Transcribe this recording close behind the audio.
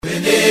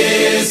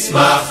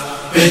v'nismach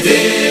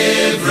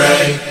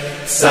b'divrei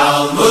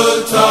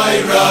Salmud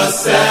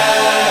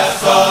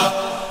Toirasecha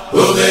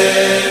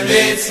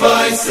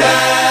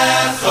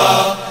u'v'mitzvosecha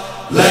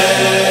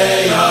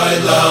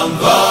le'olam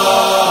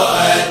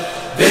va'ed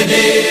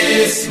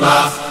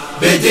v'nismach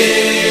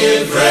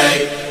b'divrei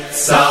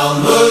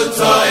Salmud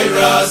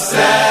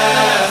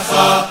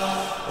Toirasecha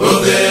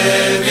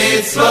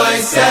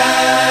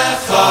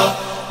u'v'mitzvosecha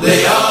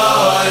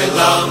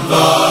le'olam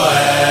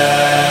va'ed.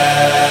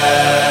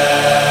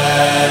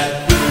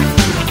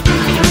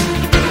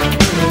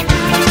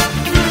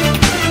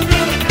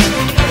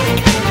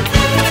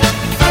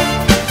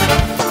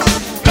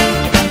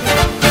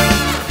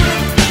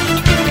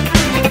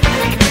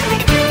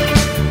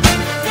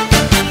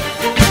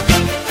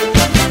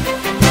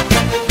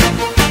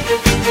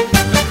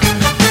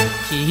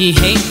 Hi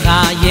hey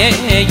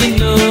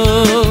khayenu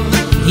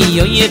hi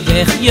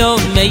yoyedech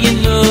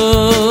yomeyenu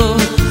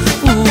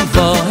u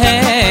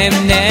vohem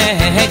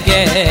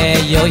nege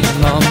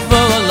yoymam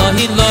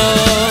volahi lo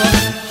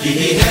Hi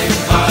hey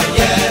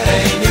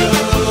khayenu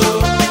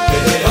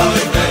hi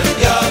yoyedech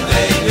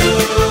yomeyenu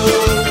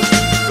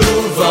u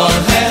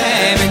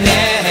vohem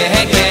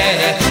nege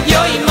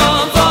yoymam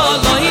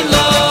volahi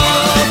lo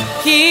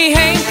hi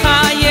hey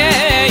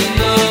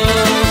khayenu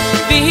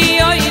hi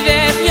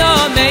yoyedech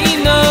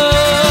yomeyenu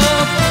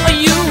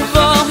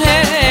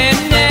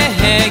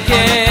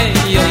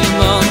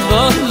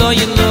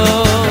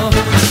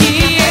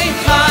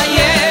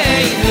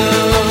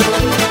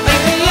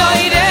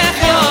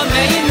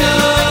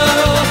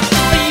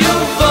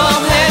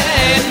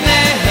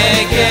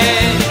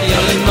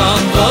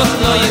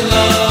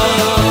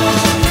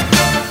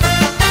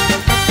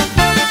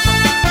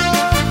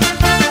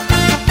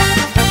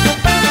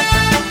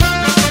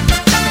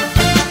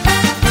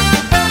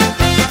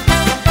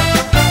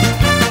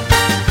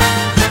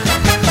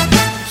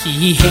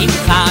Hey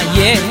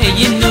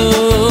khayenu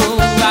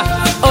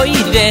oy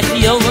dech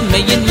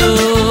yomeyenu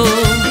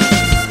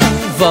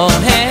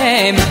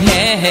vohem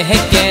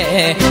nege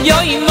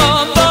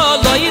yoymam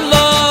voloy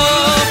lo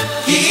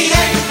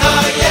hey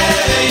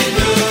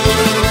khayenu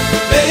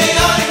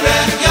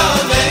be'oyrech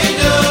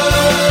yomeyenu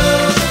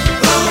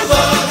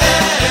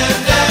vohem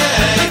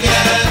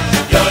nege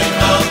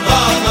yoymam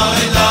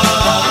voloy lo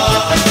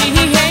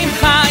hey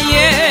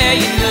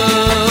khayenu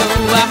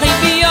ay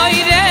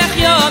be'oyrech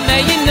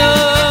yomeyenu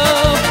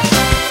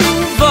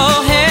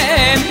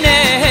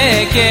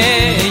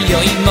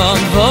yoymam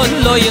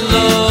voloy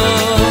lo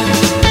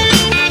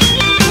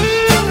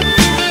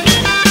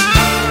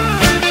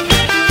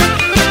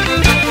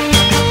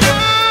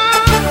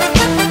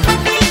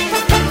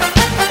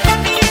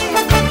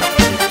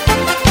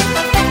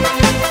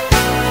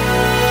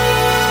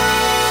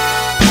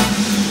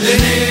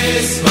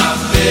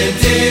L'nismach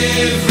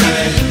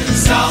b'divrei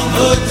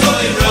Salmud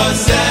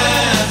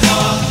Toirasecha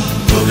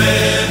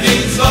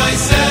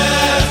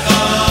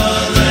u'b'mitzvosecha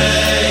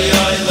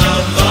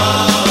le'olam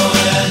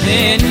va'ed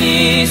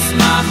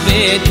L'nismach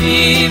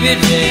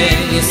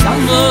b'divrei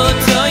Salmud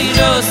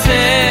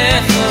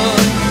Toirasecha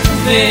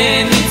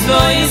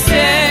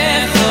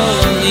u'b'mitzvosecha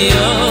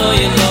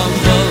le'olam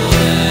va'ed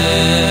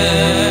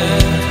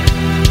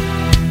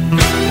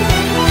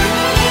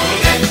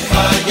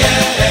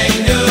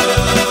Chayenu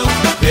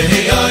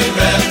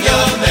b'yoyrech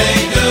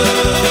yomeynu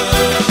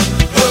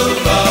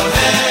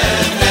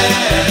u'vohem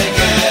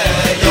nege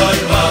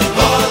yoymam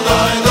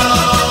voloy lo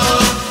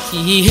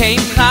Hi hey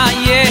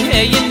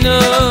khayenu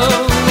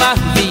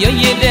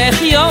yoyedech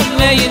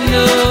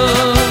yomeyenu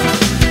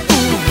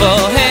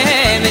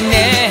uvohem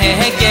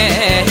nege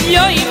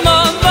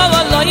yoymam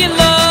voloy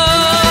lo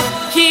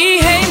Hi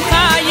hey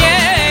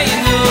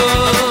khayenu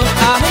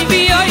ay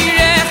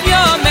yoyedech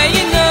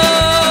yomeyenu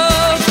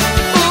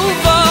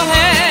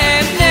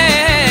uvohem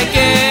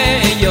nege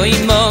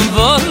yoymam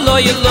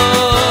voloy lo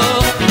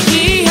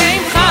Hi hey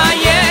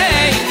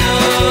khayenu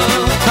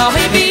ay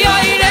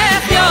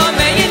yoyedech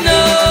yomeyenu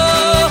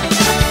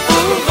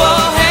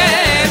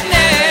uvohem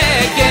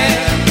nege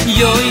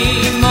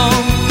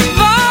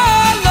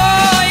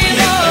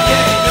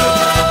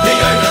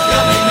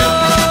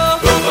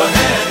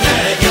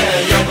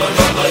yoymam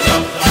voloy lo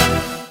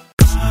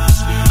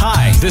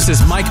Hi, this is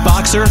Mike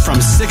Boxer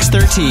from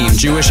 613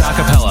 Jewish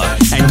Acapella,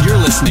 and you're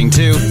listening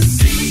to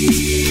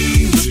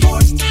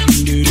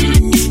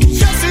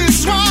Yossi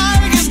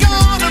Zweig is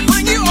gonna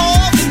bring you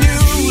all the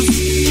news.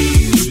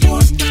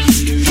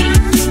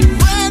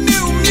 Brand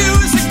new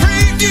music,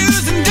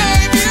 previews, and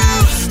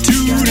debuts.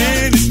 Tune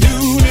in at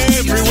noon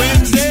every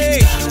Wednesday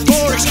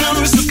for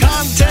exclusive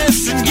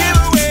contests and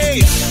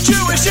giveaways.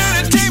 Jewish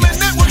Entertainment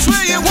Network's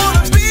where you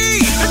wanna be.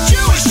 A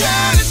Jewish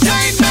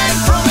entertainment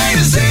from A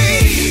to Z.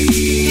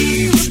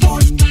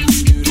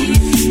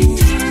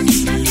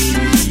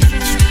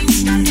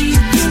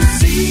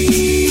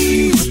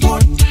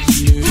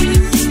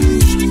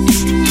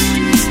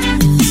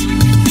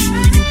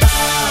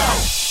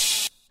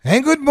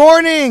 And good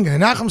morning,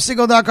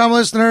 NachumSegal.com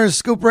listeners,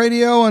 Scoop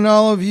Radio, and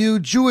all of you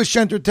Jewish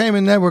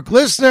Entertainment Network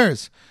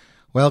listeners.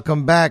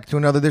 Welcome back to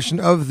another edition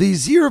of the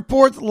Z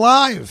Report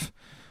Live,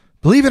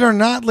 Believe it or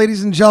not,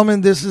 ladies and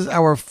gentlemen, this is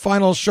our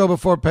final show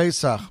before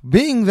Pesach.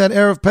 Being that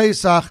Erev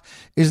Pesach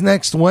is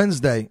next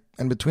Wednesday,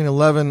 and between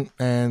 11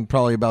 and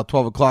probably about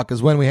 12 o'clock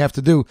is when we have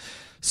to do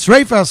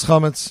Sreifas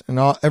Chametz and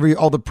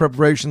all the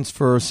preparations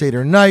for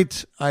Seder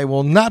night. I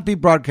will not be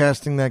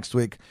broadcasting next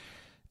week.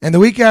 And the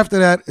week after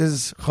that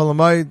is Chol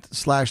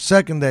Hamoed /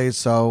 second day,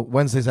 so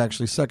Wednesday's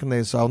actually second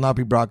day, so I'll not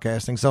be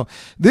broadcasting. So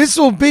this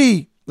will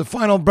be the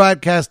final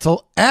broadcast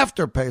till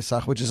after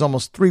Pesach, which is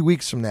almost 3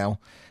 weeks from now.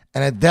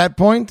 And at that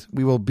point,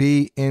 we will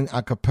be in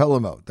a cappella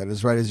mode. That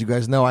is right. As you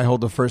guys know, I hold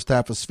the first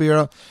half of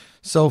Sfira.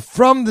 So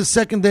from the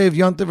second day of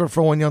Yontiv, or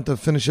from when Yontiv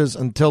finishes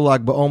until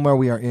Lag BaOmer,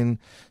 we are in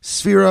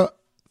Sfira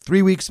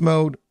 3 weeks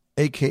mode,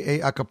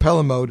 a.k.a. a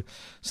cappella mode.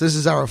 So this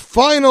is our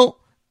final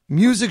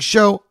music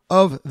show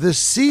of the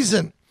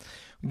season.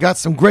 We got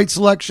some great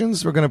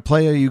selections. We're going to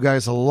play you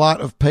guys a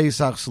lot of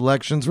Pesach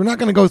selections. We're not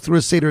going to go through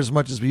a Seder as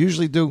much as we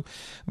usually do,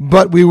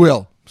 but we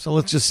will. So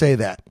let's just say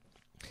that.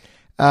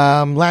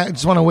 I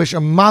just want to wish a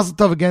mazel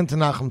tov again to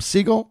Nachum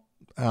Siegel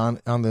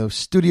on the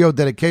studio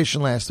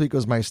dedication last week. It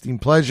was my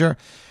esteemed pleasure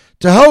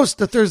to host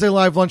the Thursday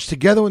Live Lunch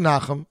together with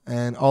Nachum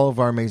and all of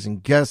our amazing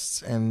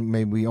guests. And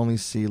may we only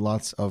see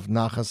lots of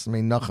Nachas.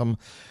 May Nachum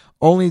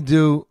only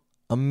do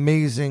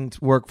amazing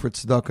work for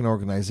tzedakah and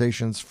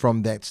organizations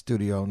from that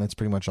studio. And that's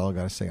pretty much all I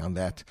got to say on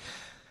that.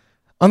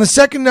 On the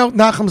second note,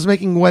 Nachum's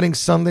making wedding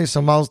Sunday,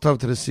 so mazel tov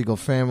to the Siegel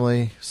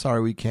family.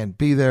 Sorry we can't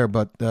be there,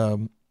 but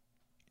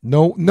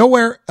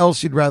nowhere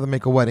else you'd rather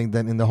make a wedding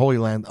than in the Holy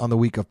Land on the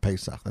week of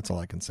Pesach. That's all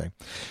I can say.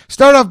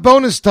 Start off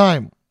bonus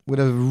time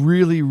with a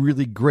really,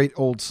 really great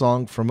old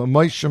song from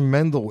Moshe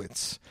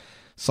Mendelowitz.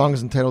 The song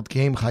is entitled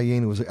Kehem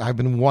Chayenu. I've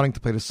been wanting to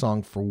play this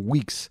song for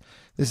weeks.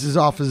 This is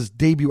off his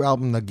debut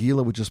album,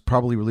 Nagila, which is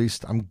probably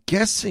released, I'm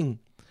guessing,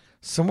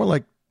 somewhere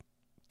like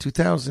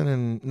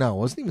 2000 no, it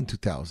wasn't even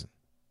 2000.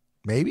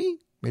 Maybe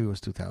it was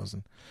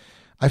 2000.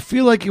 I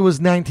feel like it was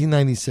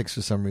 1996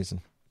 for some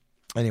reason.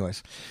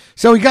 Anyways,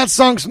 so we got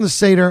songs from the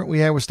Seder.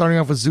 We're starting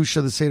off with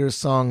Zusha, the Seder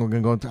song. We're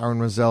going to go into Aaron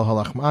Razel,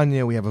 Halach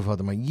Manya. We have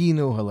Avodah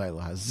Mayinu,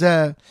 Halayla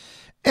Hazeh.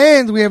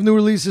 And we have new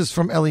releases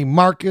from Eli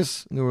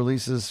Marcus, new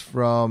releases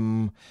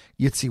from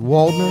Yitzy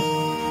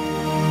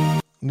Waldner.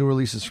 New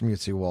releases from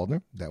Yitzy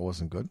Waldner. That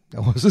wasn't good.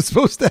 That wasn't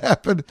supposed to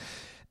happen.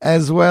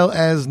 As well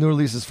as new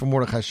releases from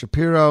Mordechai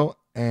Shapiro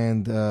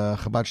and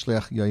Chabad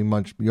Shliach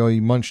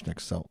Yoey Muchnik.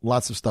 So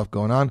lots of stuff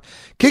going on.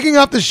 Kicking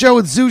off the show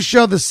with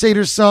Zusha, the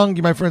Seder song.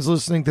 You, my friends,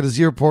 listening to the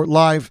Z Report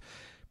Live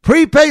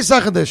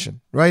pre-Pesach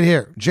edition right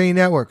here. J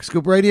Network,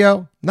 Scoop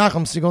Radio,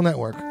 Nachum Siegel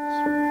Network.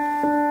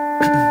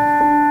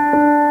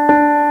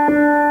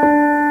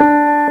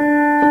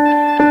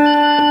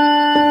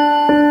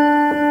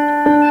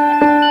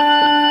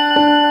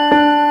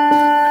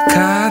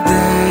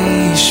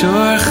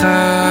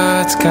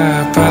 Shorchat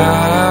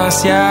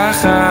kapas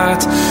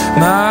yachat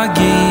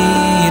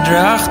magid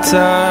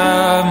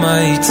rachta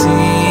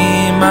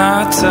maitzi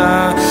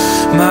mata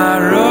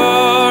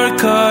maror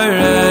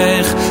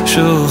korech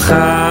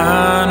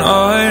shulchan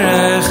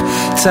orech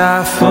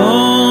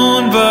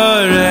tafun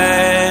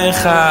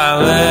borech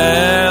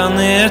alel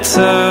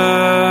nitza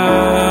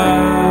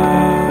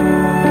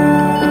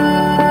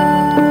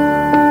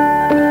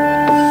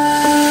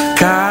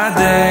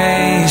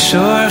kadei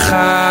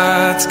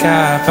shorchat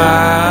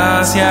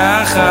kapas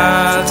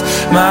yachat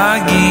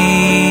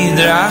magid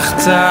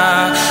rachta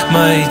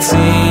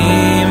maitzi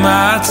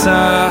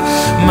mata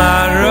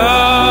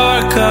maror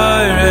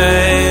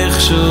korech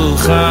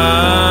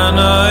shulchan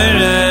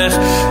orech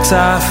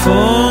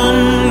tafun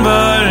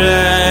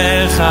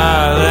borech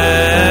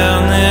alel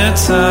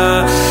nitza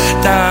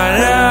da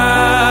da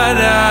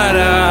da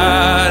da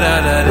da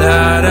da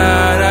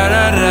da da da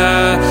da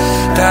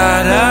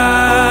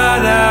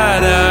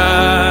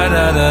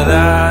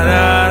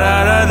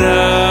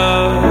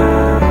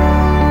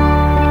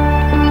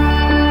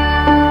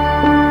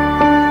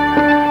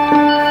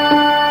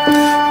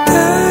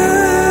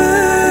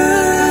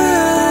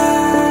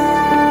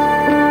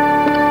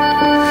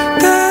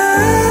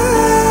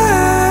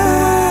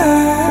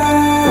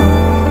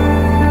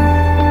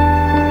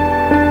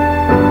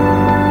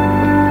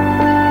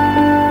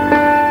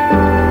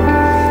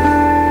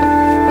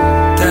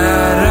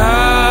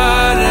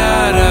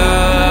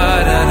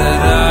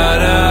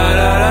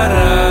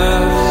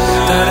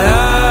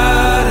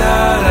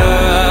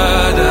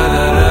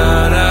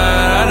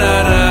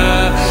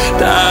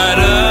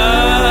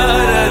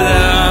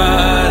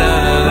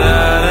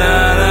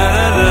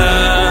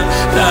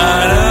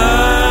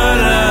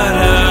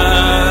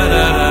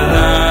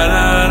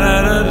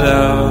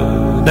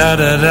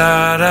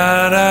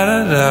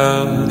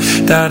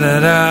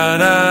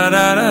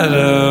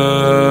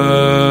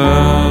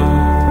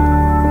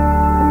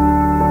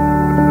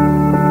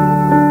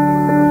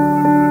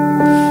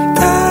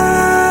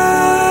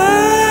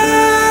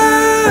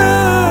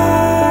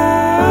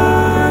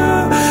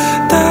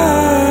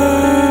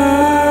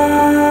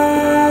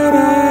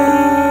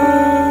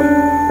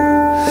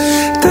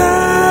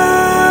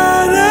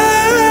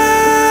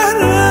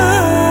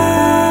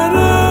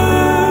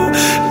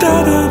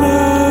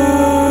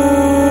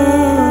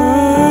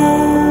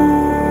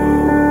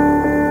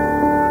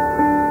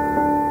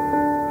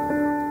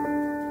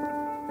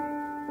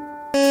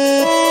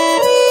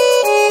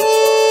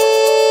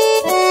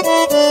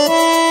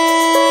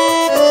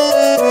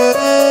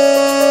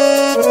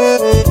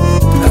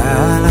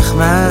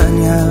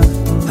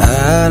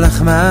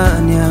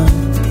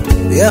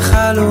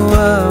יחלו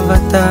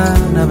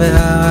אהבתנה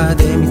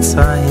בעדי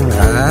מצרים,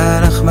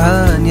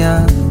 הלחמניה,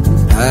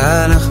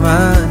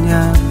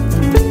 הלחמניה.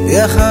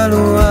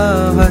 יחלו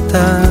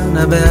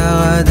אהבתנה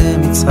בעדי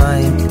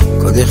מצרים,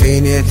 כל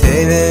דכין יתה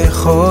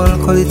ואכול,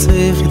 כל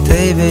יצריך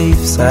יתה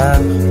ויפסח,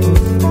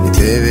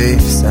 יתה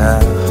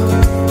ויפסח.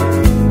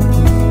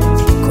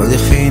 כל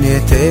דכין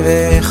יתה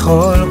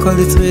ואכול, כל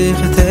יצריך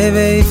יתה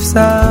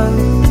ויפסח.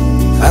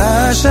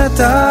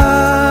 השטח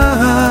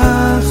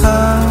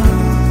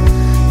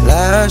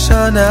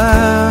לשנה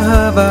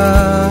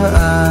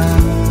הבאה,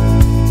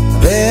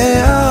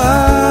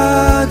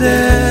 וערד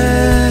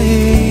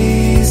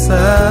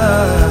ישראל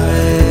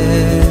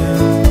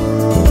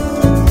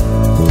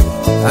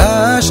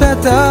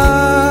השטח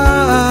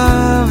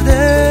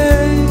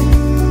די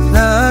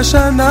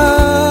לשנה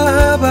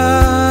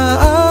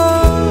הבאה,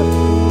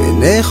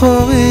 בני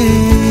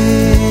חורים.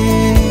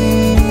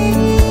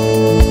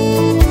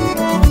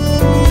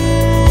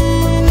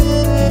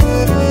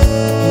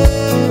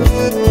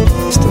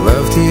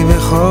 הסתובבתי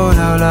בכל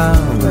העולם,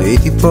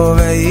 הייתי פה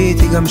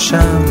והייתי גם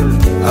שם.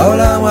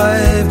 העולם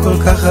רעב,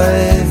 כל כך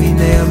רעב,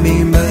 הנה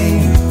ימים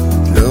באים.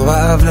 לא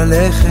רעב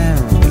ללחם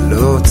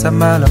ולא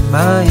צמא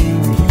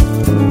למים.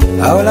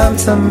 העולם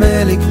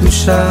צמא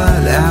לקדושה,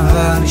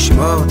 לאהבה,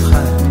 לשמוע אותך.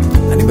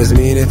 אני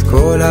מזמין את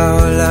כל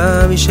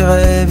העולם, מי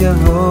שרעב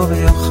יבוא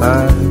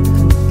ויאכל,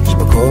 יש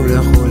מקום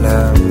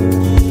לכולם.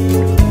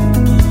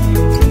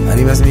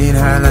 אני מזמין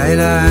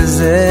הלילה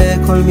הזה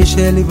כל מי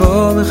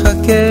שליבו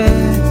מחכה,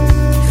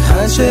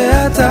 עד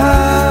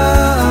שאתה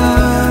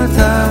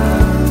אתה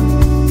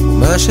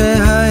ומה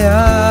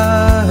שהיה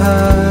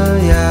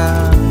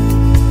היה,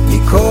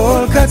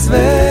 מכל קצווי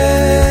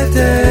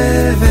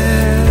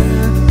תבל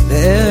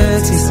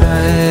לארץ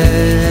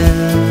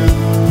ישראל.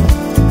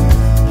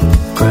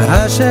 כל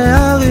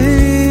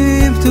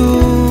השערים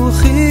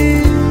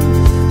פתוחים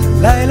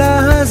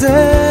הלילה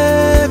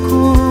הזה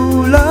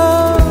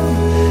כולם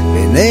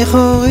בני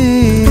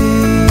חורים.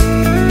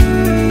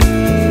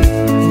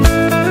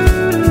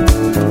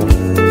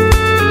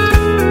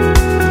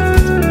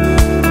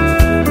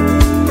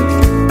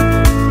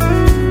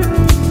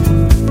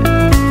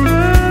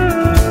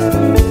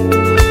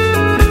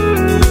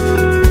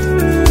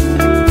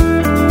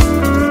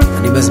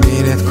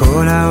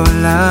 כל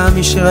העולם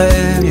מי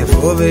שרעב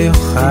יבוא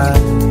ויאכל,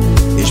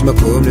 יש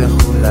מקום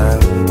לכולם.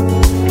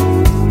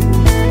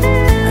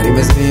 אני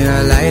מזמין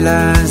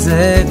הלילה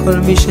הזה כל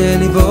מי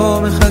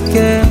שליבו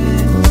מחכה,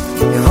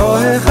 יבוא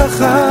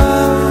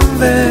החכם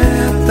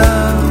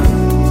והתם,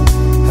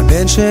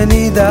 הבן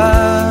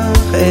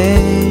שנידח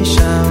אי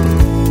שם,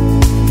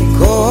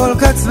 מכל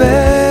קצווי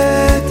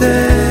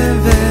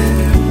תבל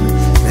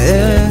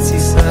לארץ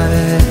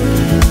ישראל.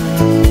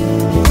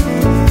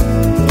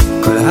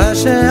 כל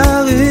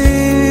השערים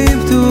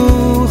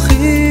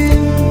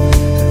פתוחים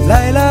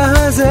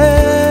הלילה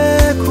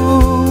הזה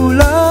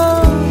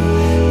כולם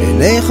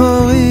בני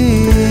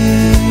חורים.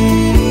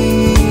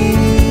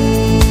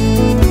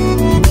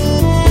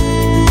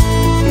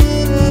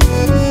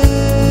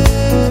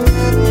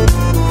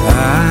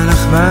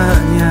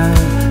 הלחמניה,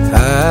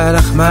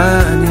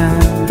 הלחמניה,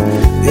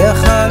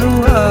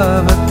 יחלו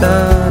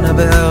אהבתנה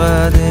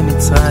בערדי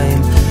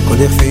מצרים, כל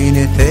דכפין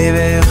יתה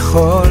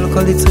ואכול,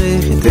 כל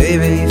דצריך יתה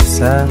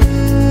ויפסח,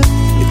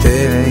 יתה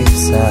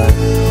ויפסח.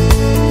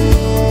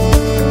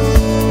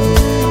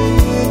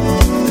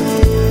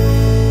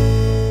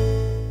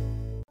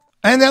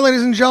 And that,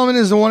 ladies and gentlemen,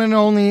 is the one and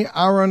only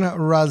Aaron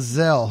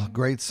Razel.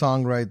 Great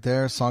song right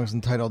there. Song's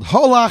entitled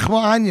Holach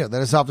Ma'anya.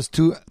 That is off his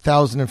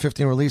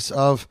 2015 release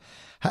of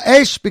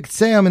Ha'esh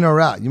B'Ktsei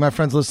HaMenorah. You, my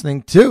friends,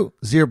 listening to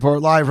Z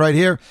Report Live right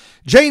here.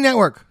 J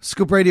Network,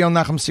 Scoop Radio,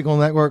 Nachum Segal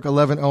Network,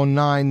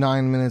 11:09,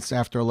 9 minutes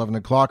after 11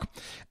 o'clock.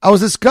 I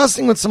was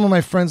discussing with some of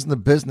my friends in the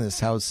business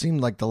how it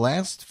seemed like the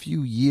last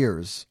few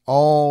years,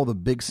 all the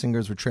big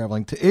singers were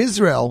traveling to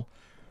Israel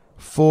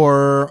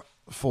for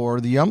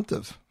the Yom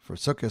Tov, for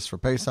Sukkot, for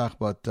Pesach,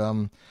 but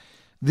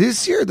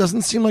this year it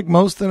doesn't seem like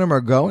most of them are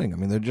going. I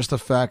mean, they're just a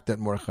fact that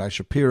Mordechai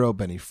Shapiro,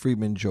 Benny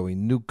Friedman, Joey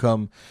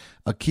Newcomb,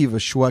 Akiva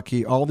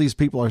Shweki, all these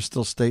people are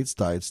still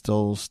stateside.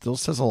 Still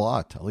says a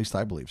lot. At least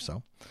I believe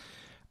so.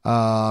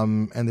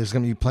 And there's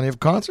going to be plenty of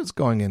concerts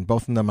going in,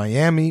 both in the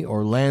Miami,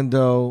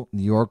 Orlando,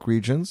 New York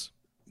regions,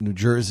 New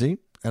Jersey,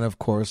 and of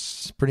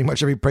course, pretty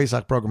much every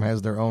Pesach program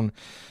has their own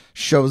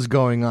shows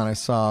going on. I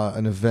saw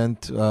an event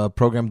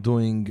program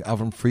doing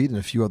Avram Fried and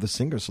a few other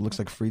singers, so it looks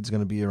like Fried's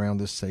going to be around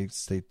this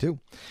state too.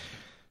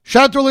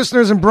 Shout out to our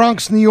listeners in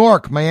Bronx, New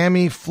York,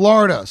 Miami,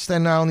 Florida,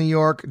 Staten Island, New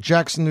York,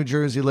 Jackson, New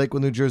Jersey,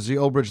 Lakewood, New Jersey,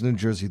 Old Bridge, New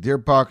Jersey, Deer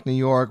Park, New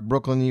York,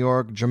 Brooklyn, New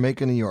York,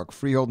 Jamaica, New York,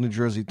 Freehold, New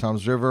Jersey,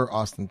 Toms River,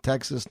 Austin,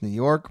 Texas, New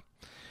York,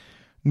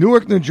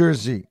 Newark, New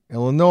Jersey,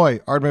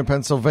 Illinois, Ardmore,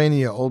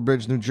 Pennsylvania, Old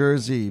Bridge, New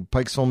Jersey,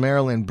 Pikesville,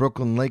 Maryland,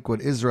 Brooklyn,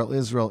 Lakewood,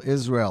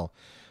 Israel,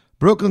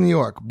 Brooklyn, New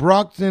York,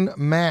 Brockton,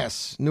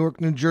 Mass,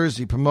 Newark, New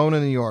Jersey, Pomona,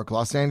 New York,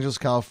 Los Angeles,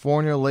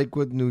 California,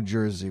 Lakewood, New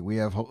Jersey. We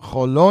have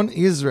Cholon,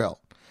 Israel.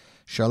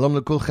 Shalom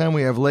Lekulchem.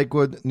 We have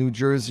Lakewood, New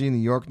Jersey, New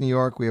York.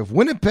 We have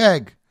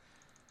Winnipeg,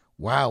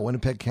 Wow,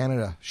 Winnipeg,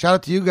 Canada. Shout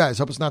out to you guys.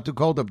 Hope it's not too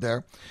cold up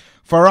there.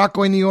 Far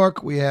Rockaway, New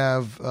York, we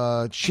have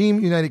Cheam,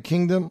 United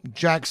Kingdom,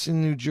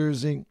 Jackson, New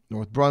Jersey,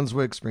 North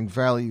Brunswick, Spring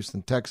Valley,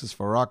 Houston, Texas,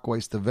 Far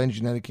Rockaway, Stavanger,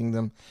 United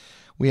Kingdom.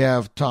 We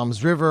have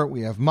Toms River,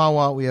 we have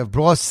Mawa, we have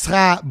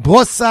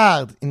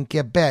Brossard in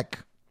Quebec.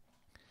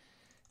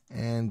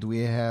 And we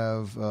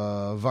have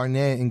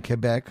Varney in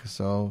Quebec,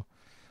 so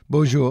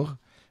bonjour.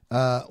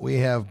 We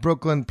have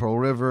Brooklyn, Pearl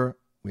River.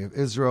 We have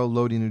Israel,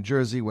 Lodi, New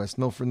Jersey, West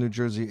Milford, New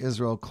Jersey,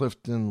 Israel,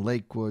 Clifton,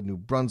 Lakewood, New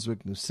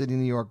Brunswick, New City,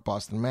 New York,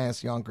 Boston,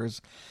 Mass,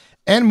 Yonkers,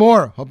 and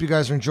more. Hope you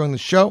guys are enjoying the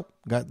show.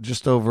 Got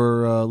just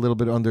over a little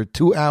bit under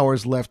 2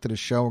 hours left of the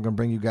show. We're going to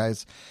bring you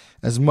guys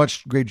as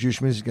much great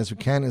Jewish music as we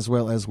can, as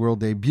well as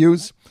world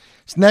debuts.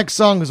 This next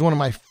song is one of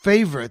my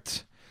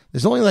favorite.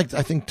 There's only I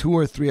think 2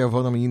 or 3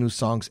 Avodah Hayinu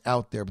songs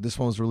out there, but this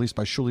one was released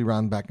by Shuli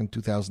Ran back in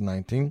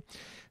 2019.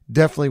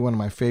 Definitely one of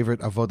my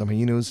favorite Avodah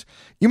Hayinus.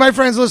 You, my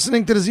friends,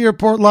 listening to the Z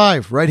Report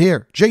Live right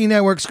here. JE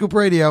Network, Scoop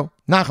Radio,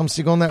 Nachum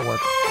Segal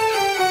Network.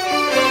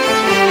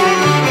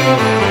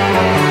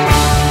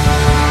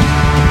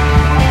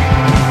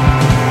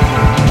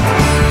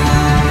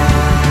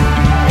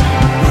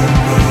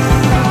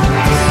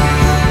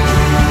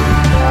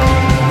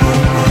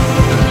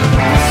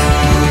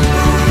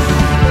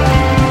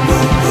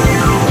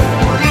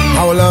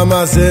 העולם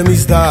הזה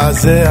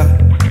מזדעזע,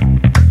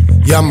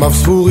 ימיו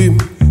ספורים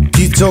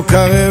קיצו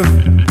קרב,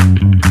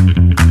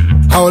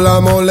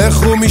 העולם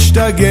הולך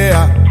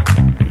ומשתגע,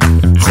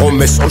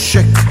 חומס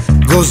עושק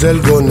גוזל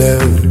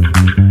גונב,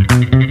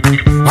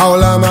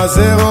 העולם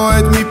הזה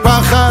רועד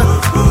מפחד,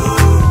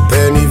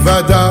 פן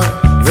יוודע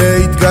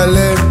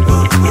ויתגלה,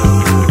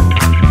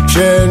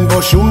 שאין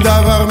בו שום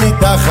דבר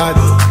מתחת,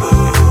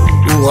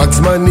 הוא רק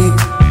זמני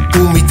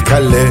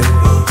ומתקלה,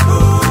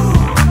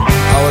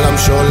 העולם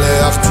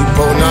שולח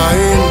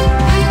ציפורניים,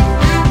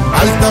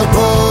 אל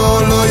דרכו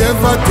לא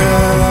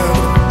יוותר,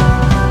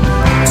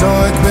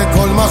 צועק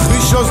בקול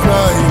מחריש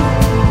אוזניים,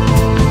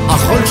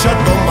 החול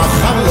שתו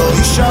מחר לא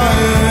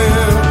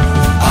יישאר,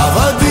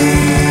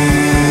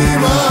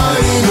 עבדים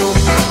היינו,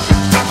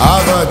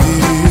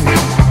 עבדים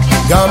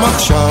גם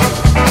עכשיו,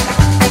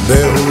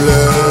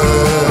 בהולי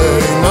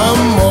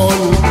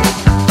ממון,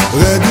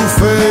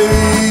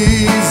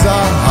 רדופי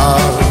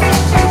זהב,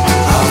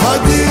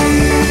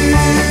 עבדים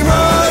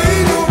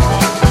היינו,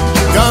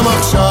 גם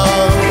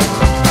עכשיו,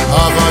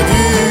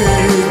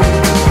 עבדים,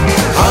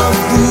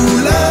 עבדו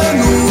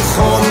לנו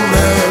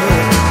חומר,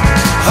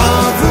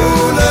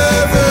 עבו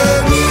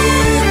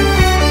לבנים.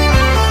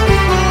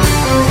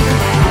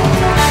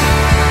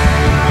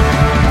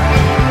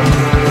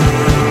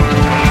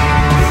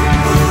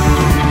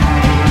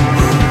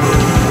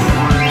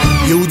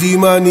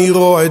 יהודים אני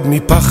רועד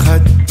מפחד,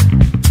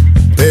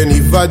 פן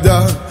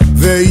יוודע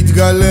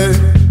ויתגלה,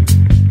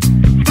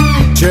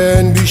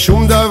 שאין בי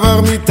שום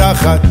דבר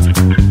מתחת,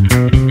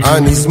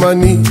 אני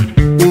זמני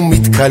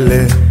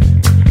ומתקלה,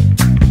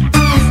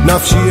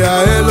 נפשי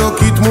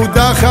האלוקית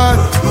מודחת,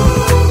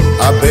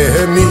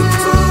 הבהמית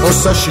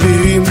עושה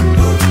שרירים,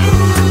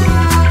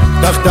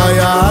 תחתי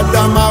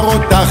האדמה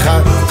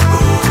רותחת,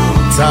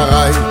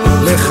 צרי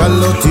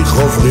לחלותי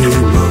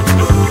חוברים,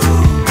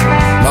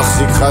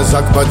 מחזיק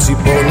חזק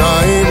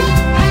בציפורניים,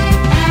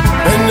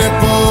 פן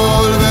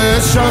נפול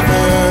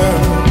ושבר,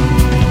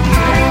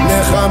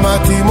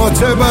 נחמתי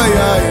מוצא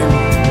ביין,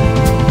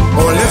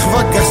 הולך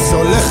וגס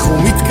הולך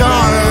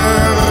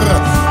ומתקער,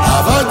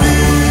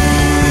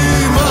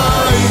 עבדים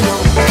היינו,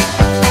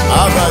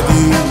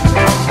 עבדים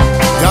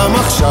גם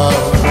עכשיו,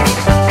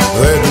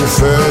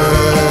 רדופי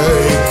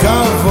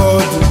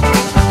כבוד,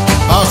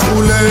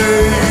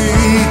 אכולי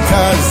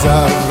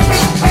כזב,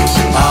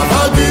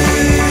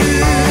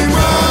 עבדים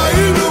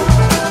היינו,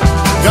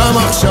 גם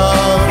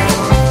עכשיו,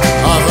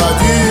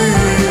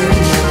 עבדים,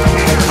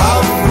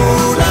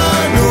 עבו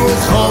לנו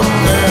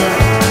חומר,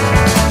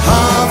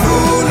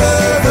 עבו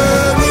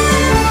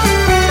לבנים.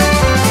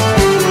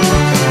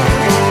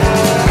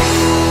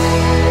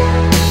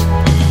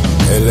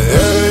 אל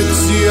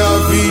ארץ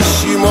יביא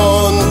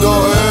שמעון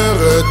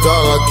דוהרת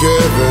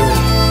הרכבת,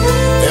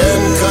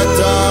 אין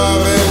קטר,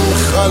 אין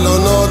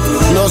חלונות,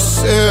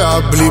 נוסע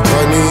בלי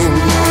פנים,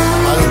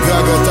 על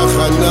גג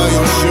התחנה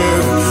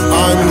יושב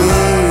אני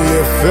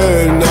יפה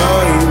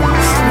עיניים,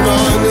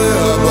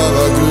 מענה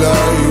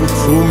ברגליים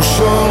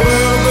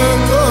ומשורר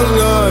בכל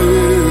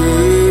נעים,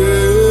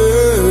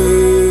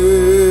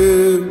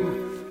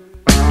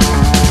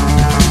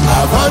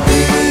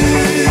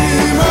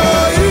 עבדים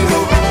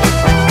היינו,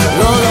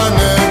 לא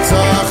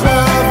לנצח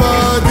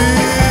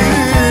עבדים,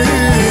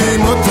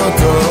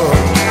 אוטוטו,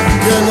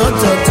 כן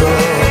אוטוטו,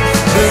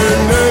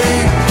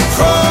 בני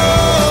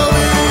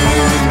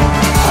חורים,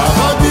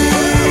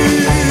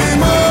 עבדים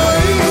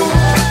היינו,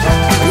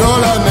 לא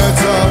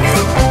לנצח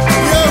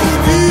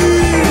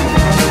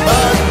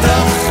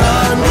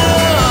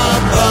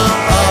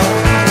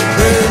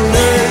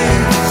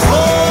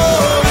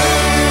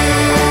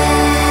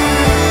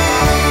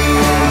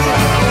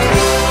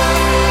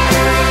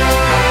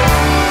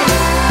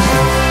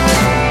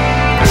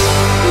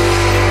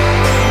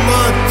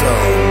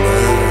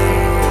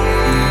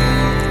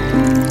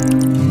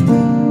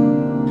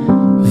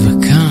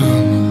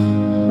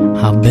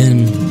Ben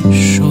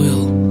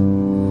Shoyl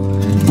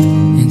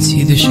ins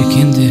jüdische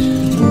Kinder.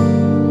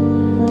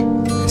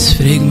 Es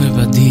fragt mir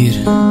bei dir,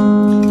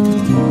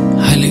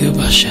 heilige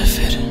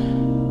Baschäfer.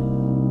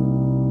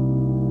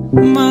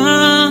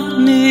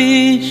 Man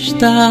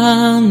ist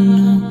dann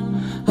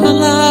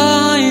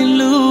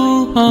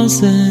Halaylu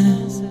Hazeh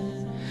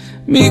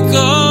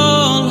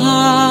Mikol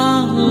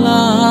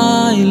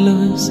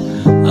Halaylus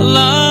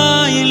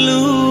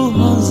Halaylu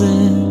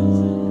Hazeh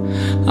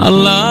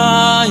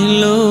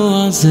Halaylu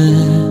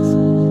Hazeh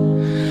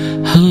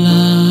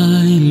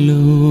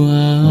Halaylu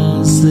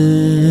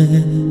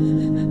Hazeh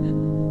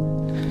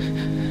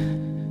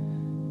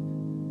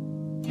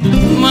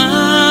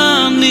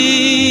Man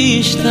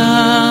ist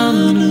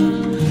dann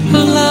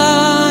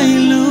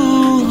Halaylu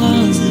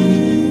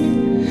Hazeh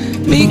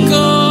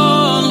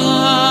Mikol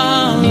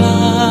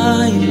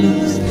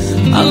Halaylus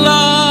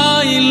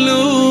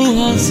Halaylu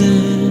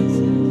Hazeh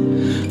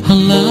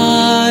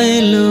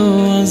Halaylu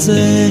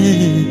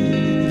Hazeh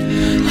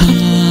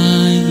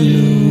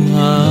Halaylu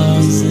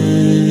Hazeh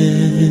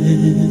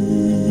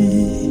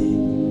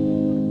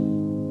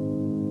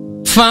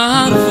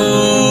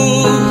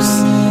Favos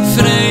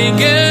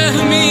frage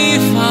mi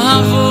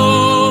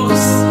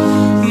favos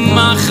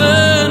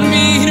machen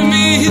mir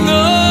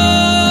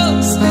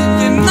dos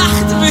die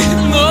Nacht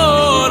wird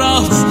nur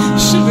als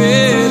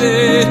schwere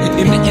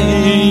im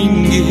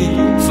enge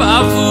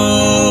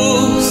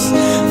favos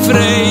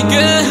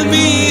frage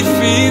mi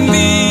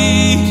finde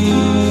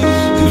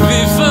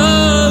wie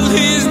voll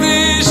ist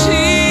die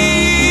Ski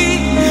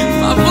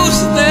favos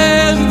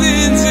dem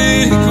den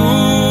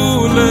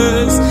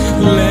Zirkules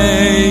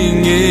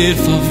länger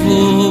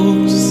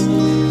favos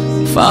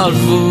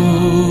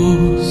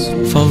favos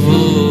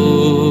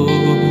favos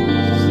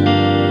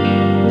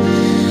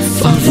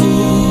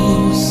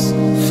favos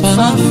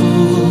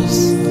favos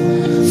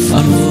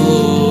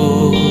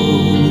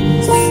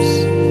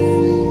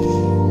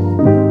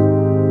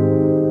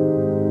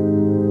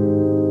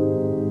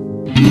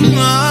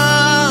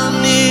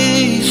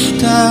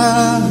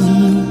Manishtan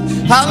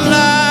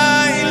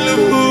Halaylu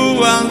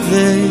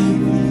Avei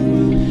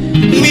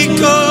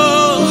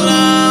Mikol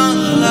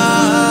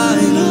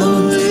Halaylus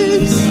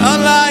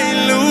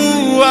Halaylu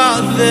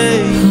Avei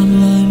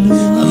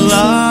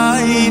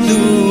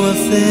Halaylu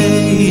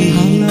Avei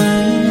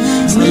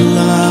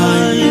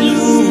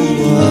Halaylu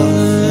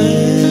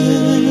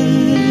Avei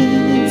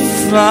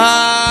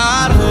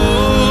Farvo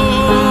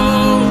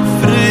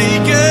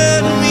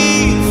fregen mi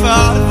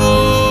farvo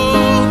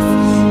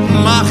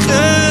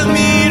mache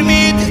mir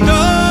mit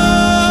do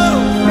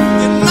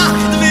die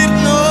Nacht wird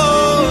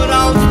nur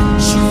auf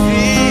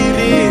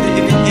schwerer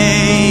in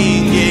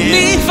enge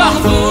mi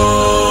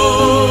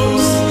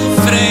favos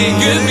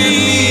fregen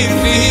mir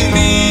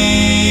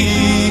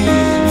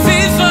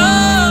wie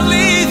voll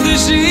ist die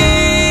Ski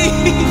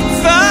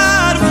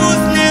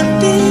farvos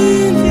nimmt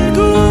in der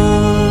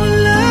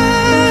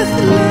Gulach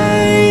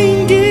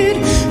länger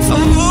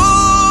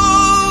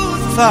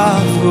favos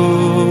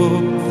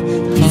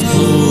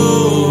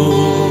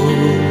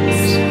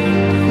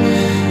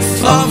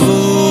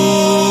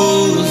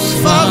favos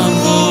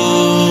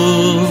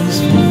favos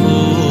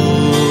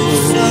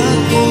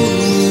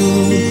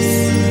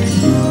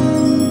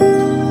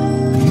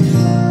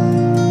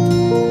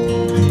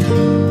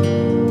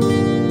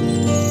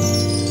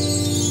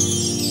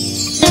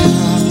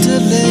Tate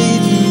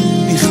Leben,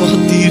 ich hab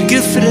dir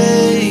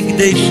gefragt,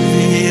 die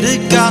schwere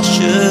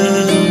Kasche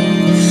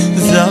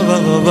Zava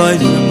bei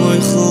dem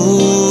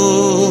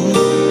Moichel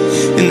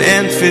in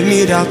End für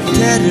mir a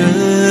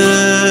Terret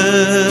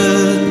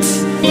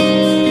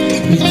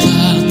Mit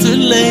Tate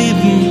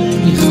Leben,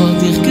 ich hab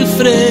dich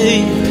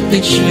gefragt,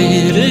 die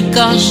schwere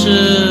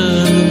Kasche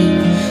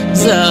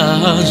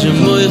Zava bei dem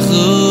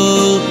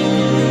Moichel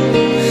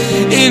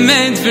in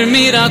End für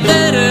mir a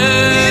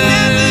Terret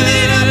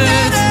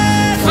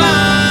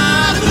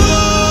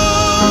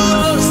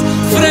Favos,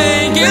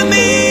 frage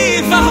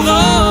mich favos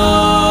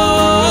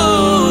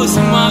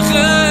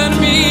machen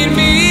mir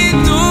mit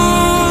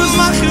dus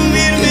machen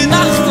mir mit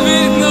Nacht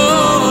wird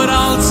nur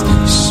als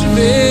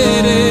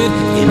schwere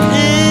in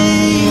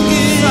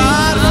enge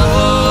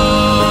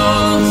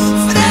favos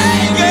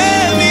frage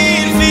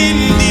mir bin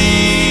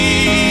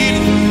dir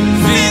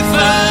wie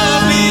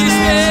voll ist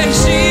der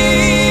Ski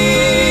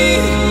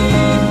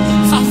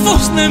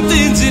favos nimmt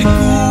in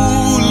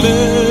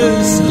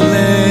Zirkules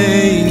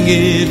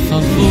länger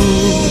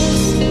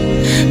favos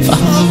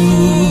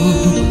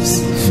favos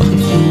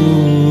favos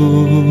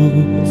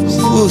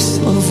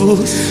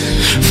favos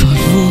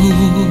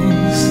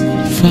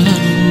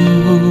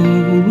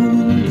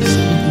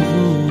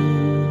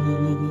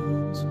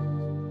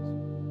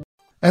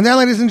And that,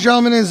 ladies and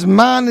gentlemen, is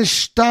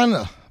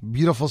Manishtana,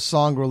 beautiful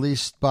song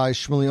released by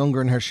Shmuley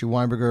Unger and Hershey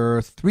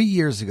Weinberger 3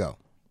 years ago,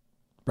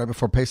 right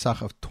before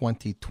Pesach of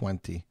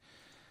 2020.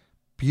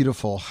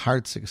 Beautiful,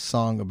 heartsick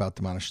song about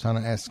the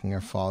Manishtana asking her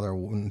father,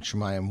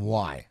 Shemayim,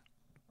 why?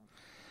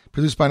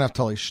 Produced by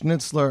Naftali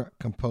Schnitzler,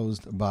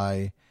 composed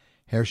by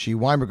Hershey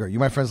Weinberger. You,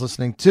 my friends,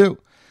 listening to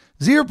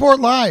Z Report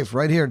Live,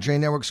 right here, J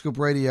Network Scoop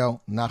Radio,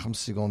 Nachum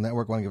Segal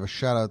Network. I want to give a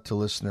shout out to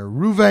listener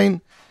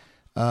Ruvain,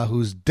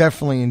 who's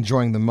definitely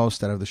enjoying the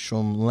most out of the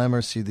Shulm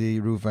Lemmer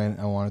CD. Ruvain,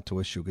 I wanted to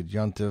wish you a good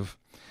Yontiv.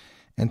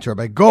 And to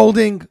Rabbi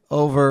Golding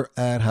over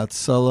at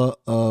Hatzalah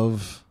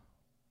of...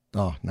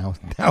 Oh, now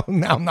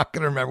I'm not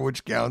going to remember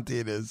which county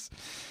it is.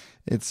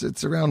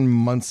 It's around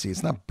Muncie.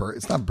 It's not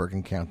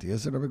Bergen County,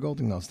 is it, Rabbi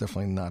Golding? No, it's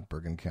definitely not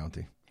Bergen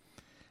County.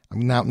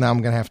 Now I'm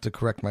going to have to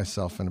correct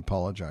myself and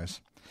apologize.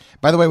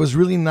 By the way, it was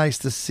really nice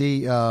to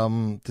see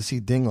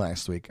Ding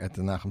last week at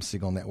the Nachum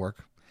Segal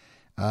Network.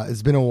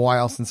 It's been a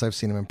while since I've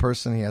seen him in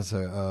person. He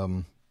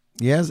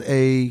has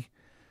a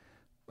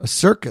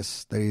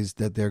circus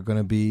that they're going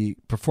to be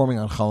performing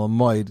on Chol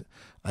Hamoed,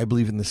 I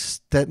believe in the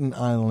Staten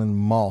Island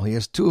Mall. He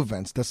has 2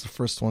 events. That's the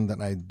first one that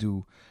I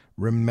do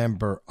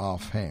remember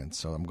offhand.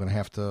 So I'm going to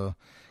have to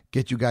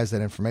get you guys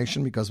that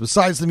information, because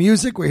besides the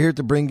music, we're here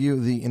to bring you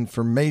the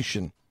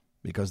information,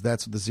 because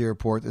that's what the Z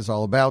Report is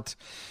all about.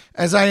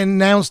 As I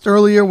announced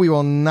earlier, we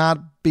will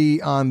not be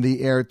on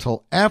the air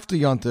till after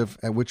Yontif,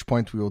 at which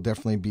point we will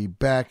definitely be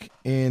back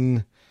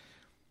in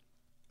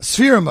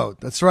Sphera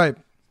mode. That's right.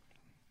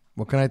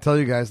 What can I tell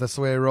you guys? That's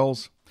the way it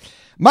rolls.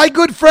 My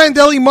good friend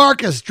Eli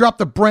Marcus dropped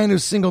a brand new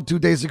single 2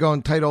 days ago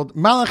entitled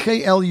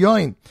Malachei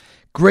Elyon.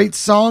 Great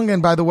song,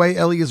 and by the way,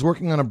 Eli is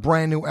working on a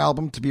brand new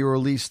album to be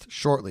released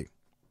shortly.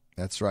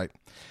 That's right.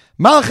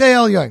 Malachei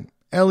Elyon.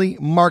 Eli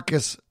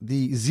Marcus,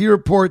 the Z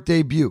Report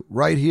debut,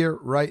 right here,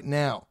 right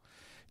now.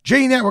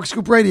 J Network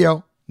Scoop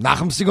Radio,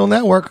 Nachum Segal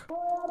Network.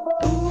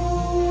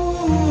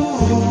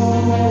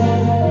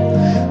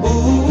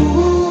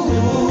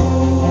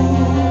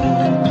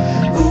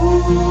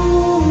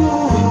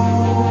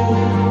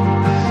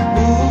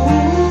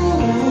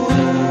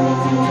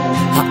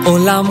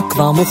 העולם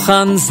כבר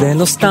מוכן, זה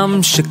לא סתם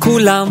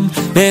שכולם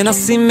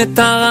מנסים את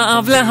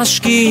הרעב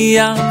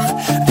להשכיח,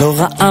 לא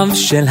רעב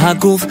של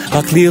הגוף,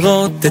 רק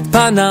לראות את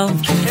פניו,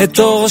 את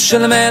אור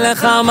של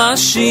מלך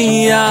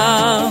המשיח.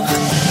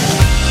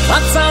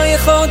 רק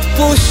צריך עוד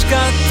פוש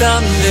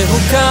קטן והוא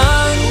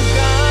כאן,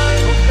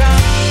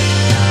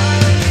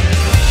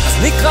 אז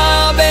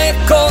נקרא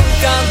בקול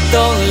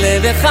גדול,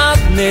 לב אחד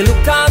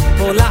מלוכד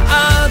פה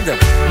לעד,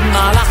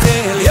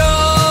 מלאכי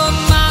עליון,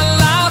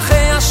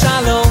 מלאכי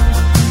השלום,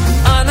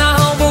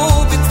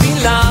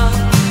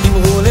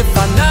 אמרו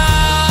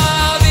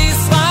לפניו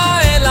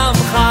ישראל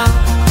עמך,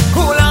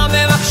 כולם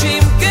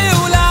מבקשים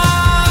גאולה,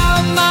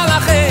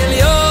 מלאכי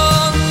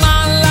עליון,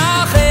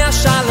 מלאכי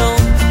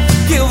השלום,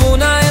 קרבו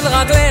נא אל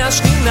רגלי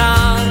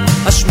השכינה,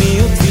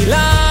 השמיעו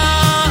תפילה,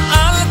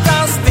 אל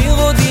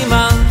תסתירו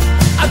דמעה,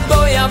 עד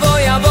בוא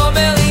יבוא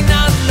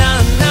מרינה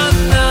נה נה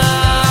נה.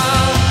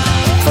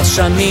 כבר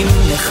שנים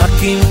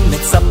מחכים,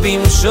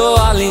 מצפים,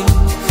 שואלים,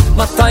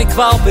 מתי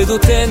כבר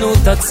בדותנו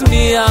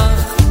תצמיח,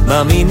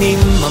 מאמינים,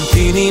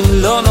 ממתינים,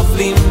 לא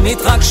נופלים,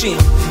 מתרגשים,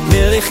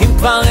 מריחים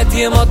כבר את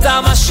ימות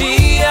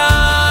המשיח.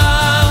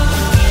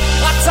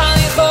 רק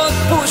צריך עוד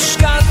פוש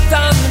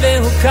קטן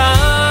והוא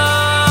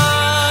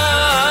כאן,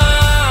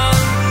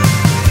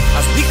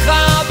 אז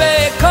נקרא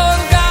בקול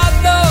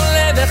גדול,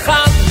 לב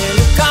אחד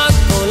מלוכד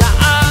פה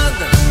לעד,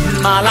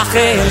 מלאכי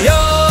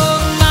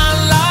עליון,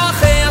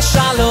 מלאכי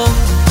השלום,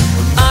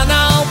 אנא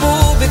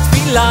הרבו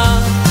בתפילה,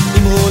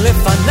 אמרו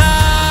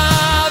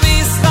לפניו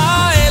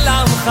ישראל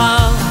עמך,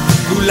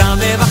 כולם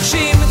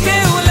מבקשים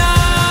גאולה,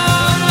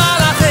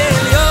 מלאכי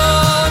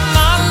עליון,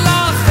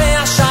 מלאכי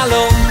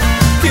השלום,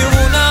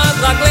 קרבו נא עד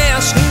רגלי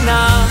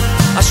השכינה,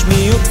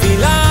 השמיעו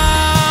תפילה,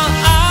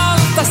 אל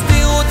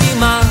תסתירו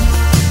דמעה,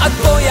 עד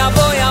בוא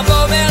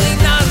יבוא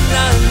מרינה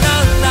נה נה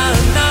נה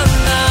נה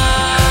נה.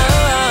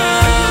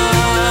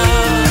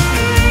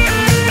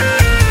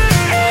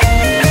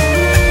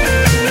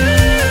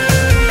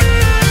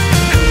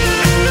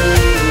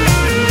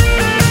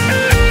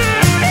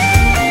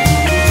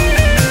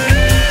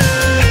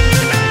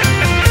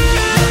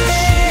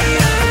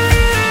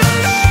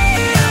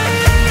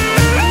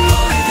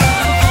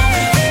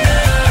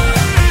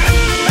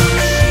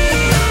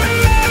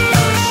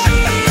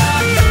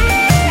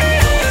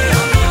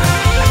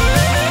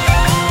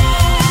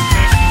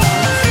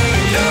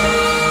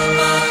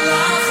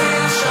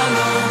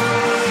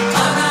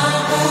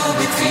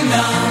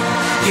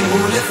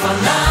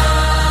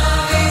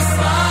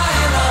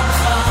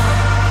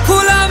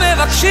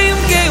 מבקשים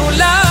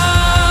גאולה,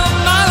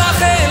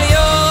 מלאכי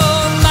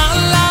עליון,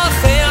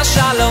 מלאכי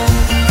השלום,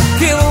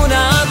 קראו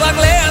נא עד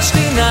רגלי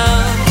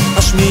השכינה,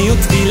 השמיעו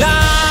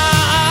תפילה,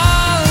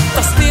 אל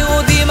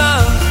תסתירו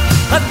דמעה,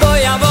 עד בוא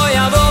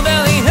יבוא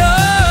מרינה,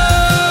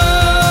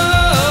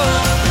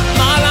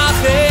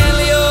 מלאכי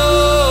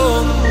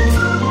עליון,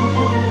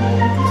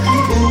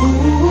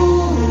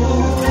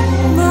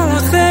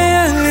 מלאכי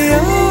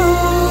עליון,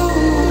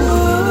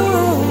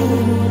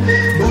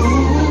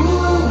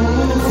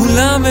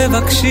 כולם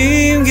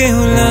מבקשים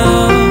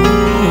גאולה.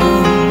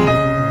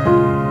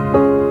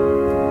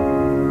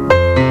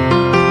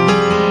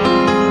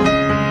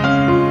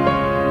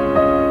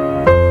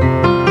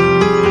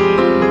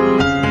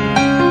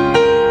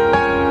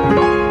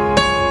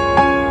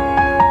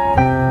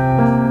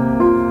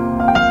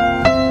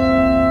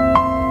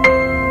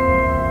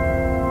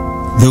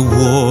 The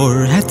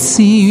war had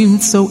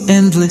seemed so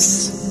endless,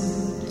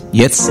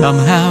 yet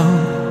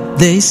somehow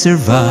they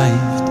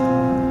survived.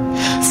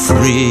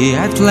 Free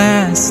at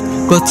last,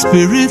 but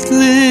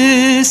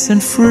spiritless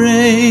and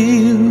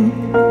frail.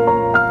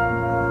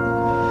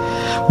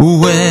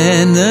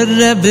 When the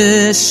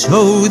Rebbe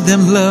showed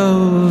them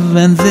love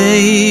and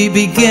they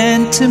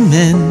began to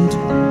mend,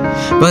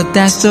 but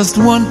that's just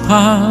one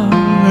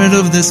part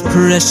of this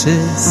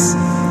precious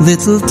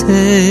little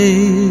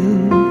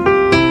tale.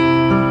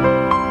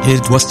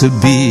 It was to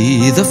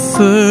be the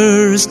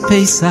first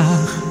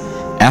Pesach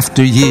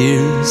after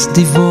years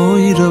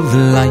devoid of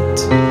light,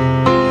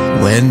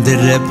 when the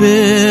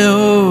Rebbe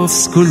of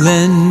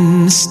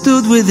Skulen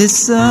stood with his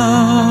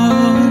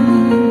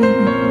son.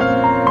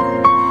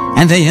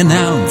 And they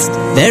announced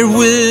there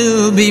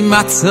will be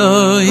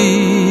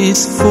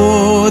matzahs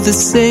for the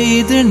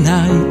Seder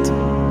night,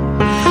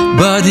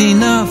 but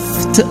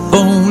enough to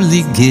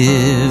only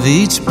give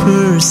each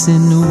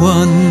person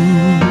one.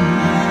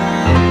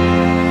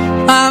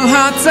 Al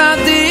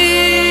HaTzadikim,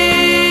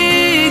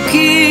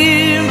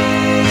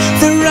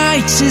 the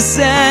righteous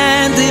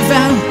and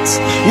devout,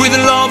 with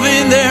love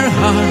in their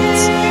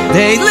hearts,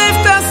 they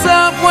lift us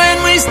up when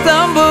we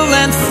stumble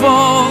and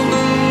fall.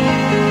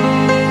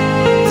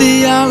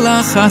 The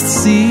Allah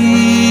Hasidim,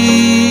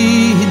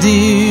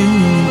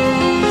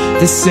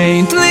 the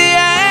saintly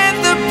and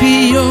the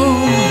pure,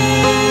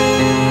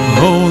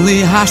 only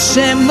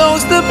Hashem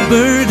knows the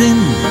burden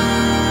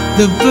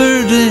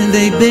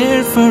they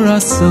bear for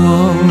us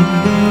all.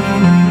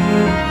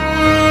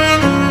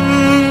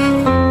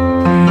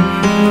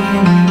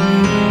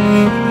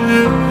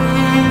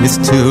 With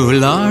 2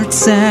 large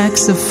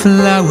sacks of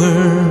flour,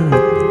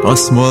 a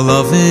small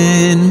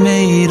oven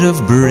made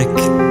of brick,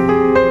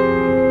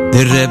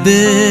 the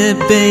Rebbe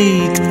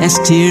baked as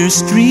tears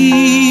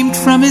streamed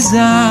from his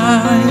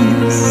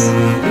eyes,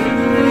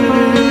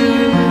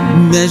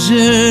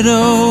 measured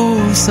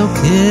oh so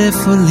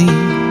carefully,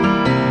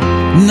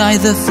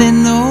 neither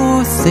thin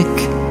nor thick,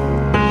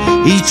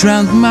 each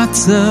round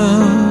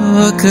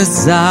matzah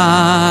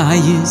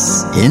kazayis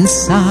in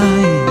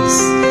size.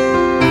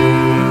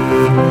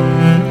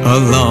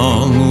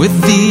 Along with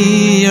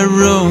the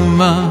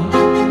aroma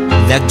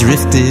that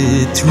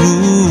drifted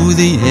through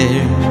the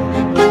air,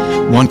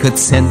 one could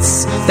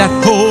sense that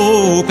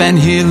hope and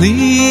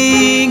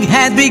healing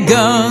had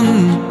begun.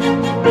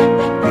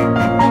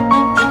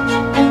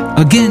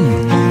 Again,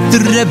 the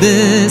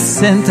Rebbe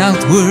sent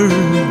out word,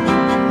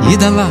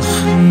 Yidalach,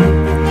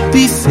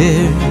 be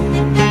fair,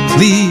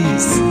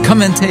 please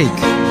come and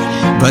take,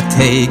 but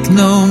take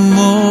no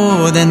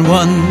more than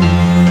one.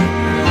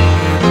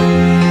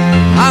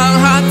 Al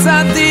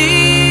HaTzadikim,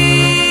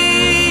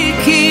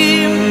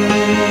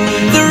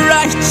 the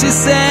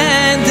righteous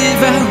and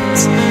devout,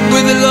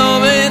 with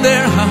love in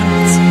their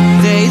hearts,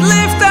 they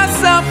lift us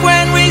up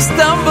when we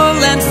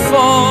stumble and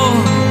fall.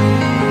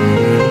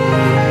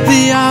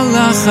 The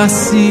Allah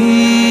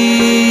Hasidim,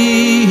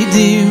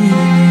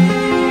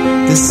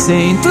 the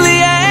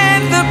saintly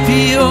and the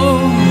pure,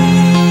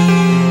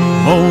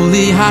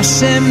 only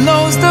Hashem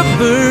knows the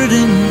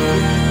burden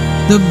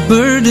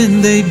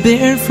they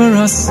bear for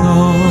us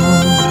all.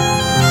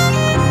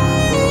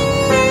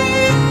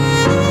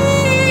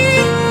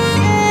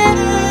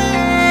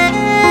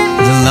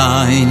 The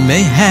line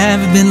may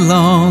have been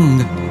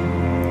long,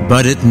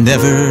 but it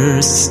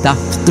never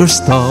stopped or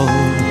stalled.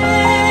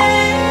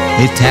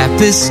 A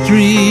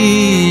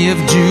tapestry of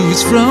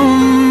Jews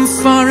from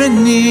far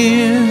and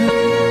near.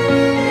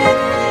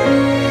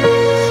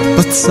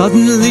 But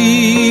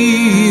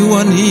suddenly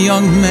one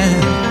young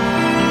man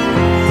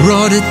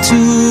brought it to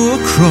a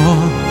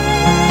crawl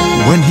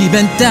when he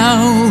bent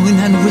down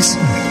and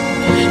whispered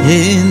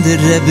in the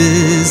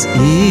Rebbe's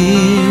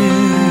ear,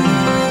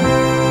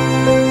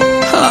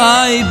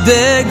 I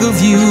beg of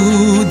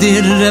you,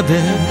 dear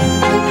Rebbe,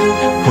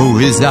 who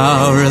is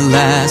our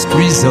last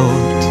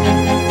resort,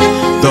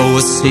 though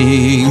a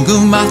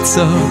single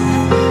matzah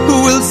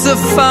will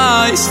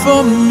suffice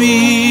for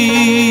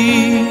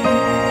me.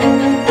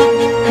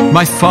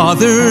 My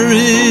father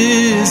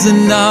is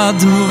an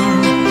Admor,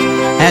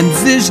 and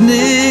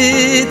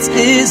Vishnitz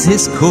is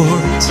his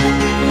court,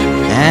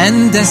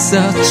 and as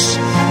such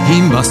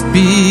he must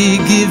be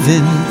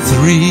given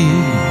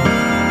 3.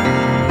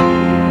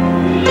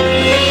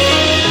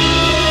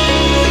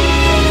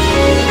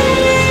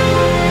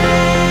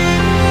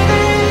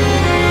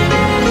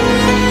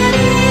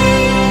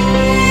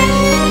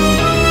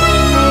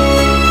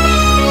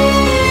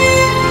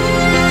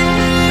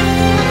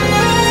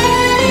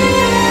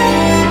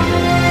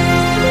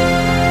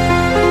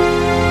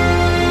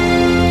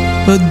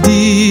 A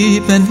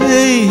deep and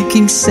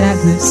aching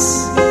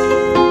sadness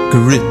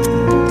gripped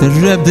the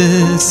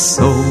Rebbe's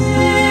soul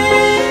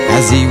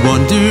as he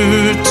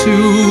wondered to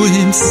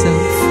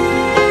himself,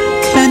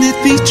 can it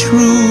be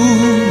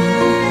true?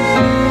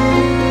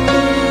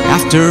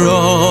 After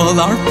all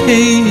our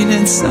pain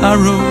and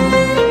sorrow,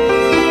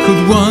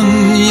 could one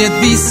yet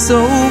be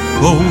so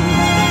bold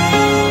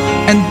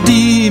and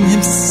deem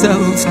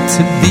himself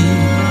to be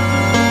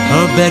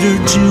a better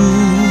Jew?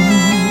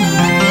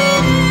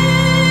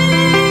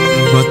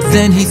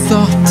 Then he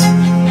thought,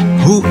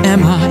 who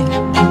am I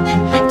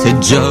to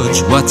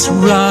judge what's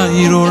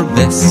right or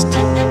best?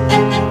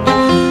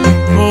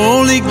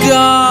 Only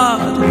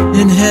God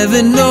in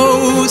heaven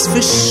knows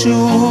for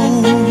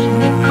sure.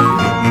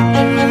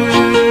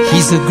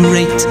 He's a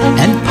great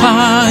and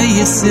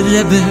pious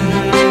Rebbe.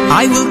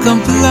 I will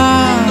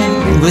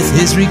comply with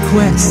his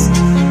request.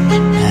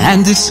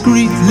 And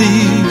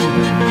discreetly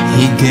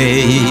he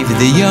gave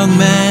the young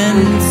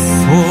man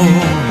 4.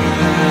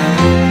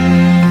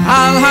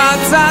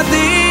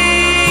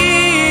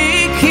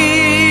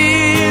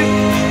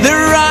 Al-Hatzadikim, the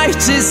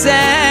righteous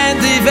and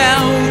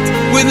devout,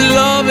 with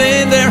love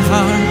in their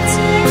hearts,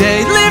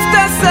 they lift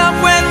us up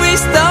when we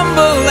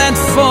stumble and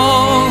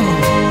fall.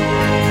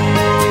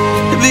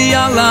 The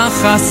Allah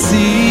Hasidim,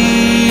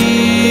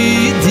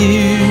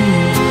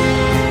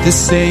 the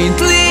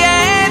saintly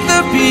and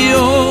the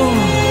pure,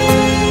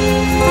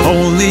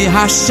 only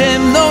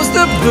Hashem knows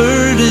the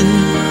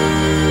burden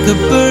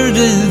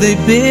they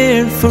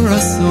bear for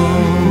us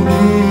all.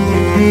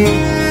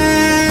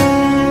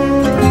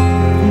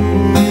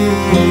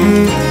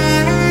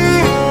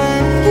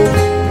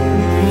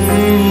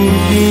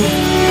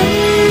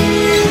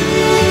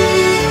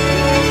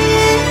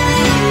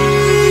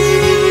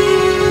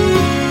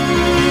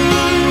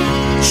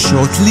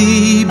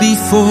 Shortly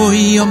before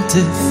Yom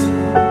Tov,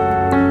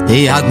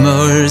 the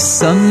Admor's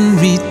son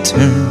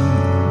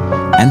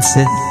returned and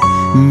said,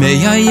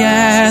 may I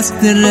ask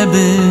the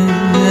Rebbe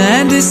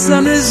and his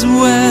son as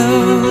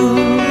well,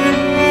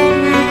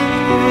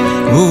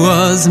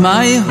 was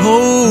my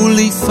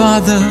holy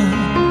father,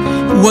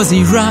 was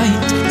he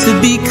right to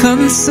be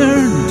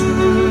concerned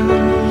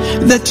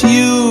that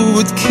you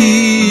would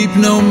keep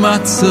no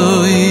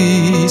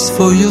matzos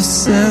for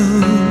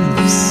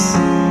yourselves?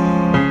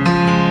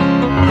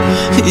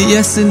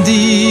 Yes,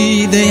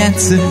 indeed, they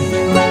answered,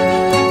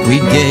 we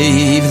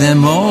gave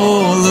them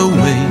all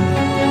away.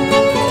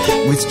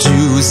 With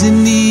Jews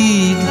in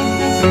need,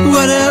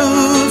 what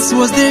else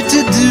was there to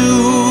do?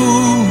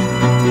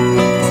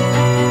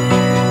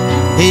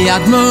 The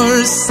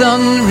Admor's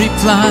son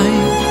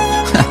replied,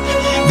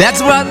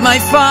 that's what my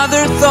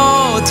father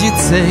thought you'd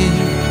say.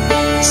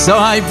 So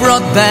I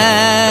brought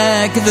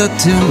back the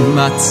 2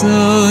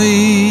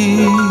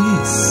 matzos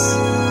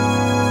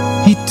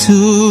he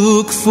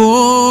took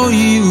for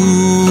you.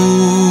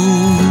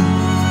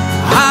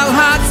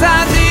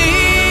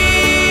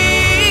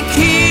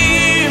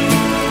 Al-Hatzadikim,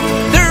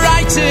 the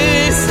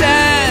righteous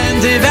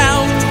and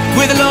devout,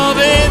 with love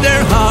in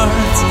their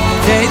hearts,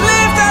 they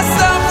lift us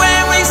up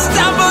when we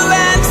stumble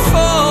and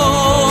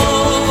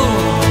fall.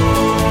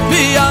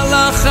 Be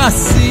Allah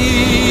Hasidim,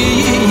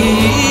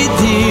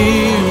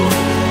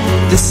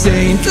 the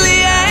saintly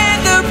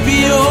and the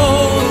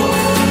pure,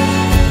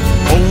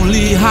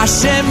 only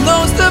Hashem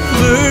knows the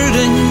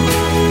burden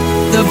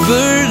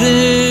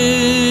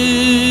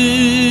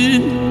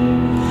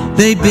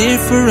they bear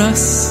for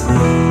us.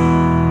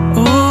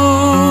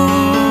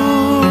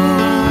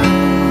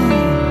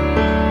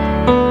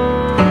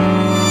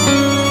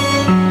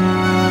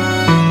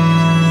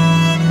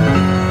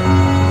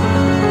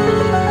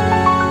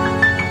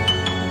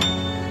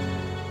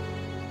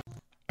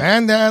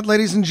 And that,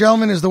 ladies and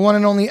gentlemen, is the one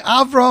and only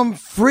Avram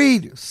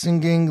Fried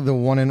singing the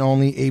one and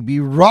only A.B.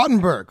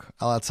 Rottenberg,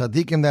 Al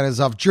Tzadikim, that is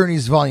off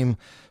Journeys Volume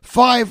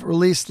 5,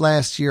 released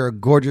last year. A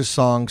gorgeous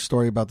song,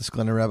 story about the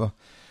Sklener Rebbe.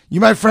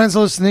 You, my friends,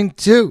 are listening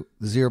to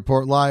the Z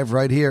Report Live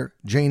right here,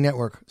 J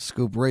Network,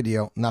 Scoop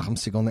Radio, Nachum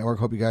Segal Network.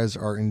 Hope you guys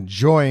are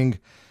enjoying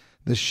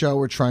the show.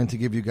 We're trying to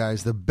give you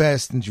guys the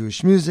best in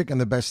Jewish music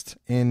and the best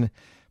in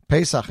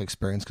Pesach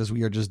experience, because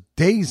we are just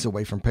days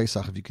away from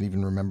Pesach, if you can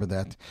even remember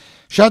that.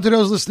 Shout out to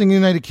those listening in the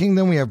United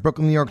Kingdom. We have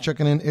Brooklyn, New York,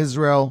 checking in,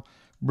 Israel,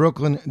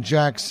 Brooklyn,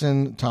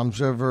 Jackson,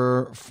 Toms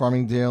River,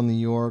 Farmingdale, New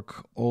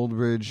York, Old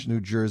Ridge, New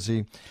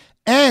Jersey,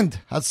 and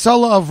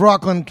Hatzalah of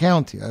Rockland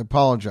County. I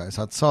apologize.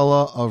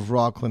 Hatzalah of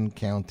Rockland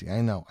County.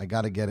 I know. I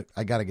got to get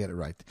it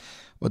right.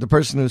 But the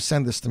person who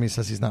sent this to me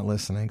says he's not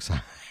listening, so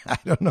I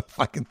don't know if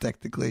I can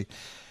technically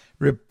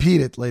repeat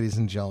it, ladies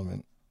and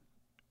gentlemen.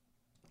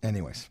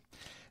 Anyways.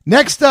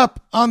 Next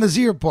up on the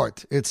Z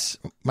Report, it's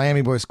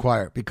Miami Boys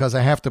Choir, because I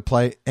have to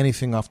play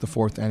anything off the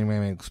 4th Annual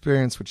Miami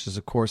Experience, which is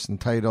a course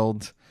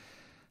entitled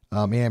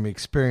Miami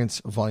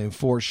Experience Volume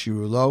 4,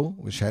 Shirulo,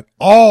 which had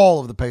all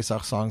of the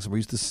Pesach songs. We're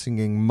used to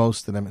singing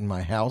most of them in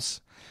my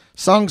house.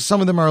 Songs, some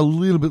of them are a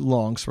little bit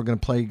long, so we're going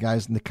to play you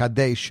guys in the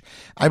Kadesh.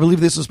 I believe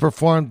this was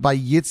performed by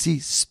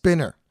Yitzy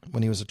Spinner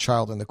when he was a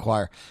child in the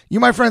choir. You,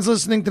 my friends,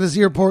 listening to the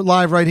Z Report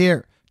Live right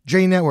here,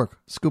 J Network,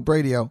 Scoop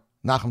Radio,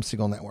 Nachum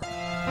Segal Network.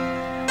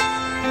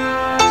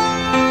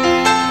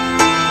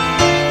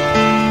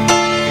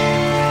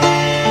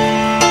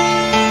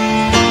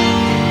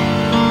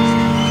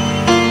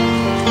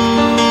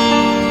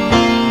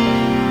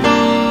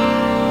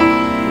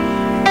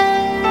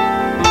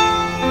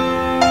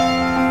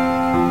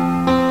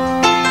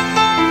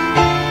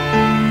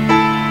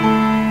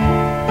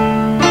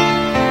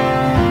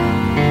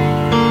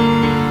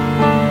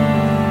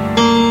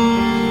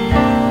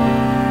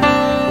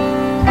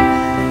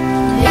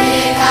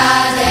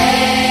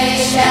 Kadesh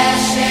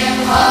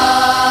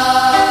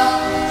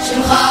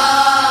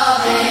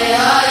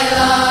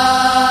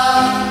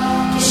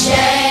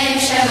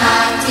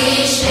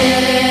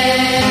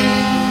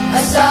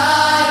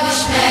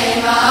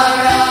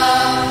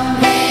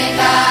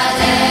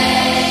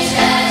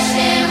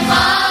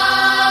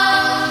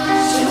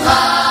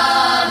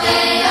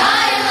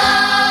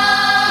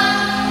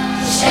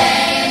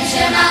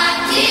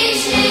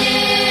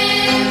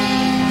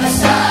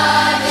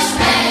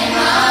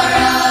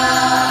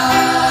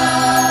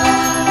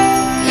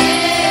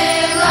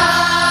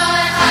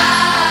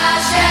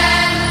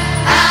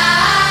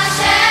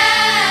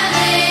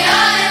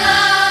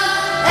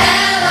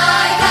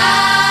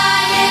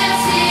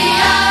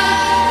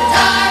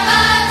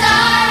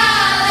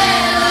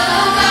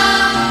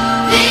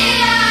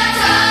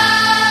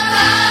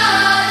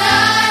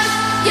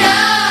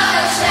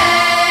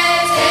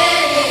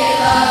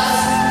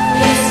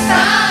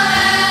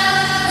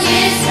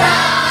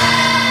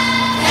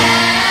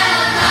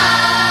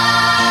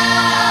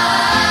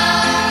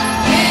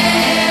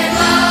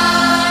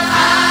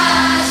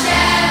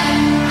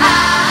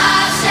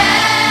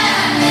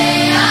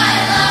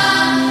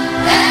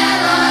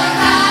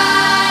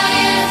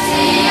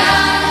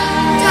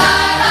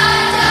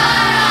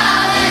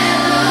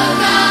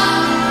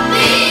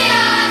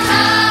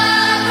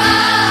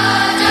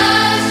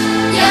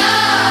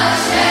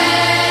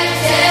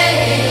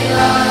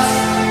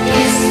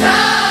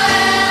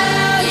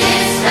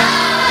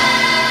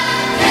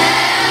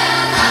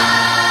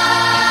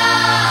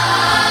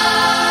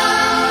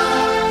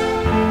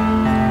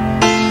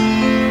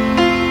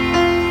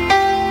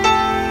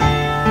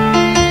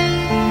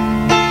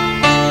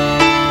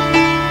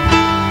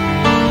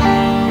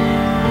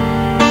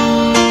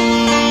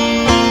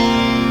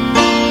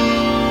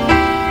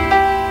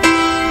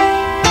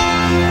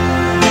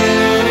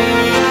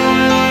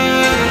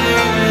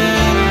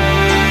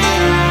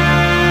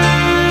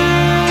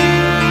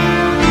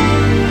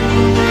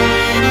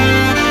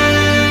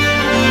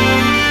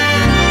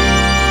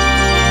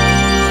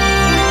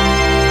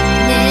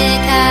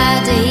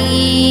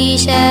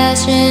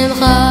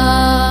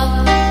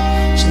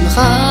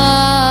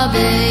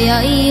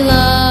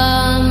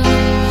בעילם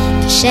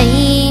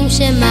כשם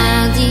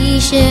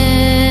שמקדישם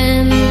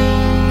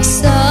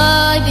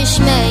סוי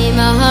בשמי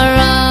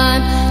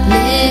מהרם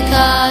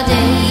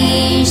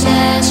לקדש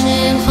את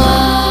שמך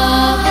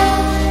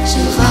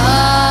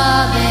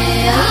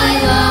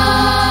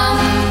בעילם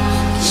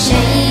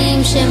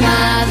כשם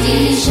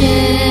שמקדישם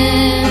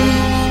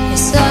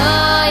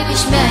סוי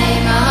בשמי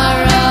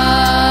מהרם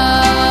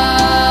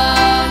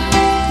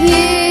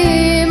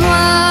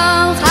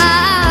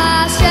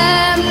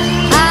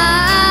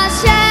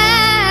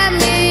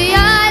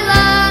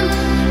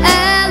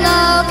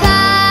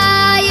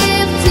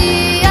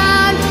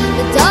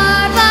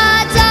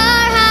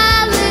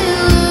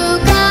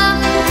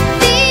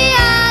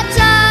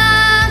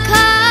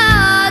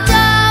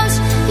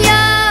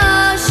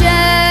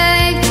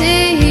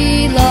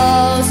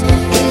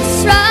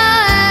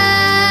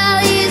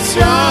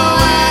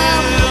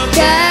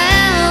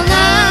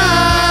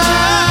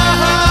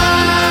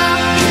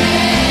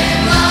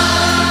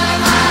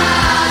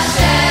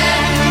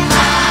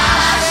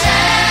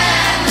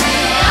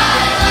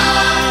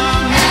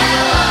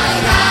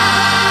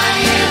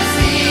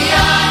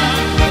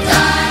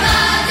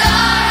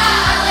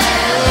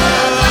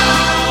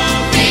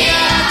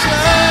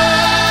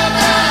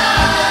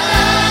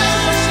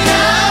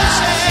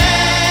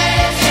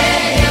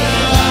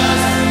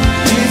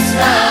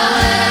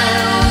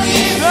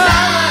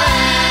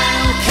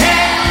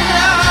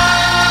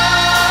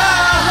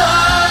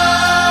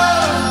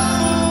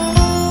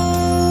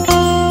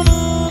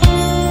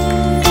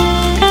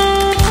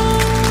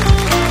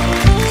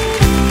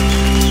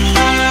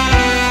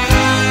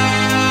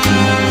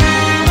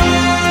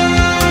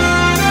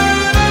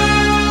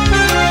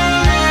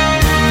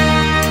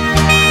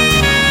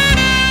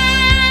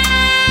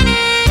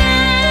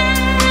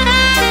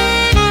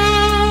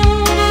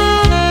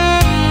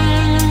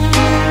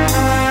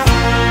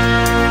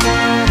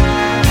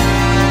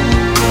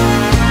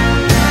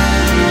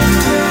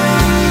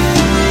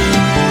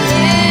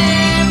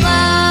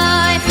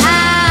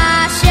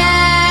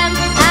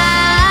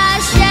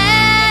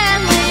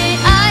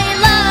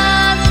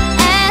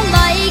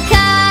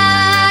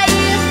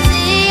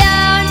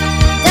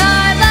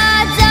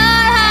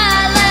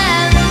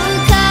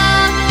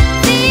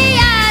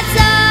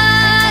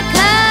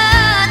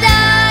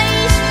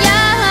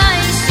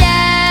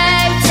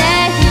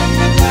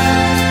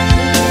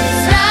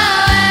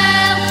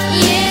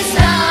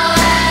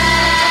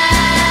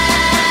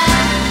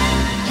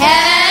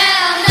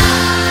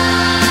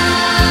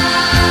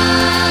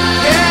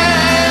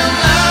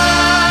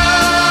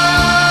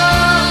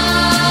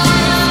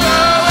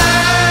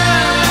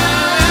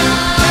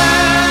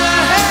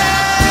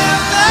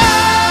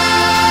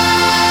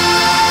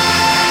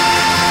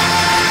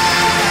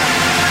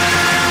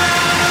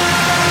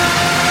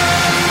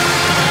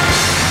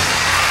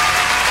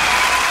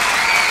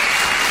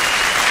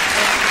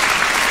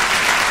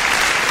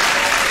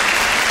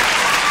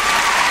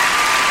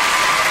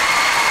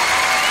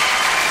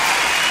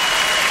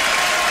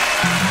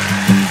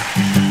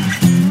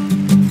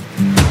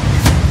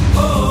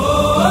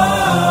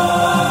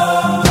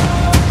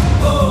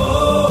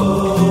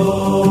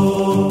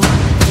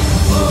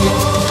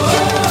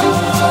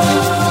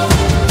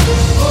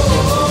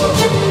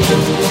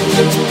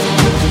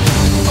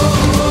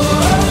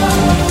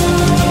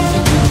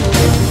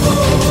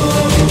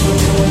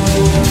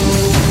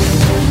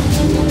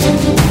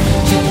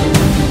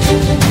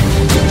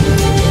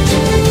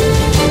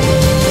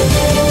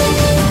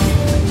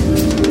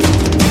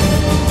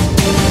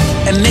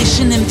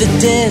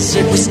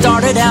We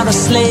started out as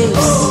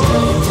slaves,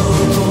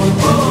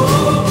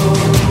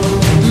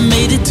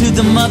 made it to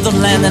the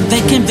motherland, and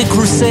then came the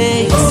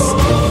Crusades.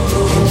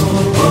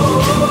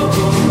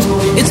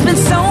 It's been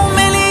so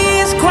many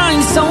years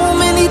crying, so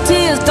many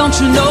tears. Don't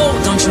you know,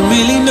 don't you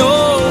really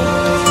know?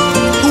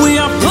 We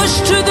are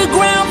pushed to the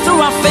ground,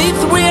 through our faith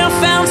we are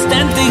found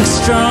standing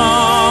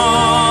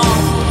strong.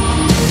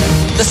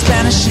 The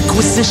Spanish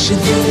Inquisition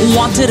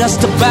wanted us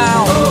to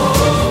bow,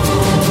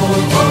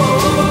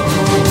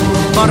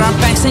 but our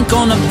backs ain't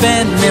gonna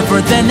bend,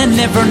 never then and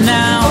never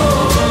now.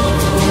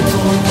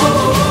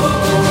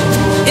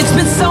 It's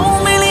been so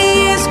many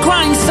years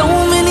crying, so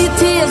many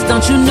tears.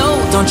 Don't you know,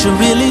 don't you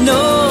really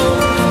know?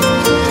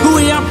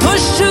 We are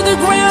pushed to the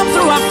ground,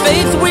 through our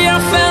faith we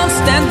are found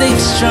standing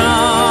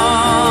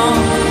strong.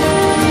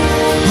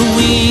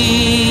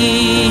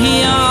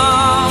 We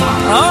are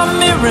a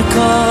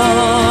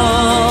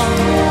miracle.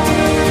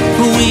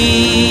 We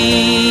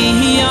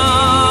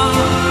are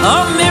a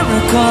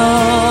miracle.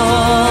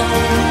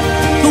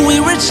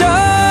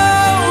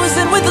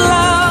 Chosen with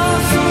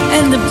love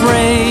and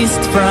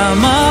embraced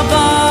from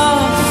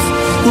above.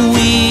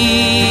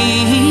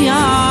 We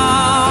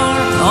are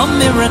a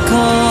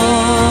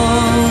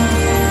miracle.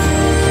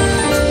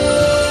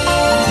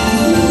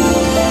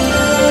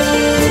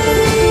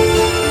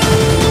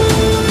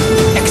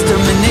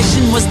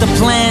 Extermination was the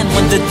plan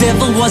when the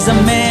devil was a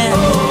man.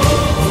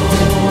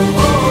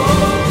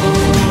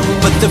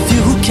 But the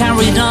few who carried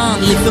carried on,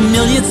 live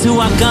familiar to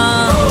our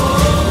gone.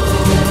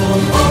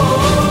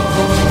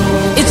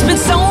 It's been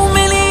so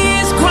many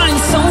years, crying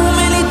so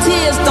many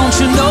tears. Don't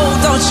you know,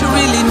 don't you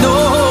really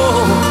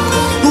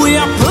know? We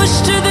are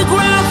pushed to the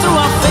ground through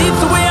our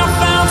faith, we are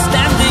found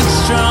standing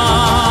strong.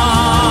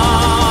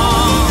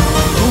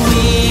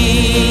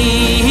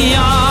 We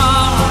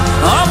are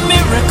a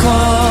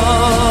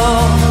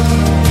miracle.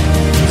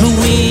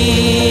 We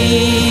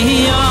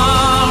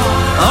are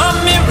a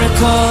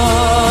miracle.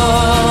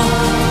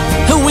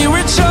 We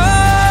were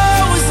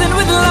chosen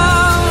with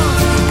love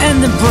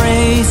and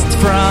embraced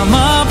from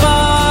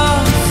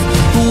above.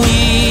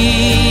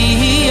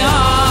 We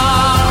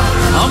are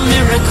a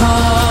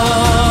miracle.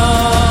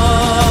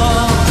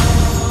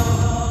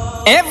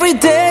 Every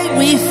day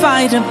we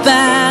fight a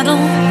battle.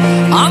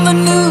 On the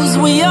news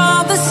we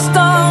are the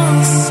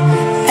stars.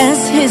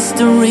 As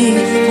history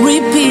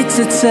repeats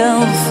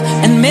itself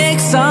and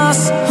makes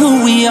us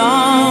who we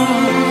are.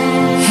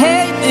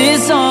 Hate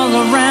is all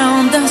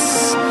around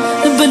us,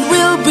 but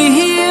we'll be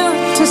here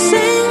to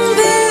sing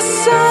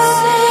this song.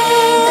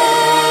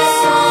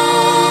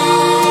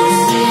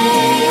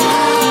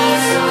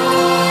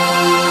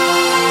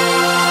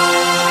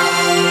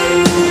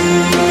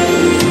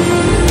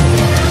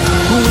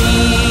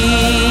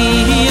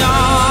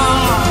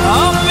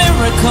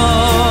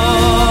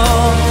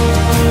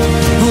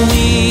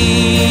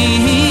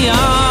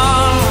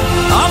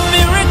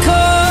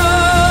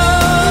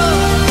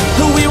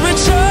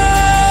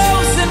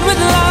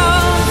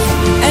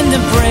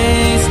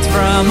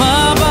 From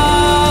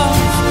above,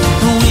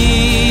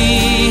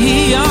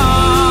 we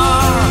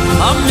are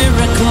a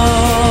miracle.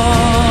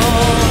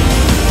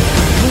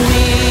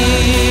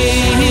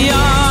 We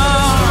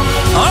are a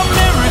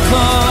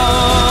miracle.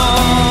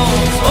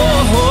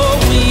 Oh,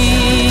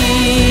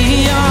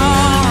 we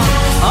are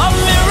a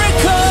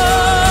miracle.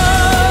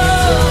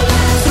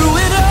 Through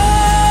it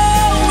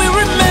all, we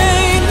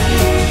remain.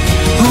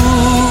 Who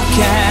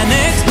can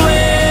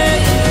explain?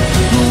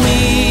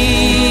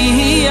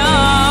 We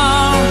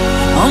are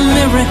a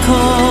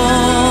miracle.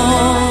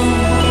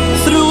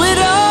 Through it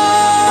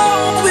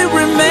all we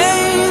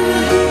remain.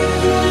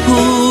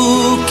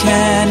 Who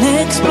can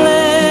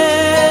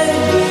explain?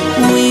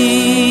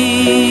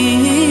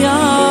 We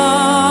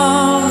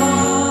are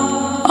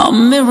a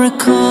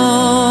miracle.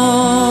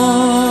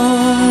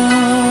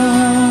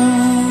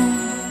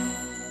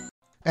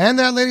 And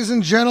that, ladies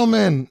and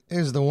gentlemen,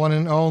 is the one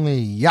and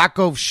only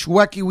Yaakov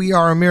Shweki, We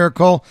Are a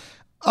Miracle.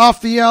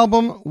 Off the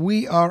album,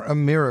 We Are a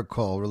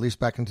Miracle, released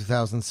back in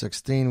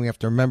 2016. We have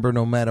to remember,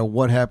 no matter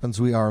what happens,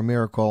 we are a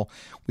miracle.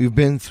 We've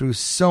been through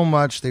so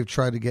much. They've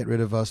tried to get rid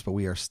of us, but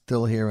we are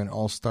still here, and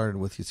all started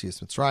with Yitzy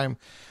Mitzrayim.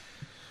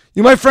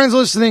 You, my friends,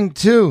 listening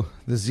to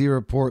the Z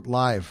Report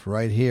live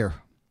right here.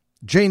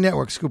 J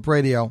Network, Scoop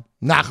Radio,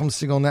 Nachum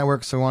Siegel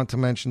Network. So I wanted to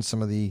mention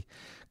some of the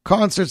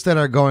concerts that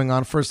are going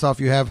on. First off,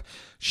 you have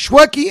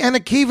Shweki and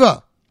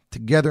Akiva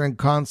together in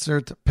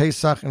concert,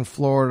 Pesach in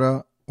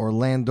Florida,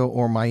 Orlando,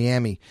 or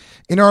Miami.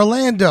 In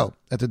Orlando,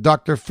 at the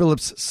Dr.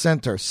 Phillips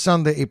Center,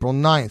 Sunday, April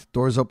 9th.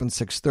 Doors open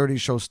 6:30.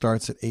 Show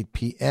starts at 8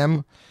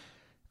 p.m.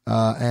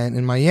 And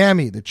in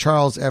Miami, the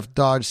Charles F.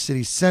 Dodge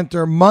City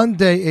Center,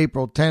 Monday,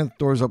 April 10th.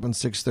 Doors open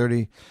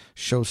 6:30.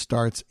 Show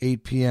starts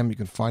 8 p.m. You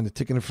can find the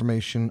ticket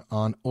information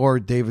on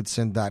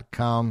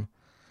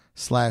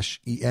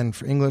ordavidson.com/EN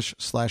for English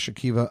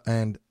 /Akiva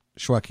and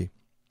Shweki.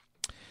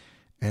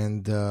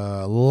 And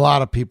a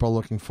lot of people are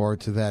looking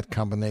forward to that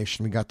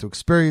combination. We got to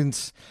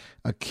experience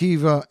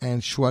Akiva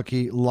and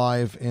Shweki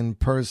live in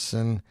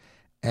person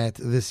at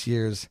this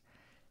year's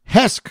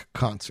HESK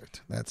concert.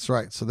 That's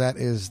right. So that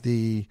is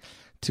the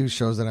two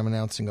shows that I'm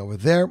announcing over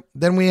there.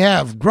 Then we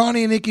have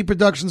Grani and Icky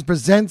Productions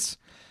presents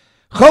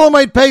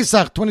Cholomite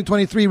Pesach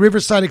 2023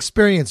 Riverside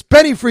Experience.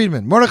 Benny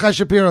Friedman, Mordechai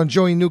Shapiro, and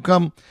Joey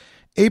Newcomb.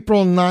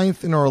 April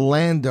 9th in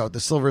Orlando at the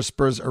Silver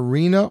Spurs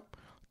Arena.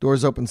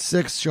 Doors open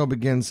 6. Show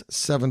begins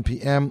 7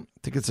 p.m.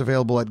 Tickets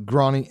available at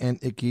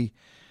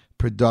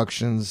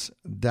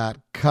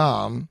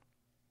GraniandIckyProductions.com.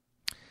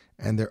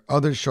 And their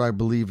other show, I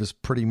believe, is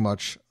pretty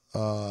much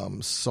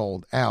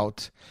sold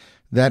out.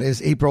 That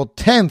is April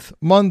 10th,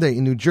 Monday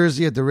in New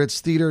Jersey at the Ritz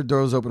Theater.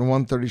 Doors open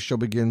 1:30. Show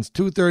begins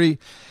 2:30.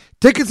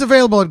 Tickets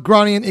available at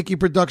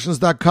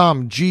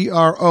GraniandIckyProductions.com.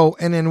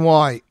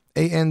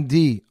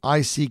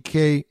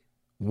 GroniandIcky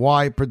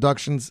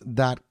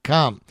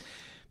Productions.com.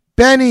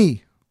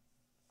 Benny,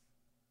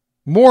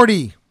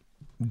 Morty,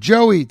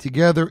 Joey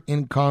together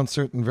in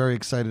concert, and very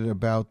excited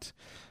about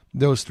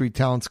those three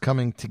talents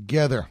coming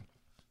together.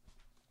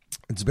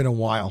 It's been a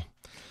while.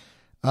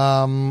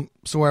 So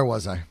where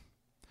was I?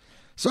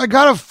 So I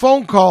got a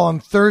phone call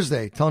on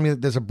Thursday telling me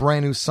that there's a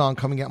brand new song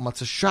coming out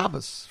Matzah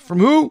Shabbos. From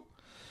who?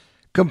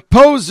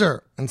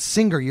 Composer and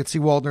singer Yitzy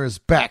Waldner is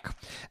back.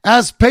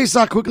 As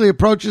Pesach quickly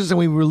approaches and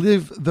we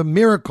relive the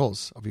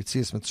miracles of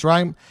Yitzias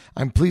Mitzrayim,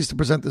 I'm pleased to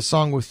present this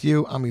song with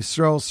you. Am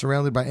Yisrael,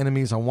 surrounded by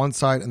enemies on one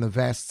side and the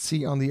vast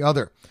sea on the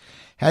other,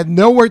 had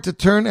nowhere to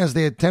turn as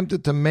they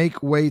attempted to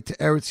make way to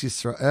Eretz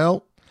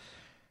Yisrael.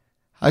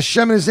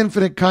 Hashem in His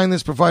infinite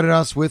kindness provided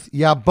us with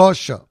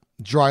Yabasha,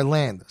 dry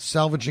land,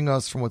 salvaging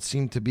us from what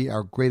seemed to be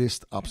our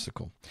greatest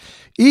obstacle.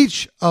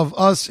 Each of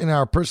us in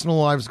our personal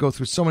lives go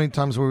through so many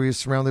times where we are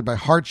surrounded by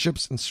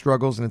hardships and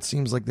struggles, and it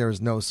seems like there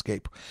is no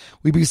escape.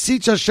 We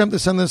beseech Hashem to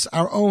send us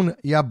our own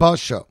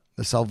Yabasha,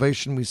 the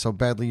salvation we so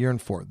badly yearn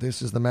for.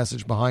 This is the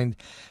message behind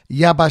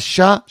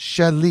Yabasha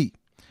Sheli,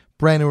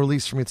 brand new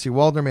release from Yitzy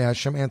Waldner. May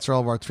Hashem answer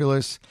all of our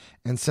tefillos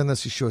and send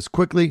us Yeshua's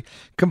quickly.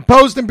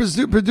 Composed and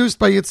produced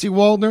by Yitzy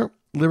Waldner.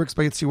 Lyrics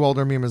by Yitzy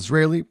Waldner, Mim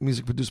Israeli.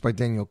 Music produced by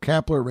Daniel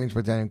Kapler. Arranged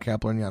by Daniel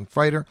Kapler and Jan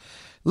Freiter.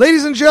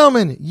 Ladies and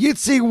gentlemen,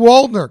 Yitzy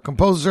Waldner,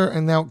 composer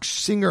and now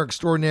singer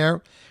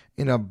extraordinaire,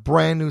 in a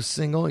brand new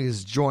single. He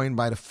is joined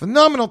by the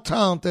phenomenal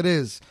talent that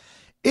is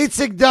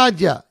Itzik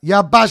Dadya,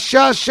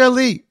 Yabasha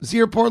Sheli,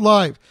 Zierport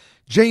Live,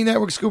 J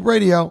Network Scoop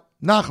Radio,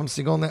 Nachum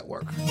Single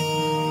Network.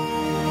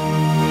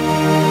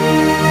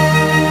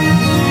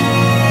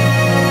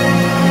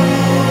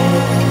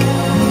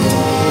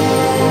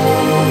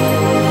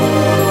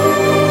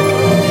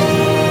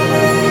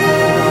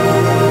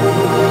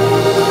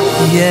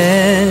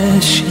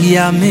 יש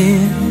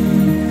ימים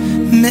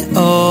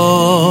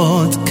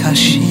מאוד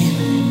קשים,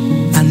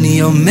 אני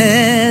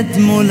עומד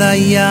מול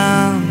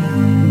הים,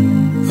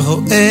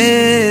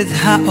 רואה את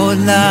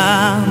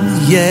העולם.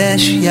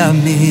 יש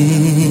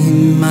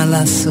ימים מה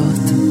לעשות,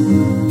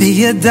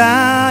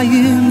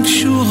 בידיים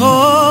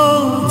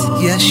קשורות.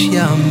 יש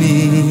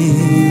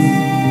ימים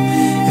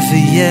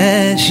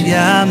ויש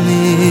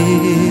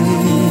ימים,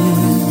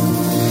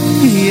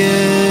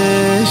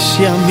 יש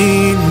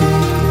ימים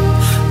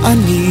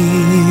אני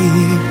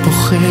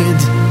פוחד,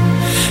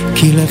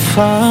 כי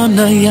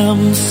לפני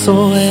ים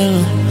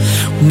סוער,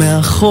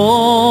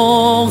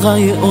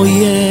 מאחורי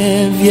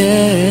אויב.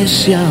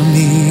 יש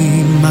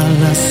ימים מה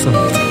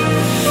לעשות,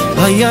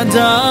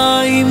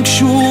 הידיים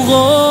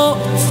קשורות.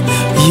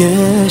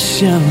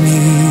 יש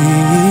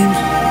ימים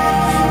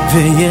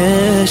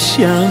ויש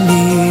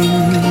ימים,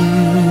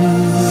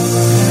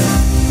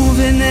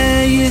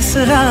 ובני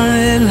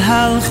ישראל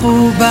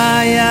הלכו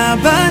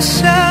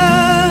ביבשה,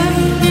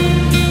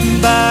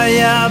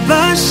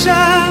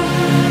 ביבשה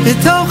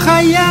בתוך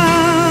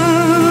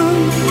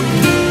הים.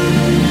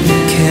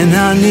 כן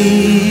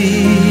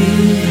אני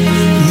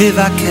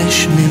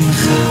מבקש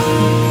ממך,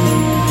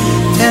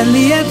 תן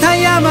לי את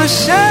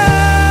היבשה,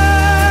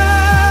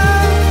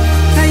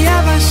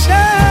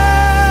 היבשה,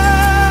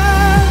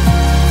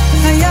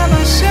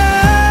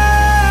 היבשה,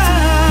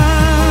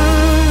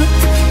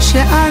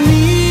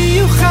 שאני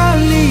יוכל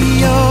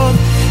להיות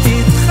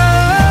איתך.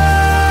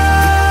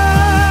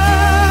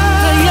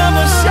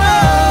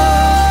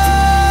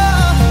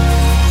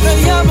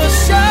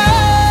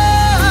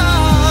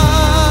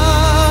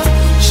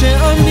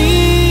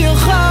 שאני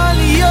אוכל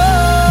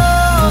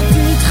להיות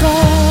איתך.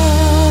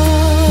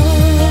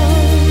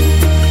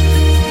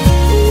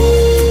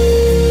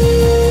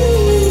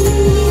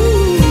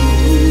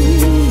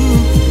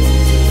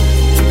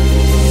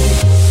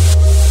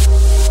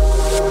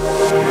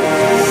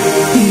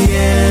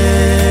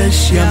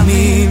 יש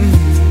ימים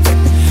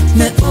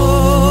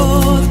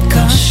מאוד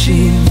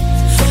קשים,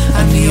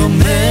 אני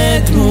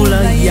עומד מול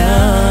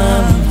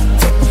הים,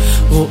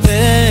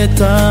 רואה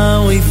את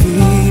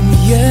האויבים.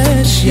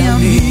 יש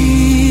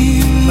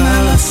ימים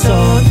מה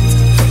לעשות,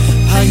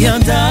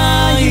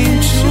 הידיים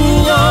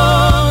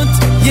קשורות.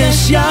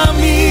 יש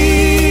ימים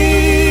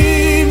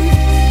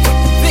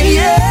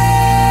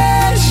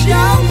ויש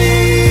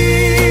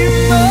ימים,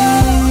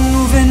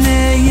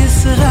 ובני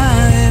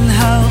ישראל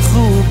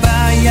הלכו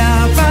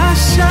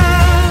ביבשה,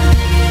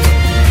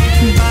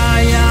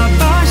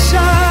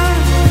 ביבשה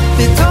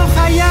בתוך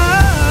הים.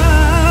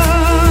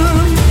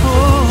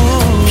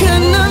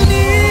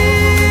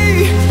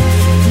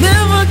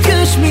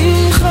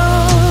 ממך,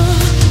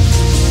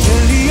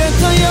 תן לי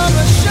את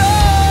היבשה,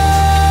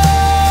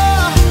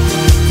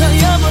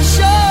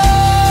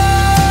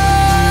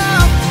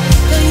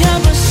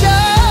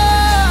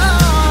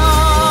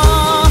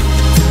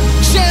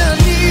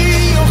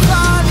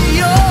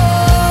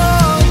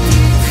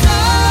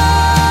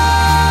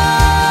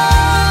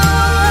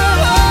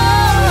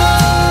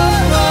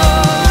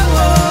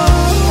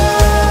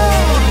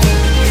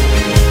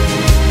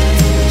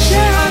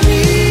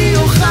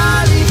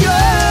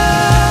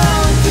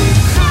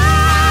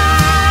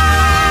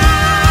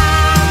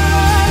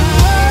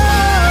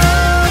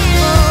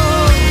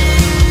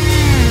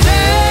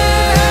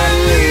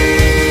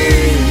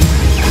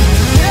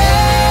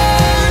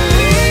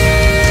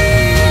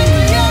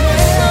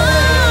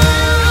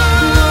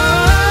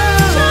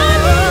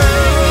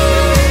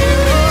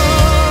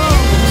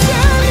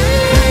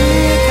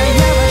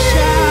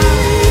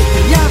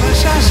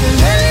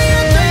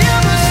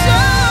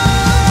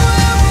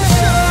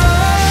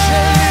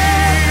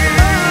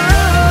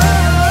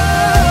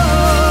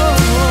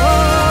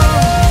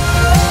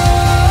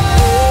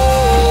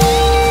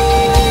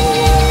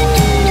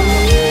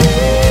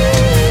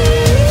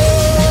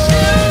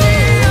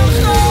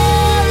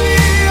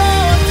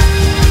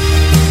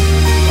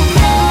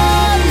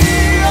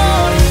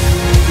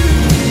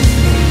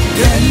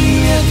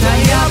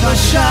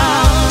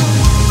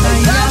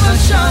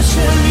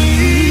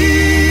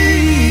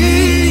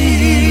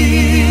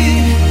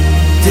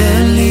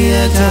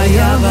 את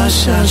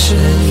היבשה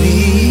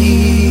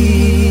שלי.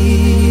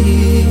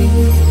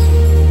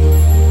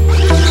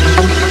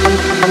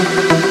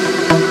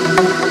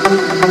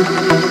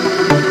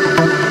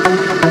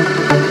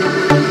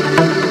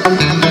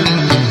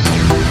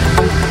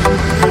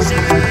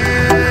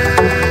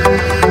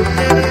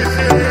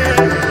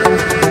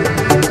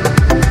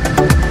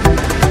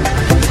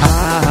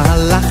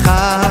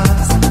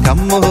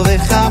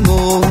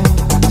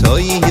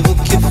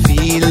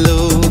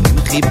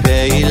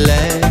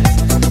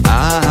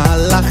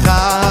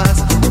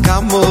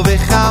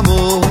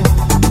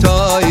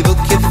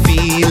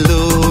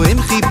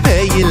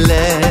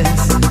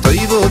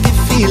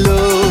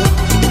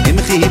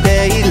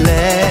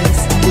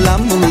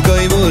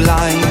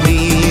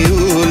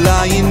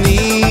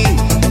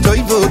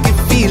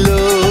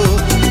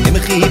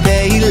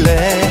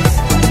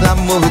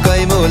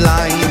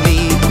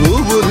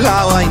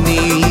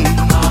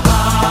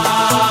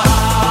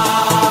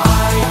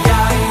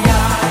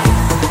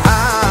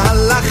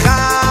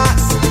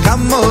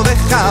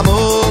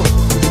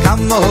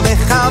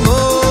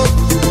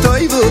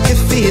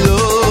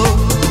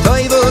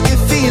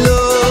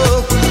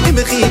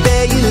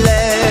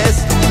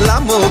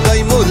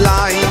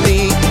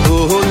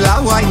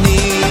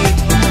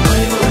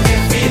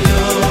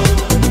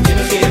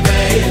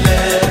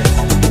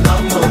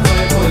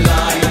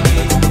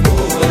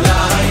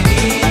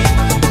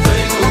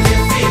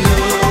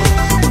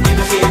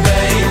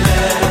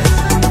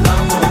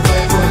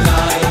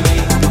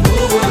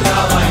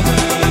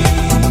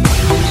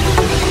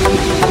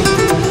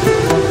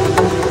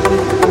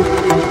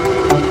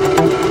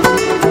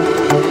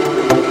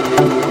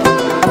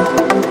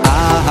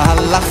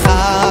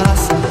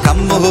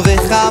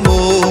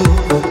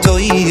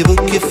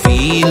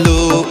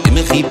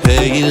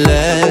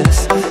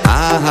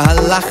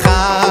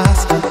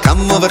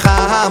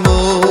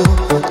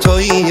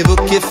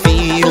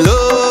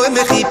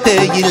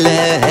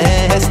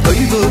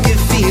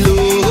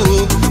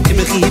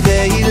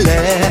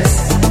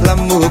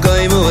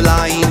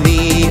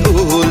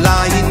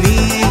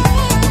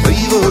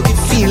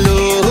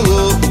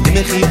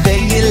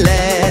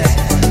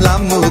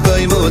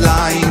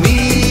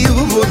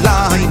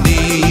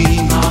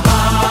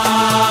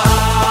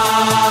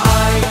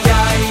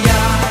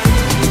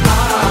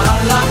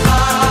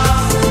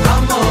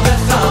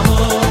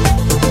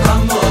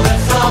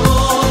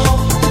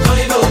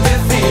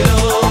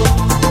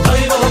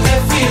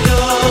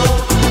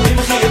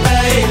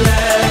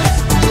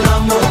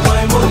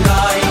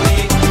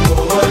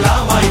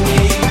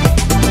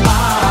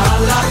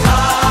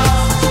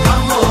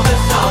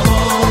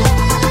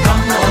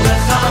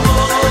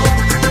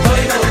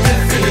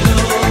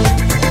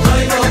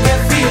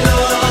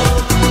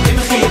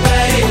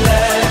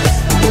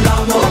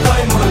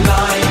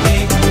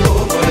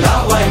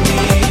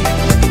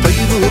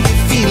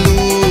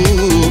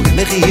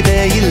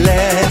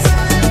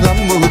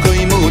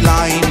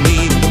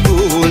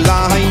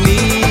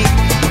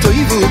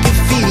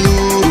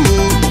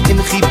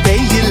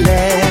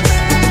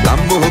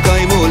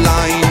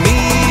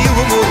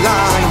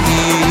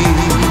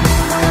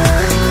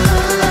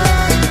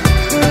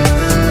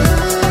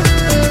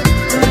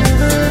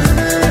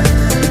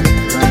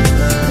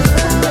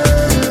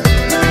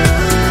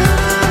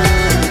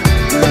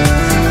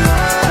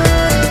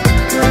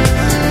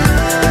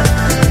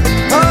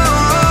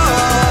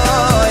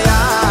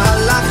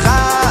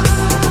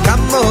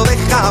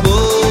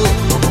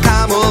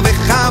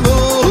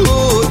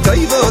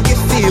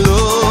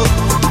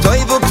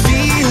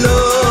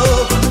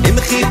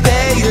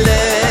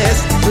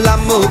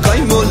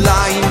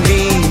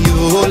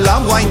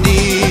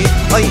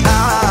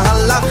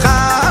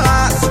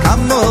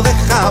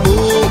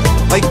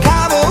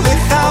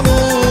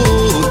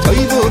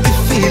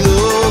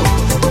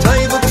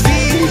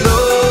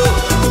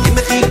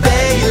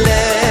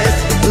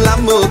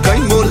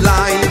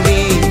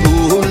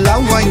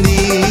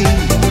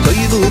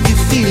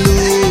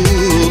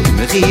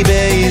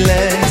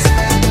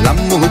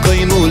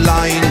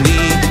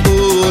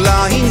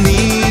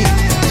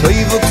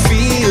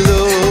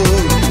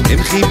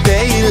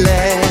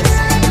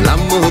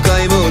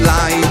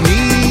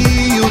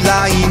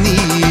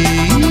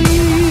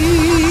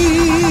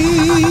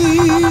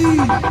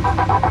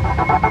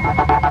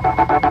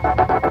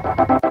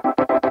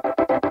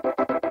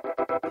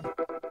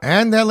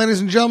 And that,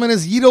 ladies and gentlemen,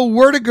 is Yitzy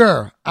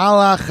Werdiger,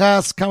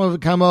 Alachas Kama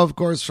V'Kama, of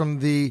course, from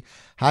the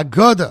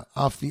Haggadah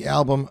off the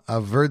album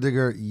of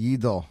Werdiger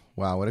Yidel.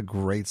 Wow, what a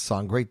great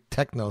song, great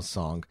techno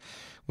song.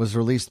 Was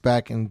released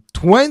back in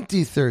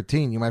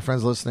 2013. You, my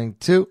friends, listening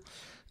to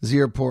Z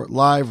Report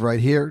Live right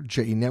here,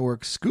 JE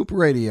Network, Scoop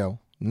Radio,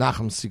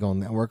 Nachum Segal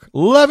Network,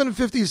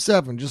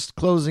 11:57, just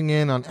closing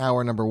in on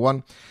hour number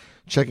one.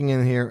 Checking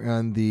in here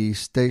on the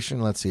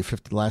station, let's see,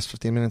 last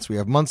 15 minutes. We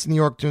have Muncie, New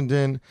York tuned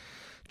in.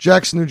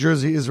 Jackson, New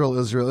Jersey, Israel,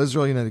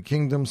 United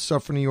Kingdom,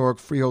 Suffolk, New York,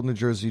 Freehold, New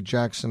Jersey,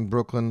 Jackson,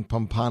 Brooklyn,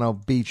 Pompano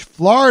Beach,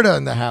 Florida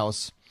in the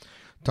house.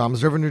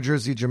 Toms River, New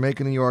Jersey,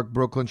 Jamaica, New York,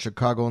 Brooklyn,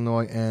 Chicago,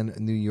 Illinois, and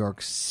New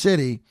York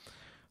City.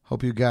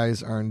 Hope you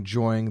guys are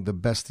enjoying the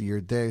best of your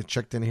day.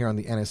 Checked in here on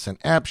the NSN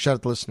app. Shout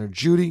out to listener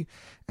Judy.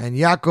 And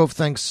Yaakov,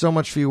 thanks so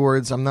much for your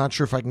words. I'm not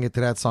sure if I can get to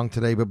that song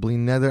today, but Bli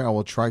Neder, I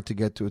will try to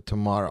get to it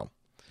tomorrow.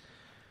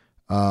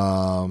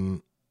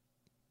 And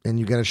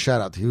you get a shout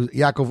out to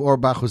Yaakov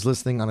Orbach, who's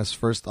listening on his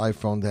first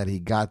iPhone that he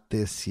got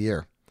this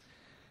year.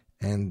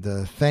 And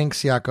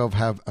thanks, Yaakov.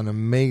 Have an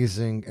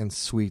amazing and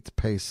sweet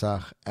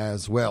Pesach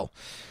as well.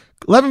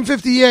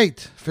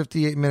 11:58,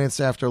 58 minutes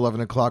after 11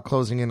 o'clock,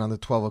 closing in on the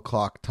 12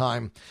 o'clock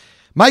time.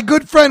 My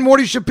good friend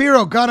Mordechai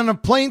Shapiro got on a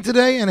plane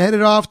today and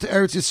headed off to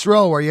Eretz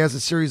Yisrael, where he has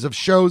a series of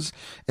shows,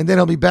 and then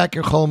he'll be back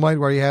in Chol Hamoed,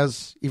 where he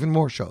has even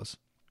more shows.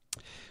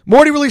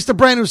 Morty released a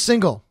brand new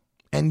single,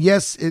 and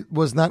yes, it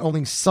was not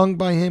only sung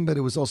by him, but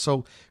it was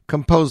also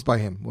composed by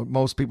him. What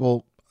most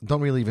people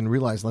don't really even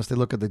realize unless they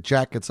look at the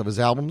jackets of his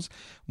albums,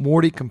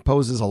 Morty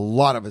composes a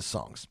lot of his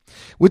songs.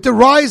 With the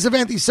rise of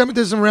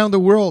anti-Semitism around the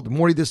world,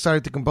 Morty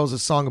decided to compose a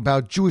song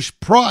about Jewish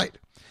pride.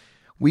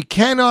 We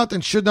cannot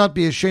and should not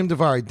be ashamed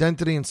of our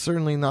identity, and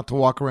certainly not to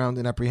walk around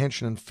in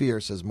apprehension and fear,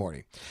 says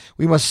Morty.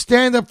 We must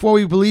stand up for what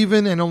we believe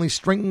in and only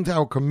strengthen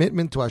our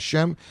commitment to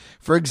Hashem.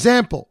 For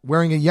example,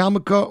 wearing a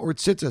yarmulke or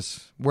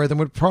tzitzis, wear them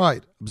with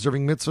pride,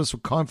 observing mitzvahs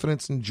with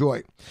confidence and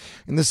joy.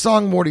 In the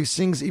song, Morty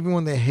sings, even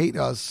when they hate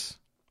us,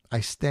 I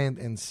stand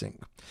and sing.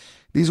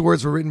 These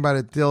words were written by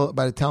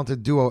the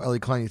talented duo Eli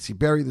Klein and Yitzy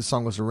Berry. The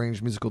song was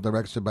arranged, musical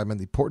directed by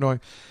Mendy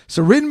Portnoy.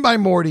 So written by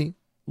Morty,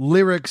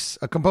 lyrics,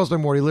 composed by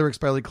Morty, lyrics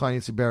by Eli Klein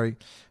and Yitzy Berry,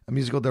 a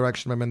musical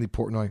direction by Mendy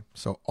Portnoy.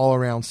 So all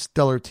around,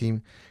 stellar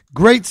team.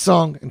 Great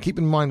song. And keep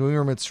in mind, when we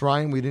were in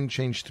Mitzrayim, we didn't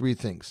change three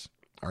things: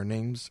 our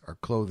names, our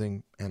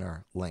clothing, and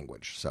our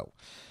language. So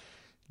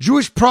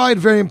Jewish pride,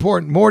 very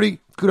important.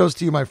 Morty, kudos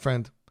to you, my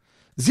friend.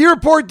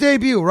 Z-Report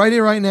debut, right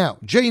here, right now.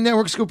 J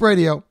Network Scoop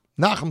Radio.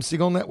 Nachum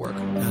Segal Network.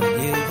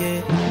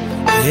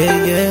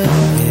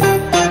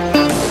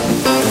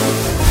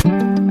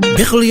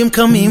 בכל יום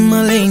קמים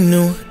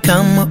עלינו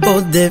כמה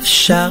עוד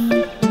אפשר,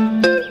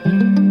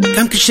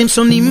 גם כשהם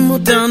שונאים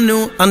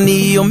אותנו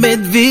אני עומד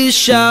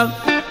ושר,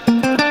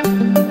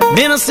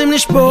 מנסים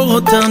לשבור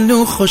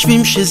אותנו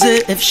חושבים שזה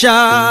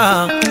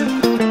אפשר,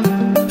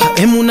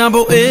 האמונה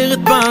בוערת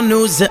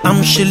בנו זה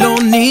עם שלא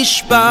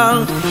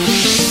נשבר.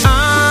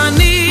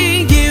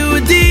 אני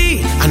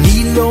יהודי,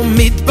 אני לא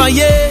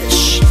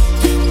מתבייש,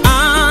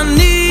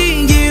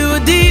 אני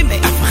יהודי,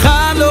 מאף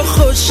אחד לא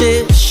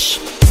חושש,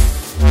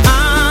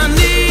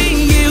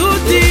 אני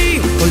יהודי,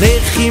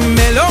 הולך עם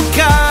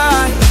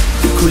אלוקיי,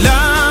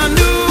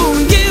 כולנו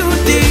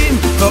יהודים,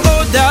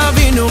 ועוד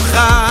אבינו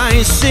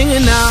חי.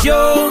 Singing now,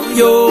 yo,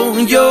 yo,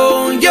 yo,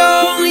 yo,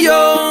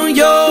 yo,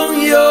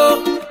 yo,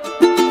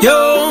 yo,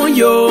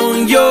 yo,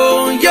 yo,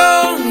 yo,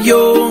 yo,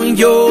 yo,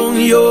 yo,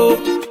 yo.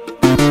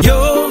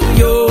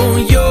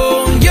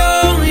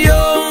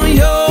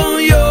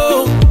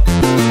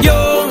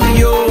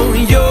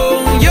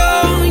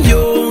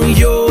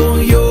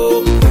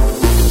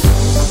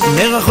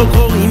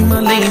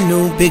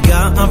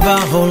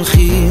 בגאווה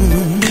הולכים,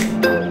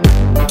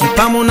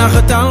 כיפה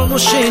מונחת על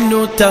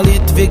ראשנו,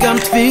 טלית וגם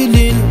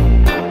תפילין,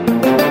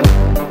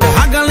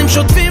 והגלים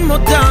שוטפים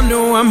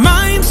אותנו,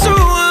 המים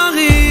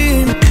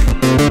סוערים,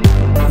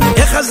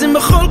 נאחזים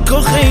בכל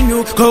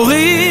כוחנו,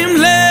 קוראים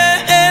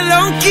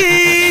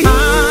לאלוקים.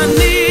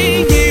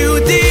 אני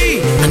יהודי,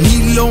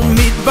 אני לא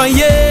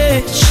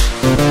מתבייש,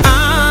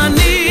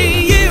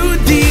 אני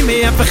יהודי,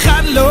 מאף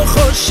אחד לא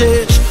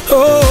חושש.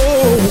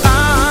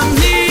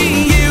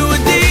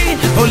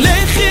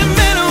 הולך עם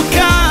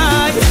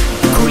אלוקיי,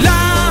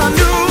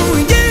 כולנו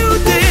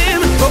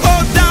יהודים,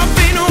 ועוד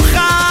אבינו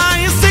חי.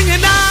 Sing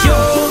it now.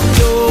 Yo,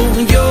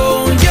 yo,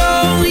 yo,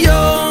 yo,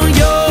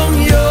 yo,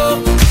 yo,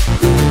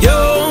 yo,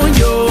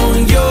 yo,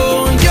 yo,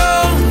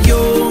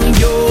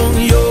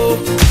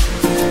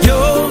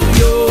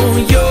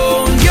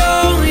 yo,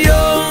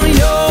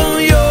 yo,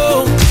 yo,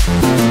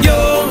 yo,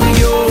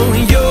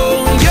 yo,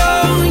 yo,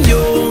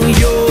 yo,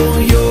 yo,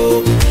 yo.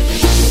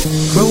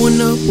 Growing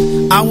up,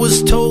 I was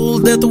told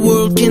that the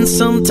world can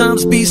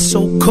sometimes be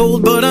so cold,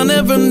 but I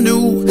never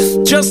knew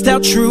just how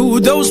true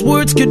those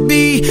words could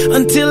be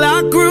until I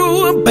grew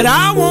up. But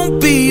I won't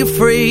be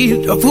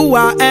afraid of who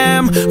I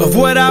am, of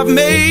what I've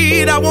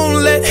made. I won't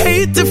let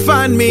hate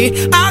define me.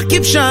 I'll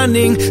keep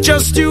shining,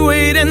 just you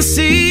wait and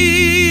see.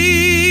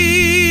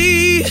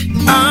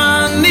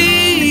 אני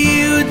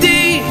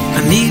יהודי,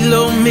 אני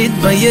לא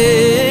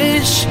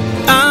מתבייש,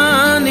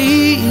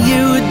 אני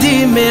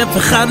יהודי, מאף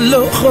אחד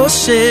לא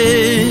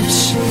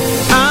חושש.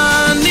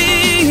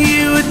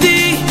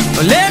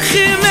 הולך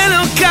עם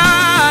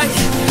אלוקיי,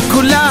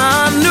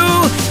 כולנו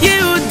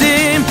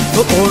יהודים,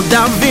 ועוד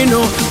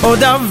אבינו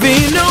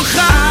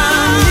חי.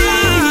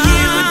 אני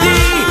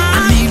יהודי,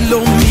 אני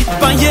לא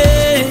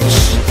מתבייש,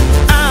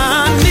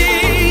 אני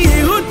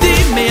יהודי,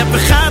 מאף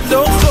אחד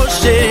לא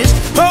חושש.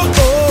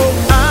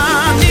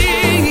 אני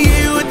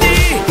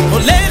יהודי,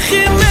 הולך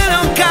עם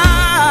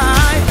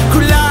אלוקיי,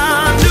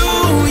 כולנו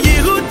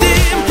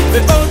יהודים,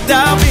 ועוד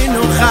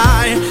אבינו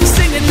חי.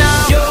 Sing it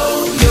now. Yo,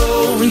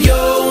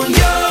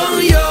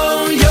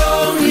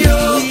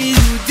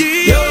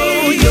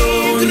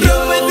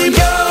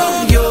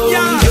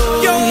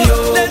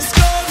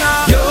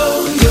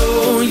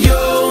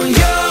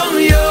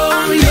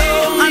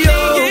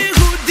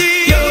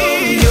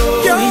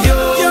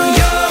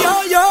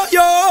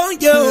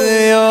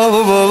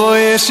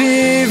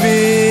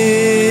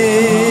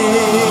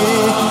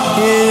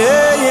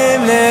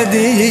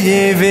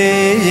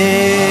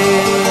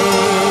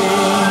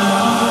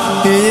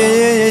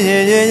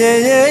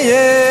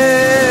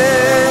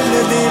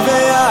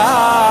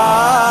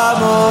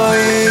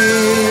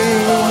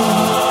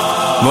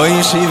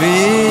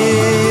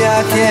 שיבי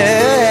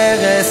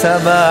הכרס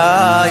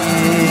הבייס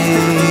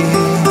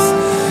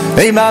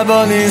אימה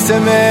בו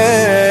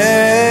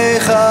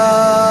נשמח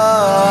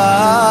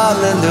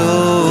הללוקו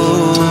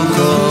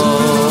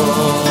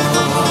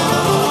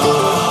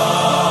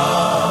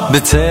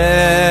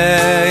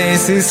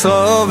בצייס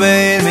ישרו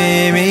בין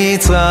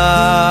ממצרים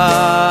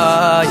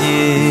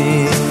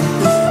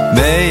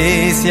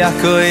בייס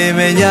יעקוי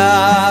מן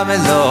ים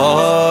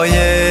אלוהי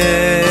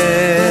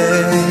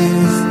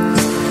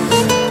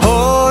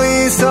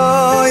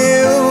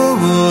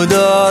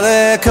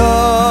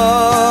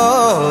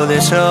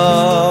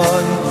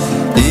קודשון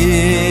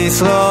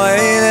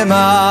ישראל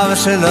אמר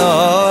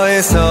שלא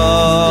יסוף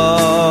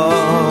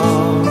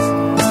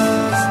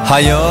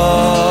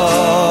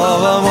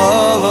היום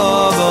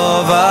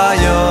אמרו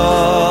ויונויס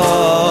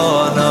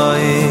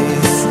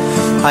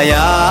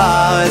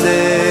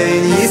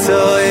הירדן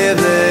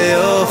יסוף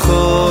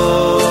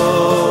ליוחו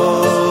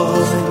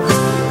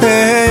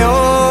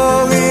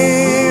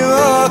היומים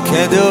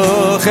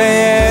רוקדו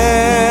חיים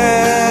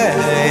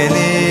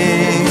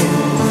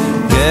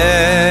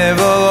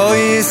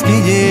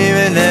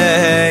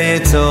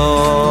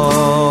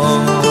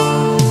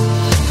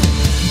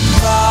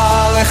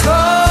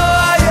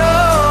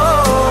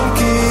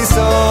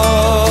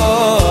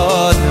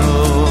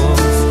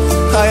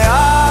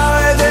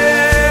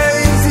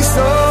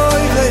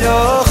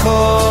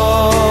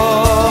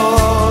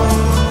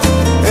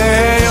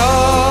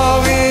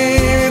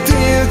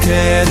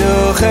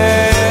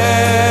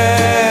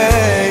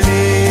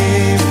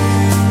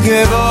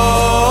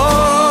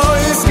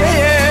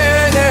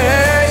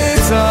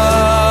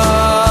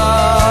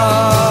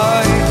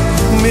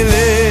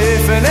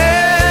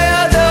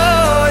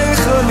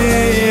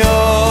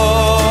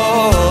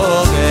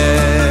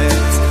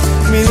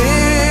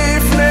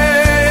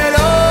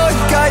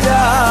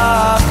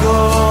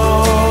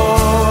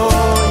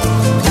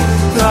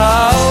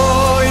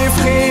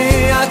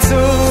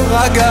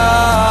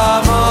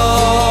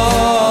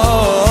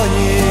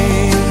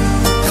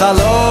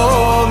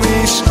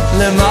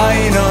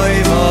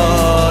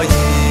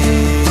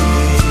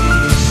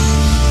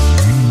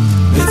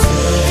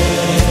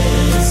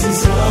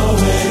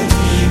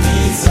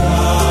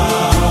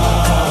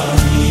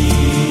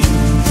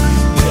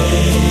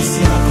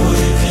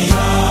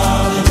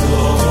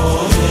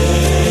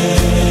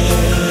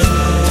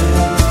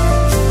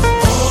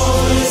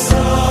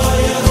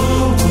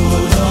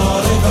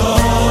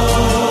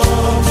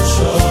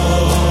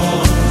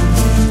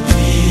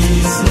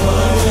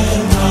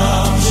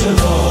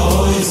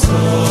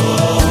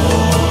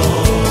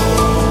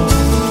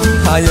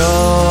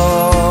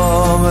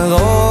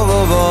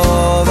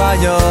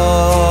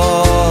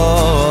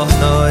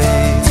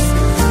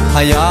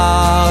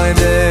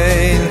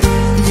הירדן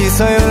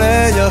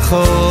ישראל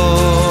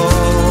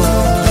יכול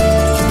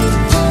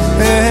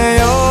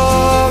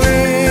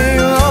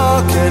היורים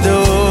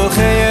רוקדו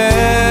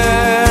חייבים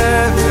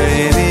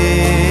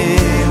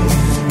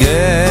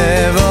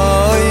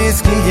גבו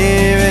יסקי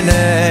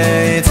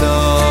ונצור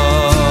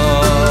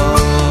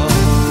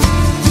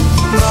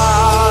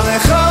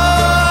מלך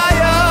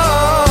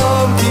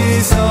היום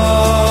כיסודו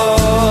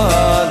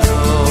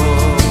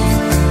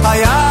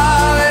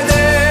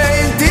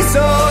הירדן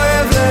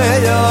תיסועב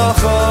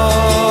ליוחוי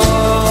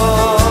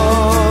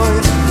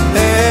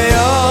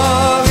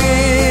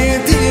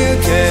היורים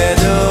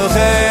תרקדו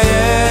חיילים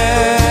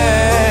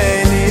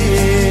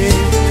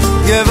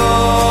גבו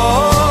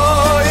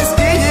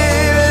יסקי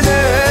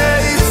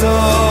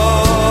ונצור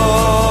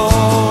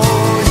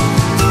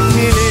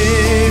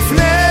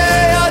מלפני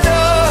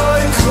ידו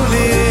ילכו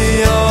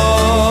לי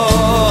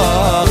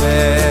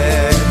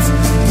אורץ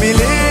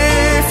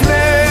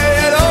מלפני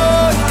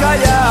אלוהי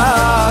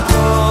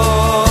כיעקב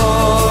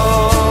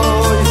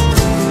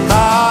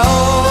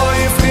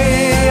האויב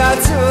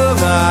יצאו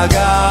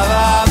מהגרמוני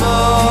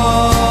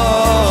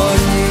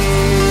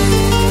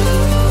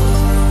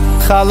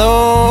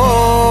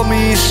חלום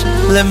איש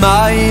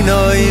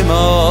למיינו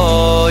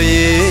אימוי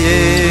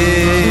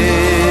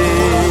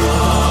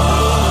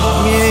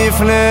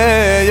מלפני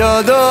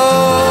יודוי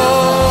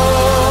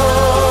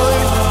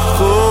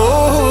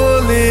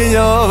כולי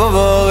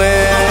יבורם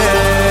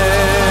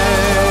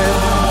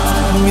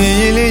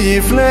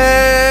מלפני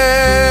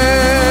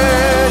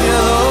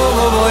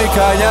יבוי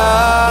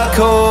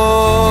כיעקב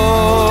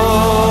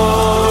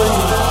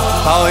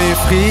האויב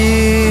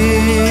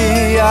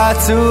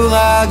יצאו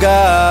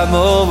מהגרמוני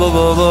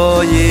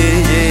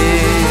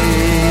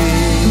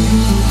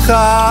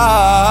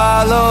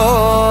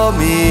חלום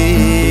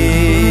איש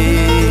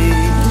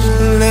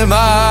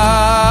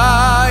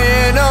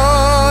למיינו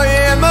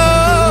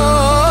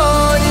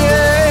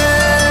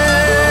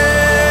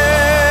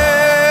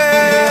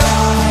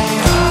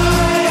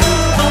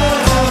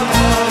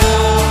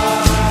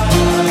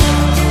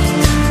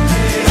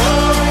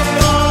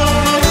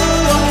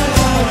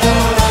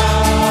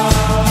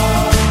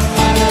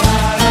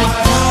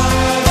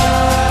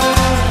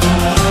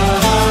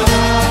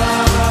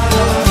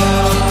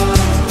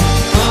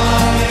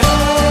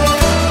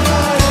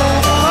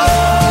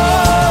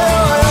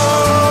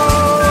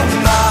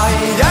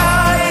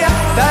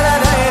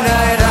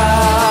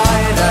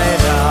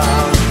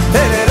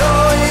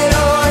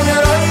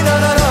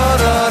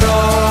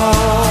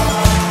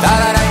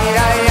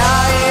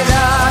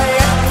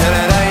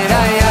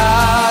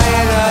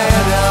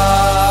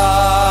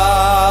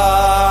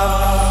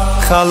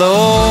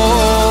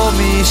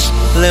חלומיש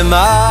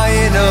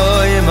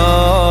למעיינו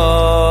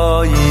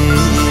ימוי.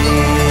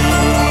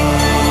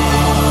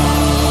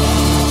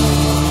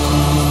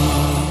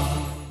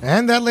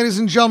 And that, ladies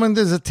and gentlemen,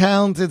 is a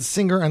talented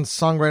singer and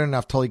songwriter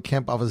Naftali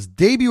Kemp of his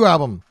debut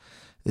album,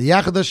 the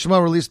Yachad Shema,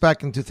 released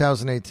back in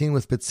 2018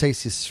 with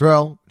B'tzeis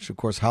Yisrael, which of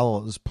course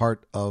Hallel is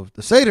part of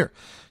the Seder.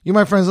 You,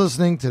 my friends,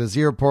 listening to the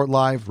Z Report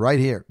Live right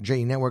here,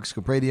 JE Network,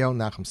 Scoop Radio,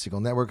 Nachum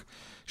Segal Network.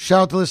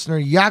 Shout out to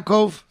listener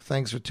Yaakov.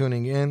 Thanks for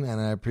tuning in,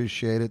 and I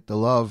appreciate it, the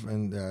love,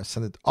 and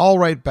send it all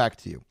right back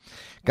to you.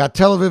 Got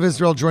Tel Aviv,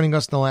 Israel joining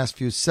us in the last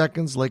few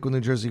seconds. Lakewood,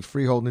 New Jersey,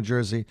 Freehold, New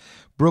Jersey,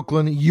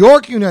 Brooklyn,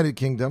 York, United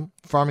Kingdom,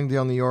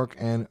 Farmingdale, New York,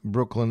 and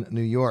Brooklyn,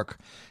 New York.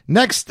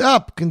 Next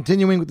up,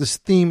 continuing with this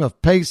theme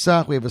of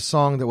Pesach, we have a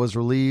song that was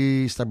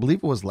released, I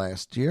believe it was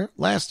last year,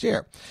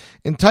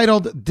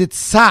 entitled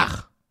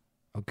Ditzach.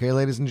 Okay,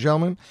 ladies and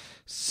gentlemen,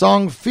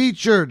 song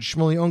featured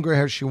Shmuley Unger,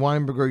 Hershey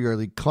Weinberger,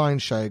 Yerli Klein,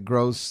 Shia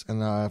Gross,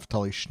 and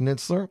Naftali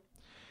Schnitzler.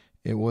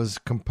 It was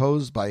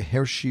composed by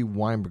Hershey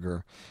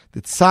Weinberger.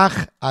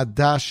 Ditzach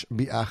Adash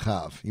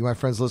Bi'achav. You, my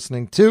friends,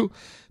 listening to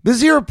the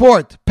Z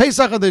Report,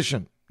 Pesach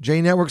Edition,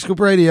 J Network, Scoop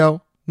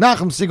Radio,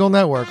 Nachum Segal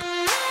Network.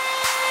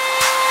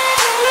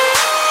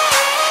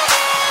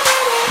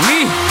 Mi,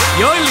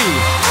 Yoeli,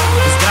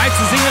 ist bereit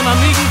zu singen am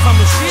Liegen von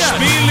Mashiach.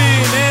 Spiele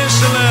in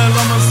Eschele,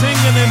 lass mal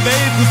singen in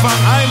Beten von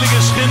Heilige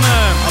Stimme.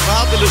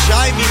 Avade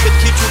l'shai mi mit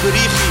Kitchu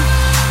Berichi.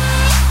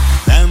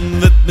 Dann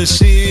wird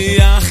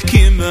Mashiach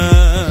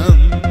kommen.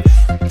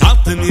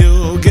 Taten you,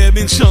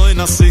 gebin shoy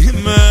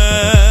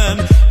nasimen.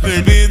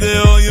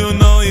 Video you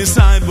know is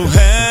ein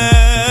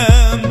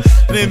Bohem.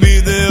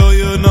 Video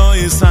you know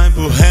is ein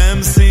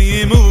Bohem.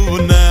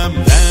 Simunem.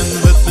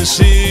 Dann wird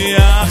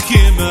Mashiach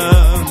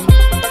kommen.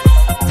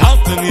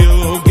 Taten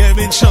you,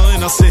 gebin shoy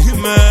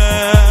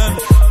nasimen.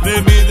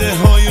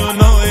 Video you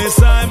know is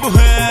ein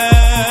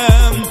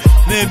Bohem.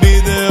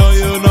 Video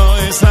you know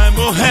is ein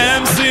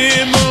Bohem.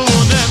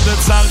 Simunem.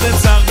 Zach,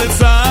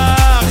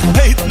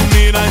 heiten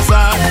mir ein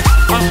Zach.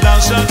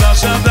 Dash,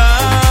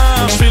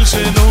 viel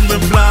schön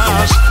dem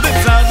Flasch.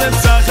 Zach,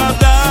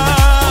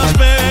 Dash,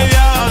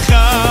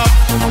 Bejachab.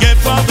 Geb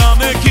von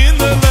deine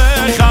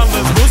Kinderlach,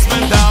 alles muss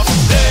man darf.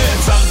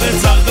 Zach,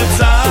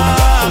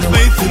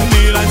 heiten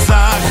mir ein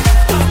Zach.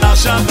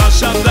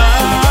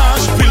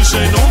 Dash, viel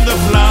schön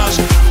dem Flasch.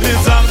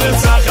 Zach,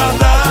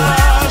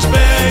 Dash,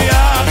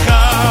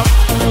 Bejachab.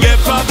 Geb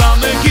von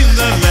deine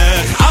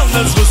Kinderlach,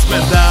 alles muss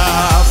man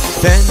darf.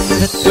 Wenn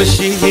wird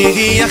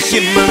Mashiach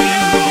kommen,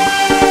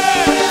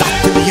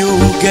 dachten you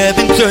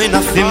geben joy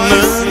nach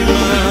Simmen.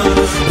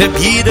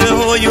 Rebide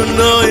ho you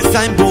know is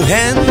ein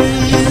Bohem.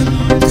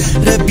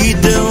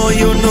 Rebide ho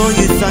you know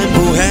is ein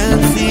Bohem.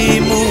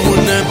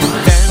 Simunem.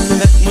 Wenn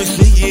wird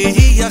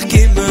Mashiach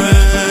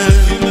kommen,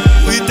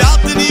 we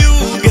dachten you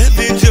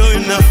geben joy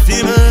nach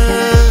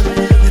Simmen.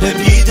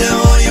 Rebide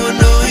ho you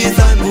know is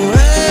ein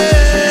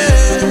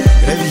Bohem.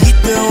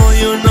 Rebide ho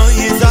you know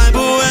is ein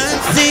Bohem.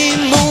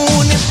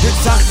 Simunem.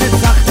 Zach,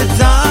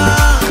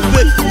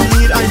 wird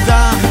mir ein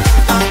Zach.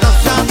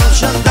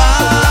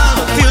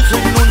 Viel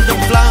schön und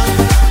dem Plan.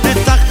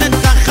 Zach,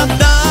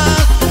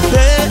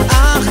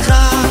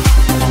 Beachab.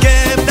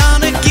 Geb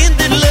deine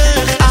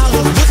Kinderlach,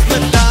 alles muss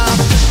man darf.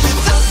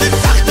 Zach, bete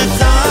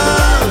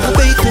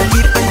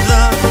mir ein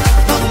Zach.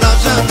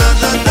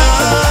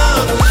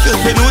 Viel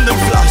schön und dem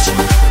Flasch.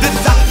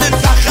 Zach,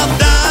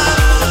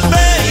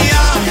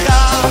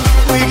 Beachab.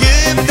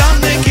 Geb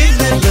deine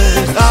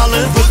Kinderlach,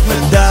 alles muss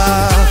man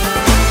darf.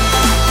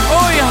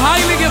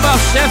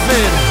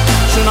 Scheffer,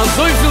 schon an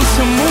so viel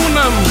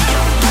Simonen,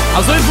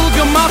 an so viel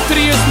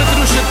Gematries mit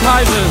Rusche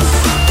Teibes.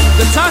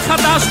 Der Tag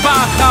hat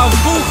Aschbach auf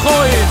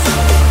Buchhäuf,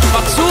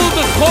 Batsul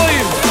der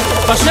Häuf,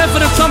 was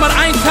Scheffer im Sommer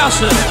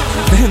einkasche.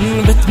 Wenn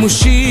wird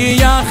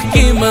Mashiach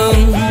kommen,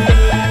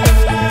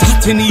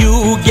 taten you,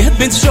 get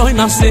mit schoi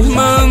nach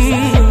Simmen.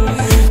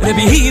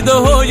 Rebbe Hide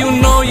ho you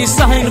know is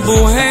ein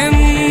Bohen.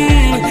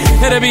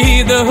 Rebbe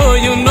Hide ho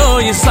you know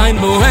is ein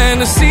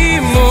Bohen.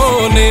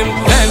 Simonim,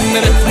 wenn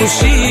wird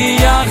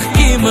Mashiach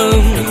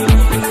kommen,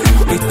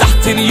 ich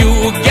dachte you,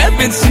 get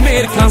mit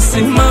mehr kann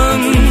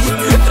Simmen.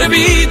 Rebbe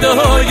Hide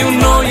ho you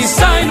know is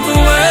ein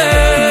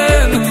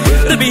Bohen.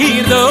 Rebbe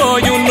Hide ho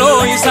you know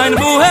is ein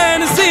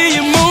Bohen.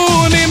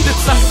 Simonim,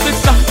 Zach,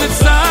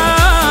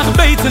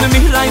 beten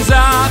mir ein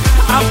Zach.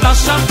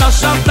 Dash,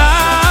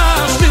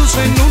 still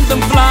schön und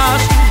dem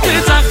Flasch.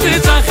 Zach,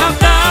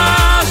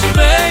 Dash,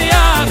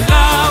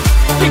 Bejachab.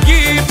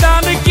 Gib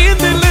deine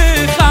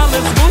Kinderlach,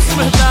 alles muss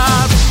man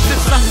darf.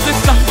 Zach,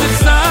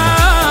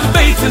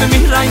 beten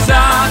mir ein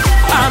Zach.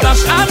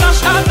 Dash,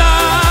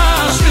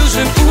 still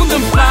schön und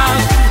dem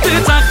Flasch.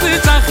 Zach,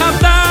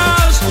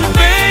 Dash,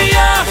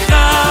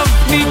 Bejachab.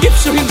 Gib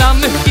schon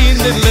deine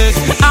Kinderlach,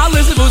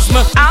 alles muss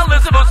man darf.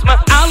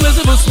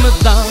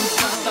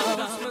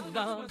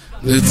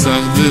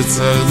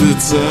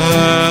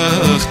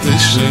 Ditzach,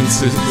 dich schön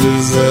sich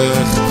die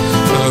Sach.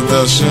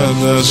 Adash,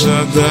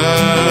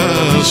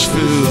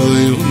 viel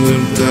in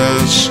dem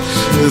Tasch.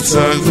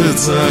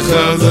 Ditzach,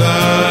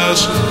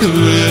 Adash,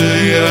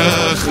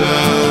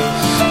 Bejachab.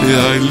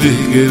 Ja, ich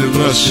liege in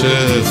der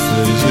Chef,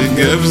 ich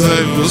geb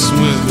sei was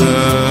mit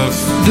darf.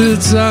 De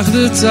Zach,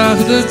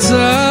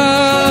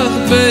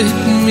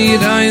 beten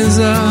mir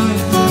einsam.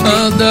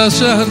 Adash,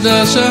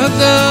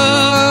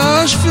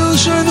 viel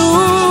schön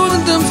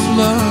und dem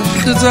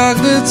Flasch. De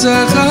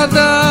Zach,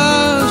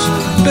 Adash,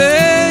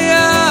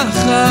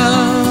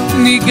 beyachad.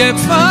 Ni geb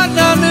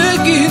fadane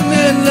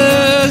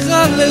ginelech,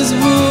 alles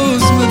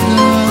was mit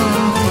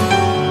darf.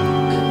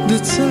 De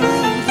Zach.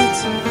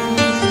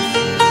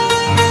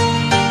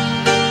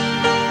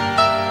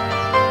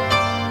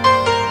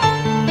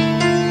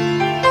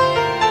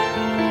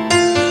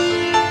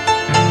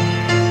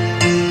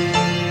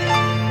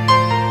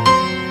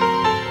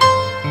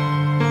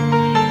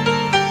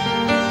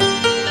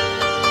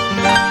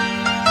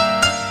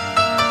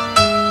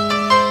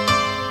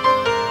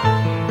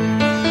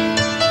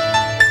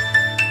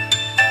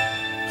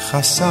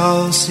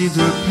 Chasal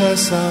Sidur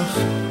Pesach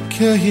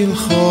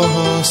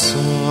kehilchosoi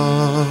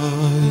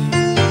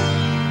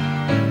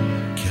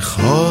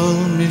Kechol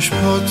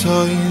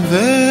mishpotoi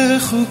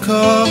vechukosoi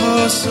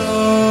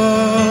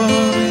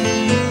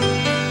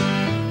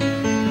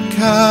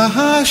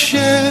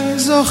Kasher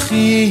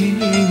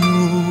zochinu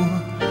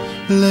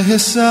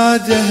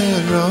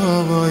lesader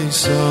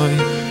oisoi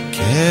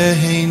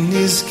Kehin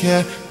nizke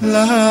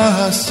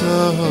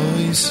lasoisoi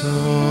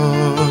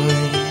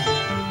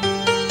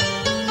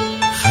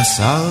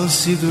Chasal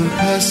Sidur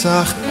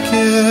Pesach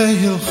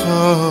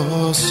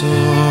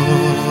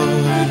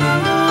kehilchosoi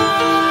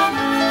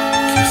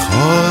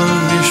Kechol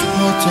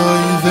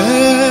mishpotoi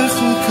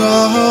vechukosoi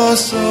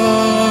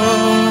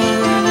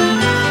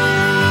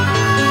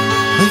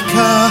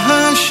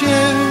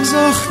Kasher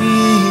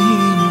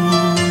zochinu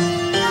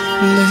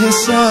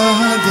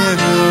lesader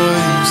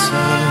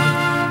oisoi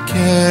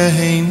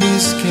Kein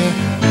nizke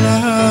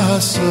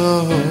lasoisoi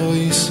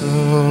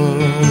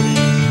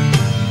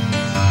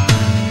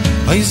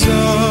Ay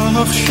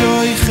zach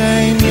shoy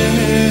khayne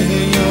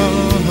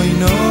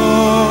yoyno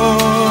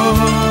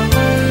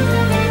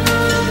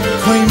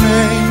Koy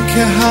men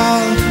ke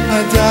hal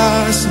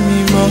adas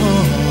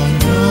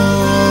mimono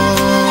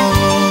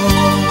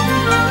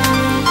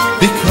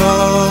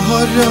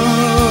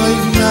Bikoray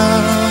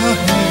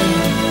nahem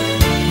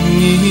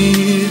ni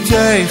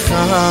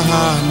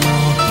teichano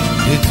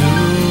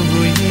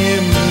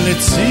Eduyim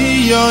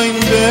letzion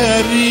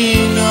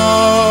berino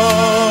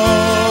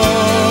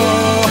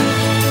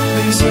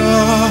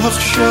Zach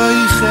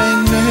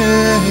shoychen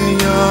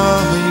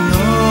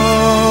yoyno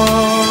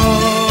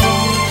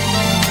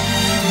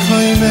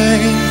Koy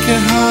men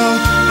kehal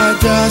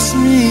adas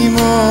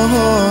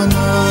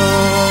mimono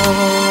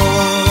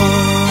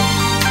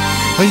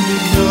Ay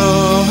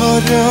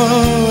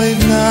dikoroy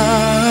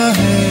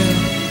nahem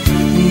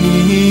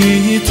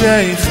ni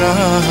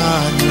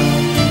teichano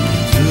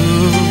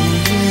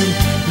Eduyim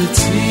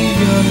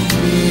letzion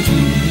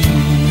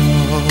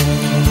berino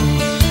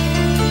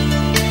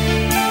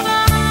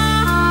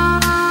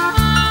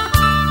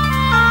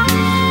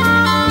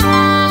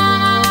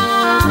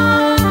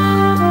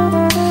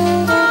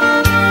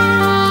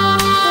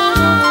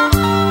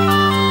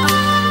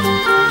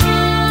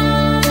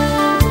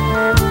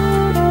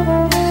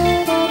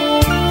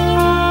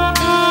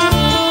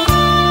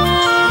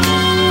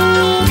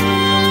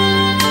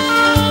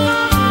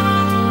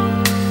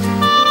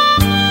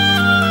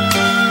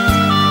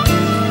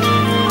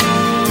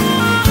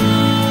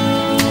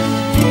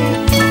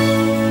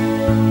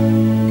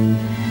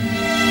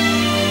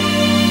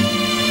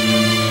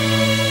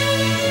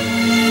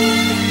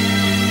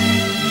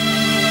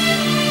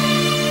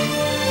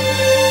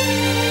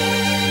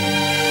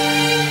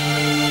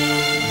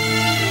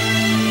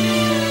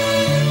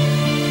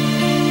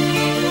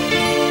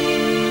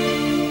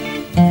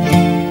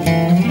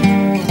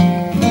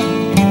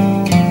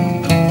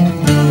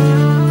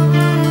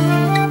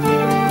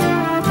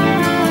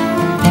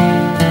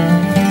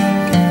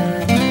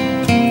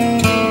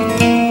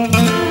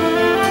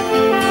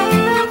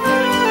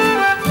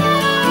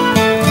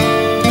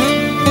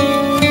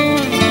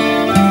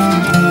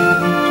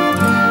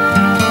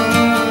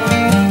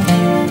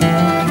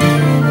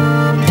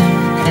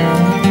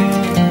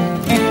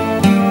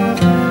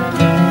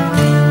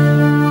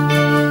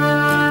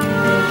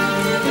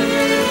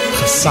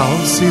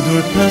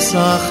Sidur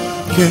Pesach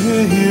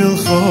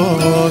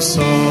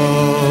kehilchosoi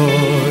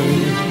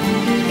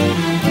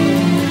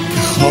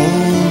Kechol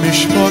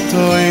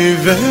mishpotoi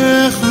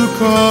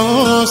vechukosoi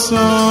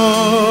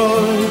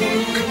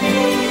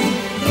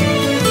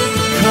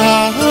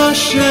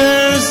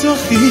Kasher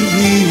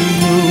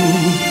zochinu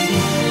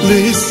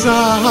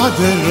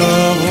lisader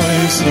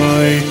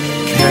oisoi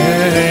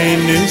Kein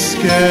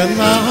nizke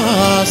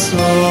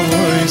lasoisoi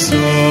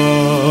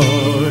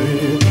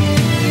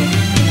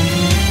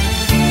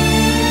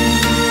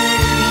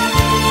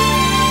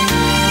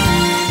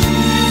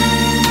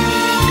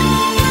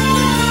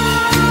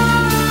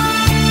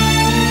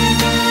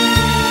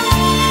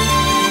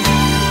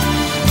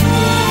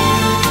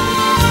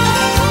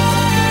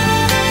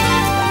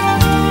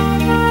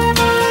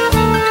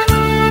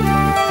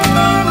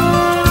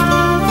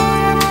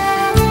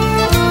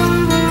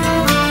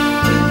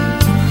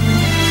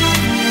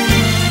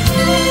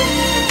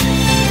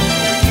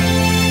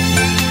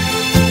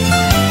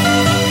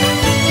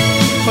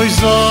Oy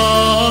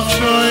zach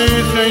shoy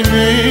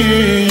khayni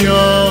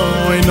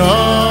yoy na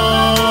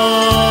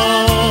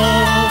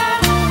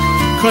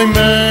Koy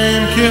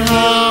meim ki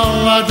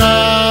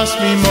haladas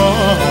mi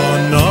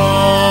mona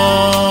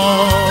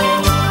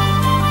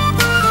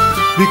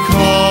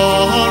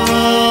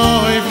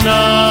Bikoroiv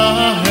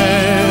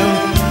nahel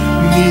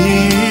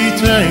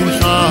nitein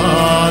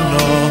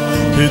chana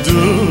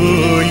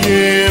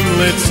Heduyim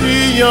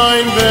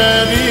letzion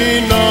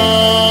verina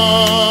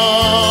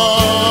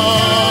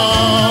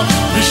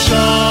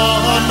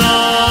Mishana,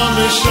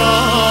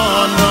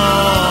 Mishana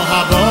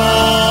haba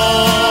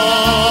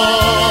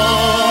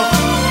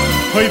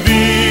Hoy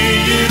bi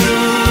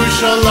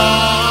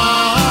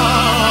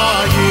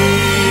Yerushalayim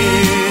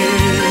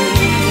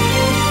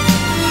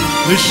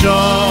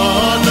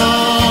Mishana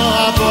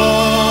haba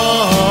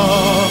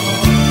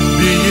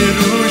bi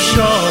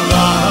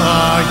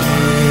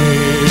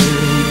Yerushalayim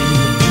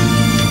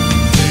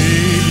Bi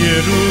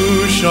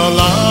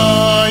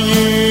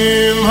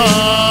Yerushalayim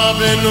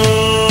habenu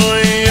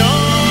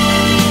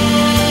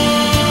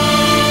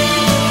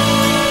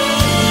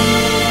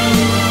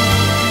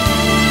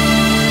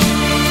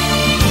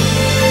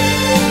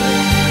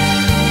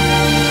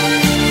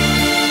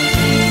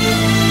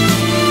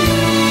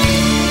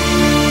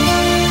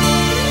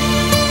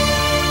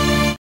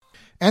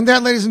And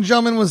that, ladies and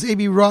gentlemen, was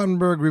A.B.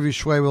 Rottenberg, Rivi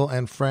Schwebel,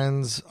 and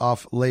Friends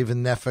off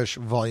Levin Nefesh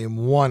Volume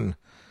 1.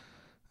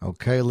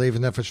 Okay,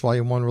 Levin Nefesh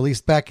Volume 1,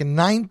 released back in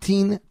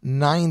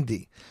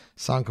 1990.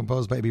 Song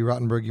composed by A.B.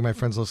 Rottenberg, you, my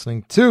friends,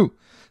 listening to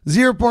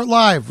Z Report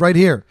Live, right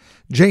here.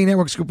 J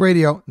Network Scoop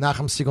Radio,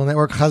 Nachum Segal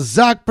Network.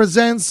 Chazak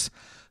presents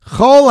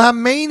Chol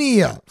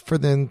HaMania for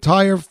the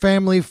entire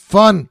family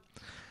fun.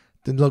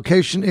 The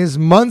location is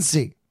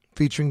Muncie,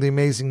 featuring the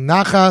amazing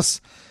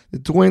Nachas, the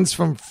twins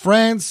from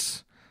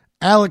France,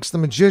 Alex the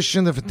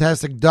Magician, the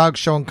Fantastic Dog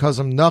Show, and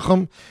cousin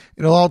Nachum.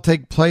 It'll all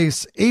take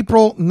place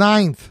April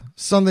 9th,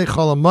 Sunday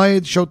Chol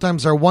HaMoed.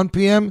 Showtimes are 1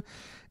 p.m.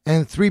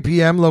 and 3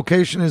 p.m.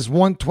 Location is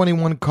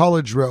 121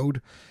 College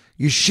Road,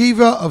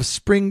 Yeshiva of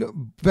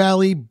Spring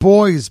Valley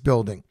Boys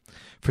Building.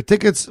 For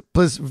tickets,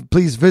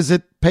 please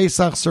visit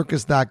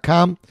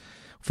PesachCircus.com.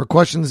 For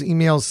questions,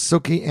 email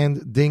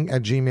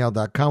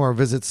sukiandding@gmail.com or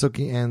visit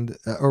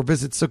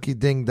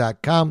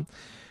sukiding.com.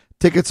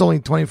 Tickets only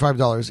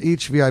 $25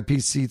 each.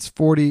 VIP seats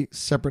 40.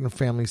 Separate and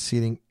family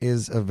seating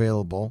is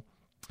available.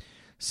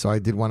 So I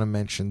did want to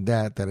mention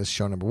that. That is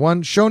show number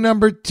 1. Show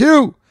number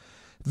 2,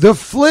 the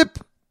Flip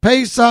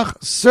Pesach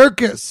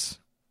Circus,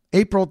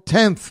 April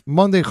 10th,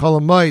 Monday Chol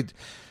HaMoed.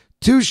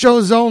 2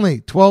 shows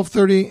only,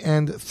 12:30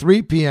 and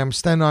 3 p.m.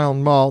 Staten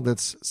Island Mall.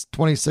 That's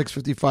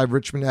 2655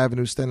 Richmond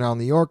Avenue, Staten Island,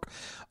 New York.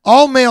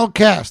 All male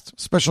cast.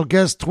 Special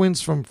guest,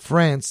 twins from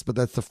France, but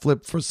that's the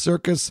Flip for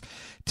Circus.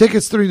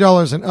 Tickets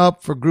 $30 and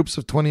up. For groups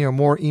of 20 or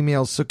more,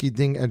 email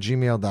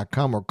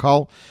sukiding@gmail.com or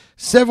call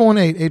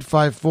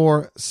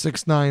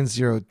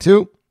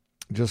 718-854-6902.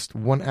 Just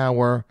 1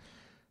 hour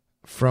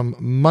from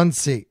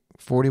Muncie.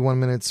 41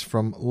 minutes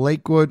from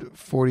Lakewood,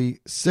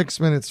 46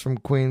 minutes from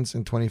Queens,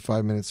 and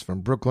 25 minutes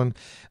from Brooklyn.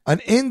 An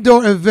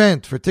indoor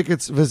event. For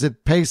tickets,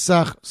 visit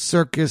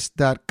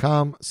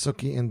PesachCircus.com,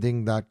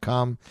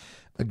 SukiandDing.com.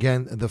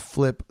 Again, the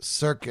Flip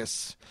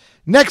Circus.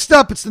 Next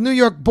up, it's the New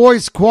York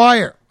Boys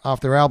Choir off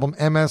their album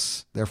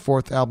MS, their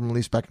 4th album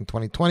released back in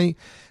 2020,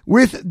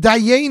 with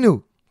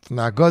Dayenu from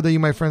the Agoda, you,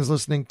 my friends,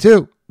 listening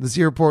to the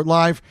Z Report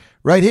Live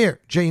right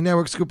here, J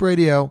Network Scoop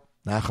Radio,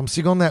 Nachum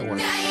Segal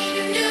Network.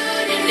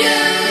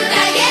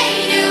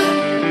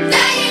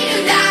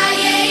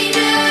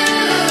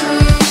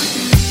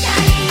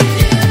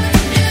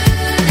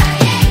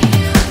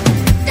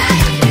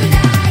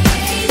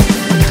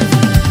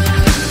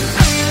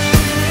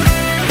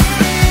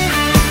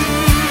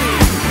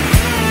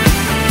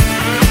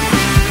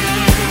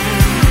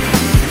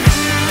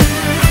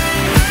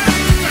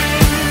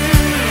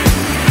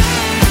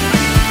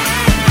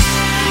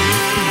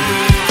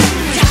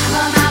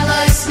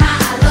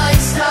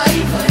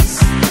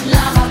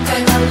 Lama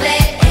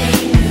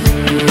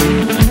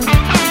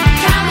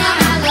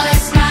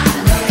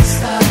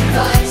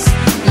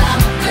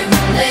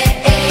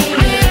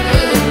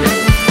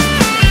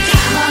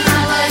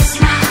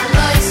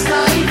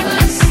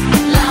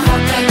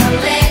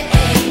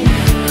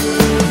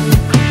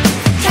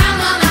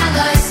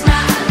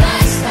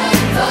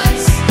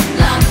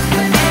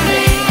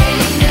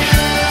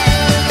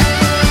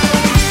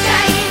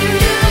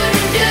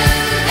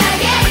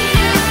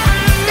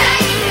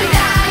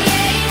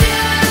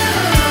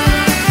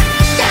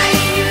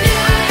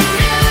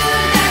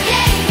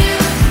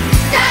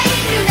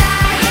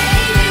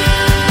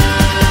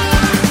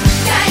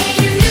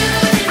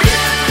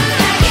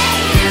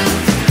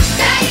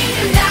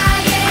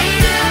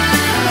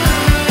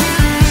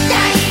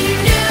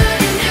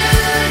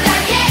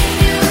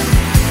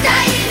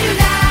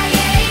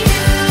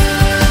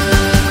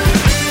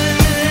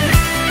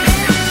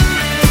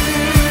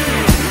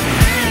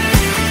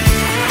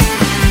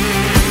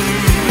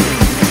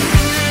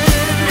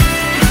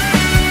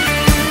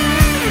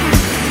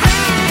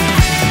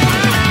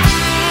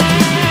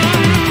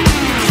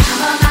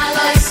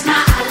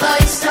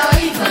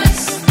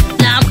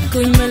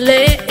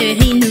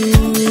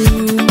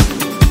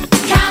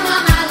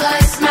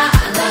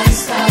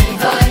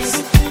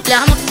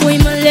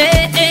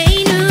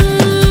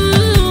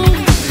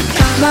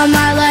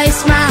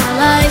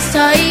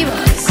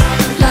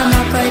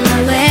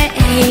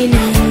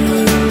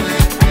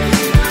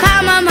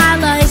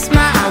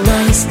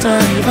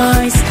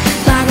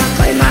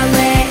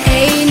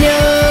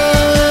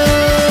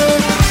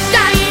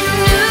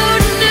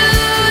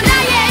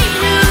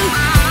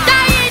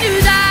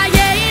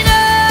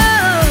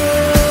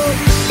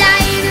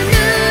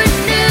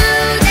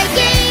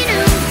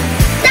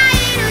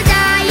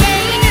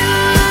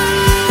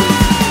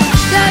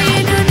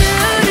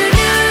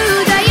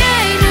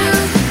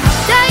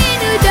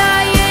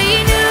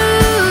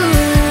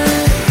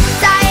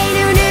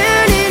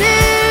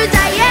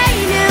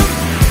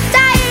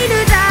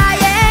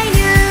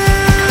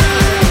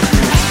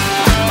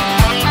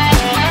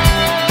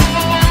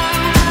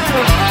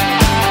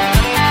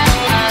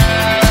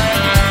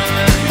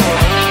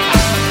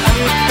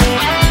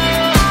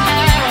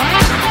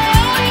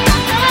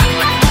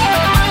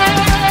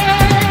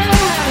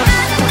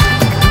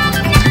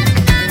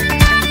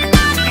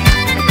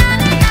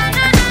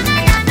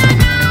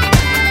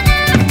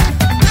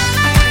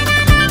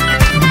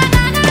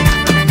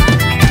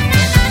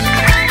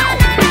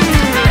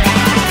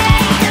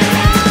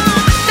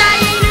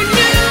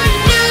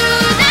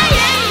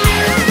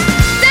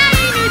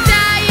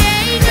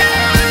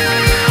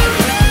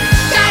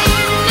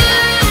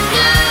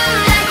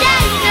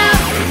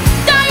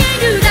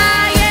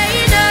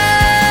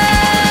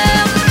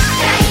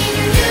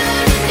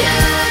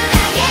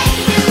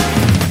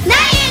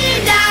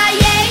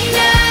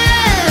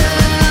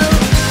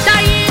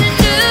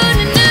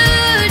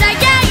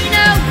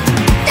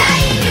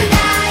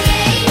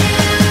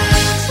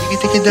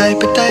dai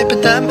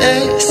patam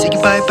sigi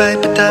bye bye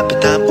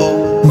patam oh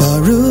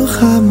Baruch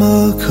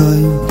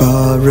HaMakoim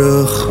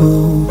Baruch Hu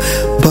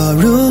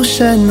Baruch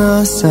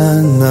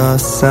Shenasan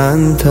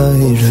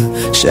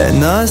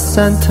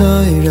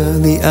Torah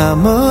Li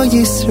Amo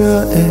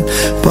Yisrael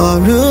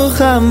Baruch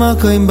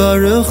HaMakoim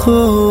Baruch Hu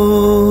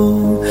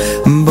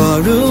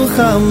Baruch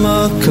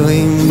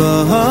HaMakoim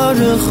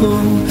Baruch Hu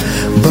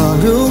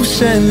Baruch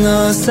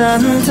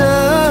Shenasan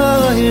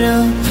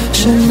Torah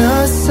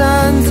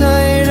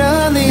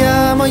Li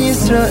Amo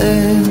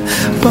Yisrael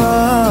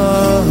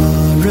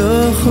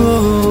Baruch Hu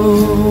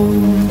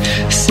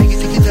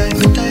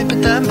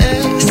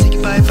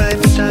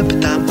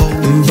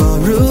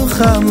Baruch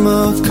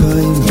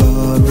HaMakoim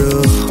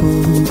Baruch Hu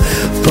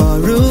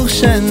Baruch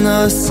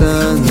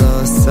Shenasan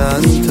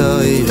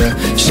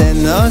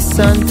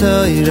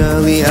Torah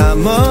Li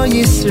Amo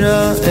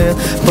Yisrael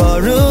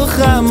Baruch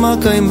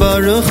HaMakoim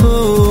Baruch Hu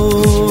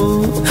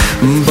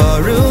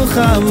Baruch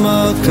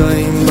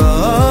HaMakoim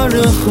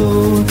Baruch Hu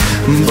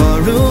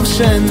Baruch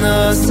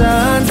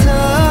Shenasan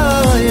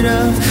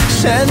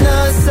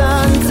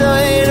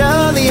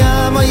Torah Li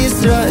Amo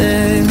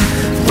Yisrael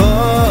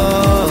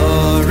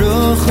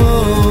Baruch Hu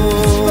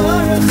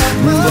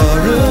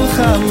Baruch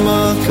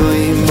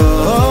HaMakoim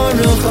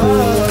Baruch Hu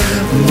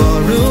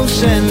Baruch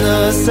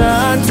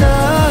Shenasan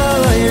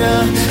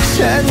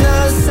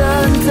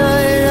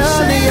Torah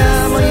Li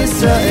Amo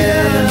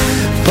Yisrael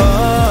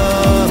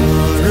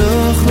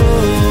Baruch Hu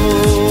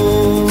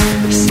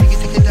Sigi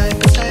dai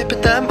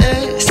patam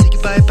sigi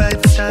bye bye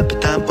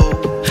patam oh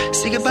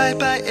sigi bye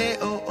bye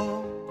oh.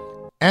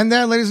 And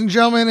that, ladies and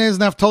gentlemen, is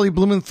Naftali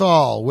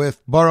Blumenthal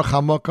with Baruch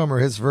HaMakom, or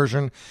his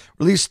version,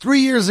 released 3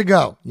 years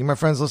ago. You, my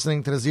friends,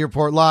 listening to the Z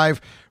Report Live,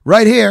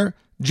 right here,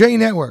 J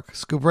Network,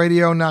 Scoop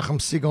Radio, Nachum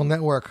Segal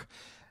Network.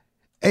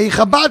 A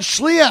Chabad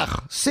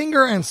Shliach,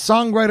 singer and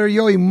songwriter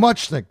Yoey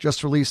Muchnik,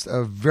 just released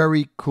a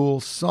very cool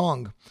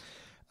song.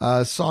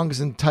 The song is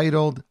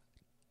entitled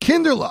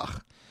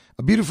Kinderlach.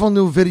 A beautiful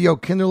new video.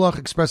 Kinderlach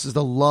expresses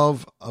the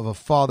love of a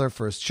father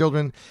for his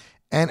children,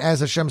 and as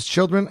Hashem's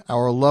children,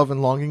 our love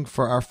and longing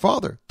for our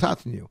Father,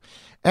 Tatenu.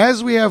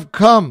 As we have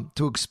come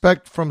to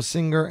expect from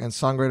singer and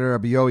songwriter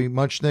Rabbi Yoey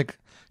Muchnik,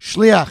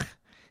 Shliach,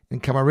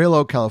 in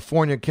Camarillo,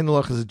 California,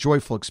 Kinderlach is a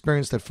joyful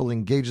experience that fully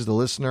engages the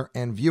listener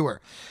and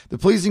viewer. The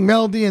pleasing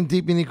melody and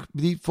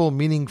deepful,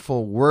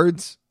 meaningful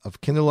words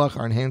of Kinderlach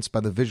are enhanced by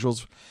the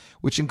visuals,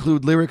 which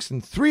include lyrics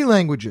in 3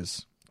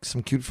 languages,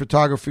 some cute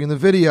photography in the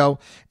video,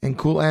 and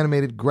cool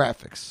animated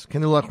graphics.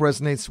 Kinderlach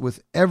resonates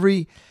with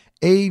every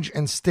age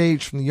and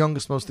stage, from the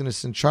youngest, most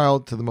innocent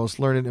child to the most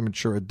learned and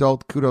mature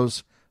adult.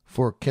 Kudos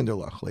for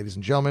Kinderlach, ladies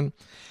and gentlemen.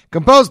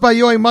 Composed by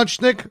Yoey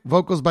Muchnik,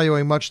 vocals by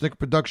Yoey Muchnik,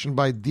 production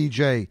by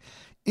DJ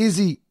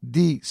Izzy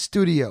D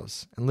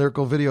Studios, and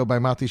lyrical video by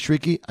Mati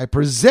Shriki. I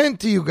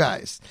present to you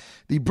guys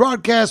the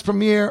broadcast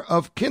premiere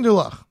of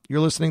Kinderlach.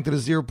 You're listening to the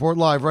Z Report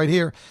Live right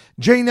here,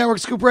 J Network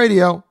Scoop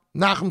Radio,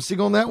 Nachum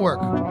Segal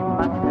Network.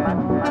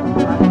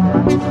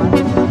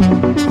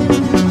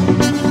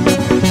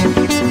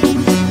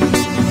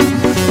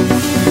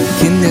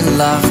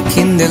 Kinderlach,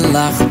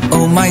 Kinderlach,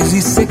 oh my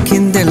süße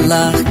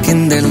Kinderlach,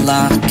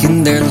 Kinderlach,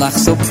 Kinderlach,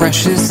 so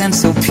precious and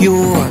so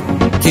pure.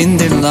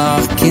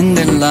 Kinderlach,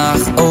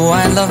 Kinderlach, oh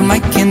I love my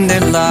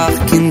Kinderlach,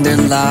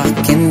 Kinderlach,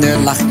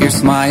 Kinderlach, your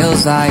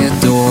smiles I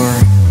adore.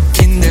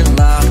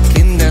 Kinderlach,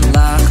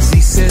 Kinderlach,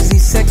 süße,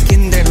 süße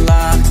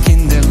Kinderlach,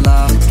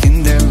 Kinderlach,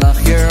 Kinderlach,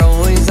 you're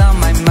always on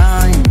my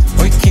mind.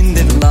 Oh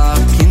Kinderlach,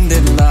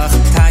 Kinderlach,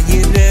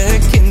 Tayire,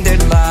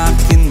 Kinderlach,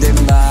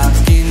 Kinderlach,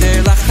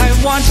 Kinderlach, I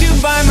want you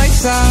by my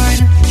side.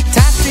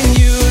 Tapping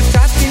you,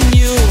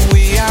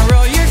 we are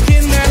all your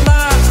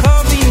Kinderlach.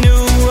 Ovinu,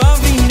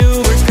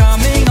 we're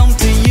coming home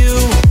to you.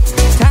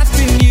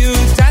 Tapping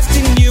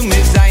you,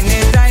 mir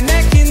deine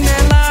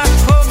Kinderlach.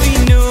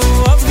 Ovinu,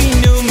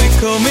 me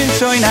kommen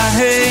schon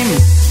heim.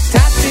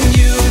 Tapping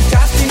you,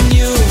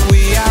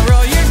 we are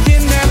all your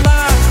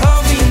Kinderlach.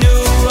 Ovinu,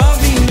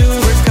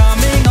 we're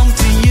coming home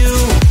to you.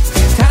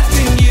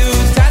 Tapping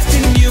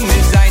you,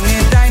 mir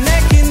deine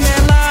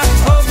Kinderlach.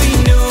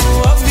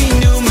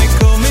 Ovinu, me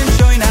kommen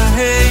schon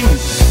heim.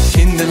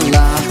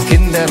 Kinderlach,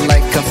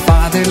 like a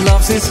father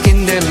loves his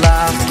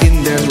Kinderlach,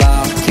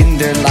 Kinderlach,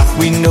 Kinderlach.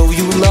 We know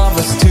you love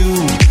us too.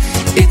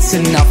 It's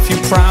enough, you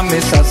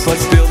promise us.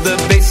 Let's build the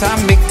base, I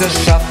make the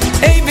shop.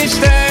 Hey,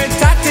 Bishter,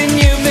 tatin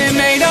you, me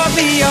made of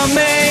the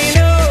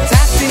Omeinu.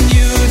 Tatin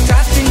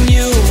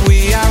you,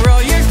 we are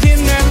all your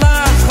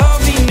Kinderlach.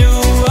 Ovinu,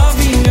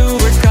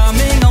 we're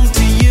coming home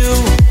to you.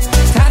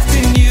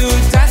 Tatin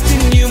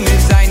you, me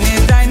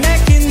deine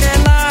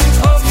Kinderlach.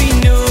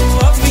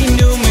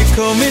 Ovinu, me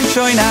kommen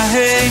schon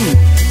heim.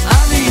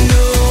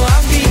 Avinu,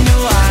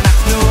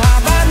 אנחנו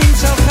הבנים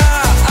שלך.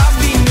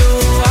 Avinu,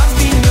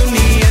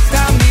 נהיה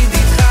תמיד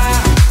איתך.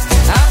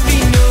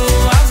 Avinu,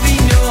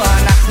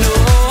 אנחנו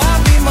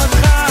אוהבים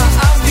אותך.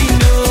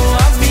 Avinu,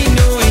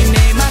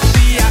 הנה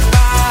משיח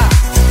בא.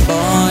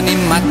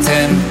 בונים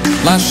אתם,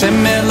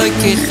 להשם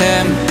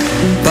אלוהיכם.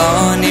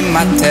 בונים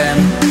אתם,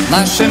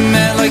 להשם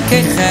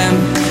אלוהיכם.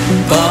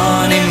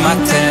 בונים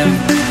אתם,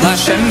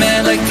 Hashem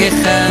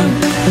Elokeichem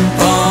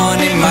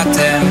Bonim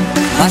Atem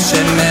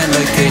Hashem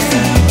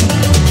Elokeichem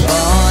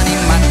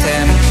Bonim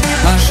Atem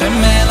Hashem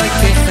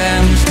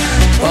Elokeichem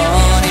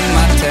Bonim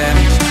Atem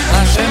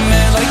Hashem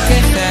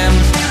Elokeichem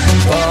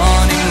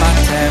Bonim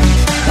Atem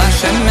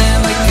Hashem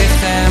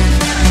Elokeichem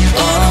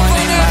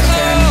Bonim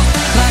Atem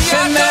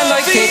Hashem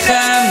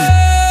Elokeichem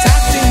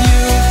Touching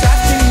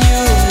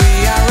you, we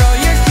are all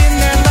your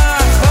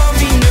Kinderlach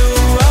Ovinu,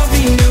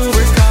 Ovinu,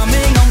 we're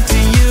coming home to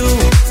you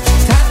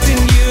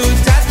Touching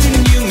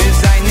you,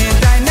 Mizayne,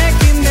 deine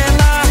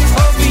Kinderlach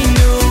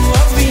Ovinu,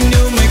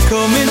 Ovinu, wir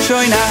kommen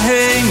schon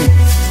daheim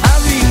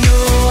Avinu,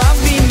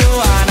 Avinu,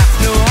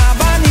 אנחנו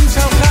הבנים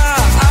שלך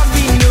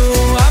Avinu,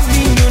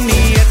 Avinu,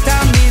 נהיה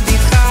תמיד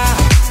איתך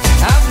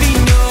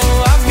Avinu,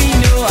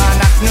 Avinu,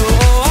 אנחנו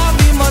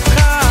אוהבים אותך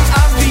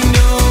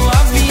Avinu,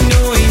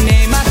 Avinu, הנה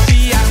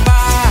משיח בא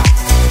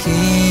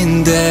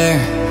Kinder,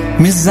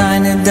 wir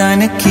seien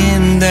deine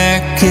Kinder,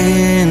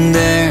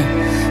 Kinder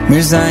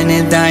Wir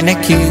seien deine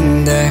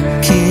Kinder,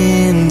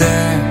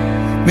 Kinder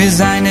Wir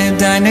seien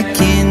deine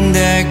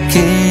Kinder,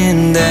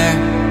 Kinder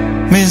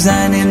Wir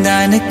seien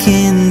deine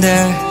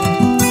Kinder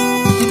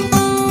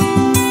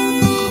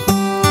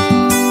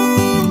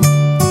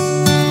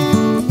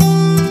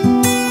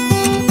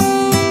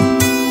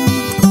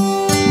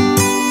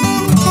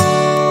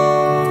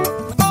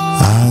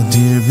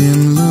Adir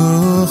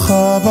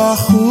bimlucha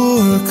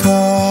bachur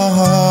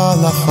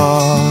kalacha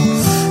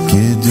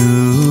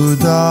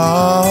Gedudav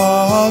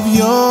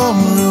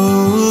yomru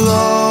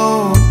lo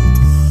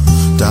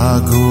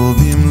Dagu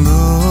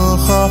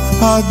bimlucha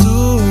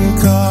adur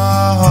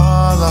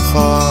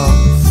kalacha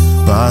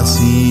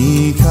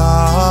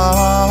Basikav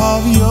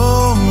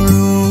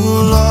yomru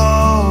lo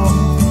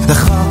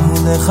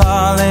Lecha,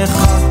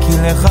 lecha, ki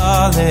lecha,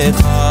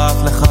 lecha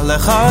Lecha,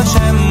 lecha,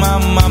 Shem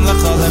Amam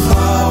Lecha,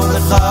 lecha,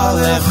 lecha,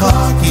 lecha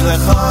Ki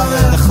lecha,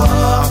 lecha,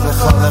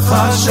 lecha,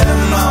 lecha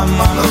Shem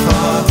Amam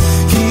Lecha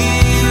Ki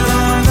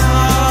lo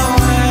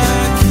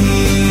Yahweh, ki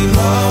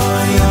lo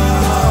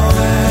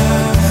Yahweh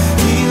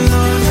Ki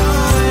lo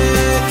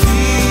Yahweh,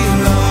 ki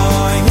lo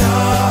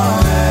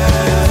Yahweh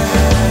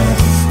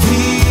Ki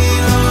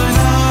lo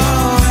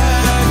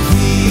Yahweh,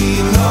 ki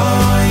lo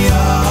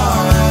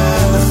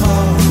Yahweh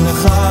Lecha,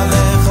 lecha,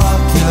 lecha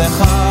Ki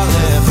lecha,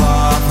 lecha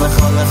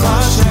Lecha, lecha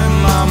Shem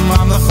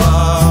Amam Lecha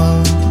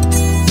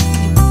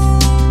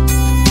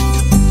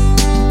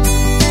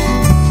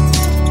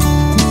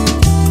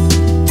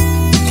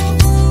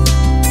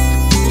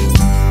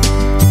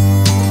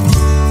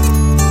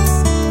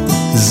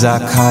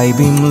Zakai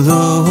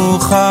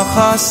bimlucha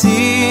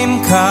chasim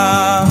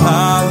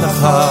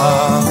kahalacha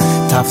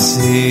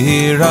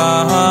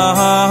Tafsirav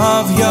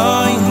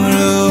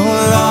yoimru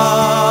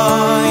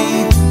lai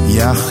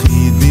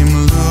Yachid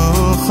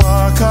bimlucha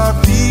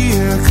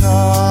kabir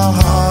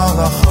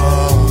kahalacha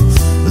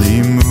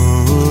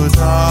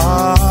Limudav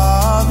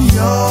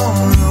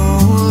yomru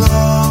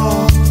lo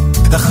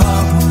Lecha,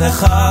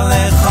 lecha,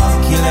 lecha,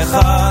 ki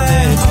lecha,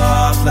 lecha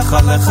Lecha,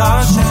 lecha,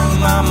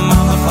 Shem Amam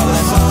Lecha,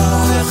 lecha,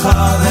 lecha,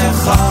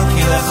 lecha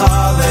Ki lecha,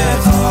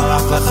 lecha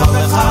Lecha,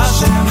 lecha,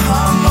 Shem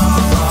Amam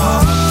Lecha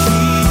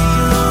Ki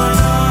lo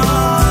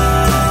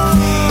Yahweh,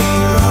 ki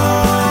lo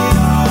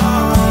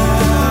Yahweh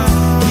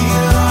Ki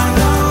lo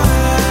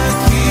Yahweh,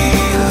 ki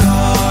lo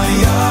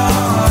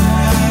Yahweh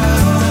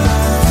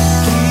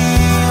Ki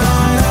lo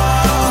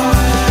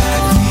Yahweh,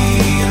 ki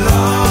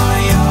lo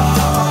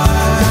Yahweh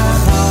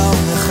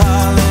Lecha,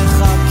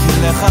 lecha, ki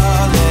lecha,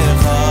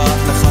 lecha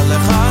Lecha,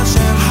 lecha,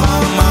 Shem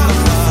Amam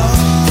Lecha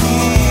Ki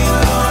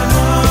lo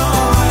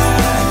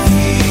Yahweh,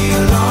 ki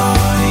lo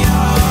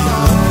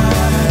Yahweh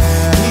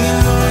Ki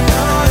lo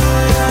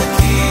Yahweh,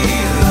 ki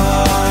lo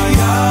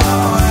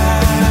Yahweh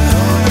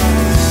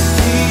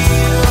Ki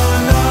lo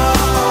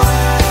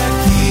Yahweh,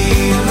 ki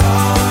lo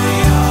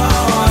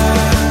Yahweh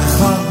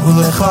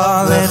Lecha,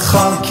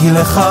 lecha, ki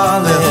lecha,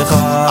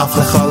 lecha Af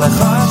lecha,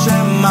 lecha,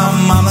 Shem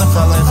Amam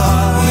Lecha, lecha,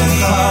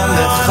 lecha,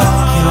 lecha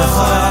Ki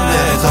lecha,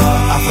 lecha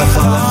Af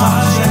lecha, lecha,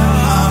 Shem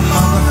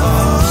Amam Lecha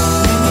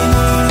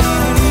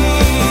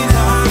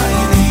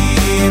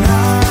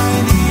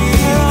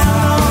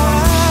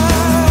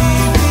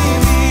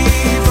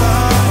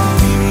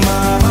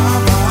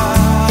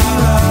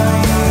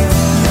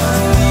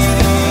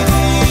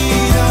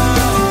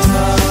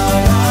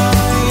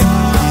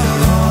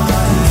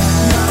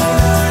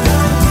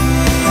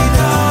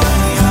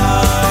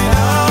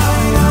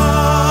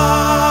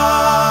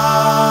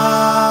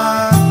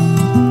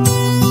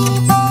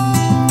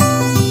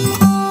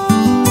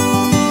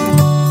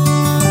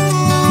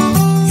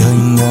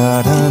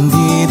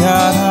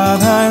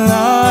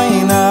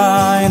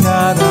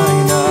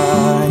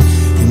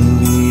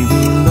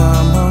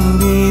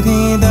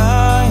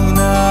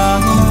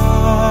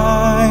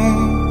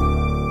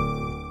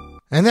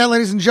And that,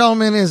 ladies and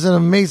gentlemen, is an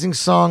amazing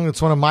song.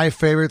 It's one of my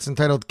favorites,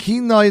 entitled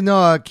Ki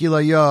Noah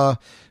Kilaya,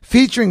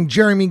 featuring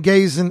Jeremy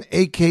Gazen,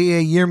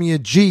 a.k.a.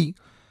 Yirmiyah G.,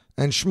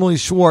 and Shmuley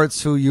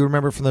Schwartz, who you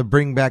remember from the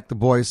Bring Back the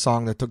Boys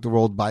song that took the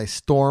world by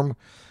storm.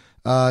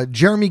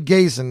 Jeremy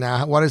Gazen.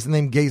 Now, why does the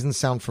name Gazen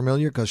sound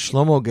familiar? Because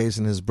Shlomo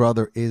Gazen, his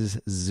brother, is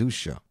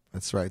Zusha.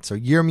 That's right. So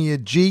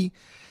Yirmiyah G,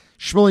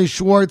 Shmuley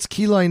Schwartz,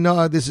 Kilai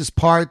Noah. This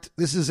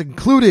is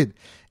included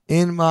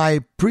in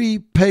my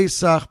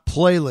pre-Pesach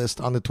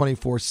playlist on the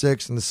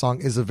 24/6, and the song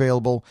is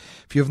available.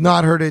 If you have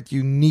not heard it,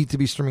 you need to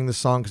be streaming the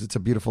song because it's a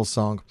beautiful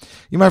song.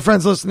 You, my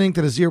friends, listening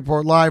to the Z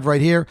Report Live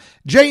right here.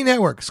 J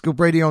Network, Scoop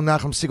Radio,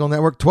 Nachum Siegel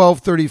Network,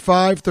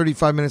 12:35,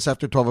 35 minutes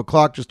after 12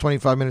 o'clock, just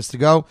 25 minutes to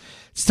go.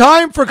 It's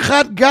time for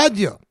Itzik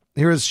Dadya.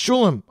 Here is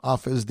Shulam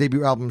off his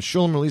debut album,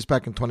 Shulam, released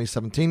back in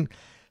 2017.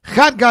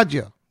 Itzik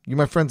Dadya. You,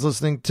 my friends,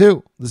 listening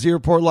to the Z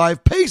Report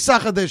Live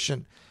Pesach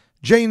edition.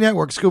 J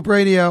Network, Scoop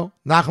Radio,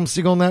 Nachum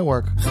Siegel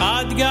Network.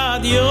 Chad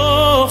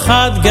Gadyo,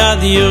 Chad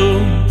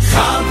Gadyo,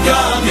 Chad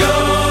Gadyo,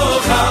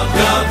 Chad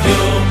Gadyo.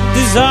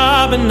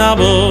 Dizaben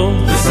Nabo,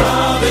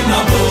 Dizaben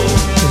Nabo,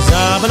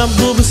 Dizaben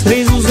Nabo,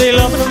 Besrezu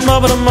Zelam,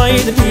 Mabra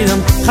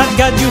Maidam, Chad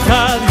Gadyo,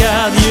 Chad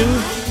Gadyo.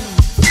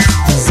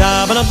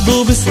 Dizaben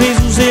Nabo,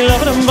 Besrezu Zelam,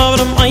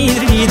 Mabra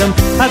Maidam,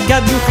 Chad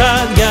Gadyo,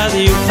 Chad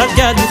Gadyo, Chad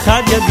Gadyo,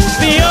 Chad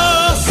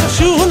Gadyo.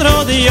 Shun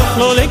rodi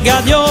yachlo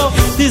legadyo,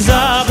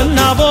 dizaben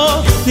nabo,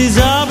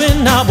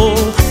 dizaben nabo,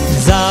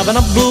 dizaben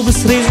nabo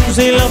besreis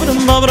zelavem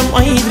mabram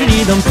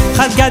aydridam,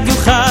 chad gadyo,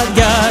 chad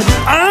gadyo.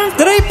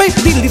 Antrei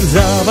peitil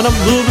dizaben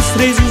nabo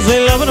besreis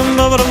zelavem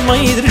mabram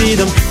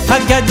aydridam,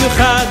 chad gadyo,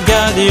 chad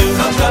gadyo.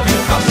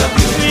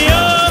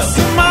 Yos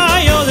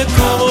mayo de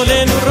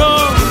kolen ro,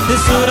 de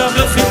surav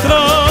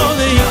lefitro,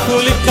 de yachlo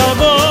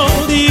lekabo,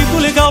 de yachlo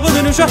lekabo,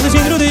 de nushach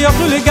lesidro, de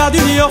yachlo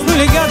legadyo, de yachlo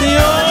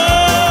legadyo.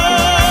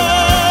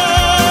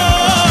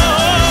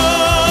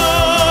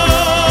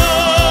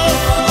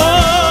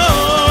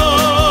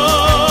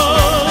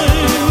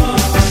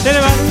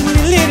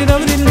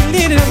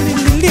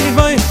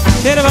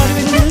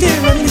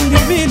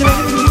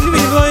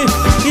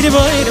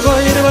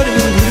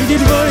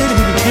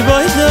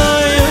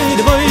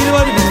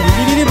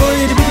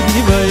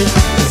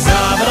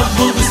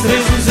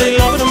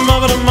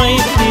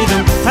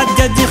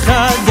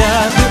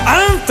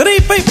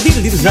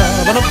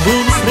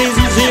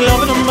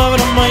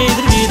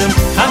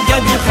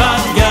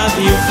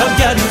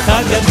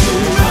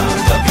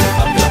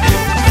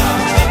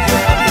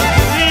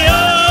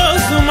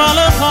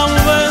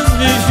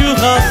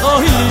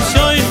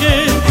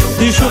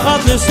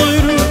 Shuchat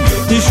lesoyru,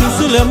 dishus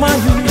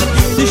lemayu,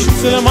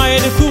 dishus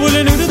lemayu,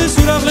 kubule nude de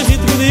surav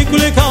lechit, de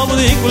kule kalbu,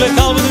 de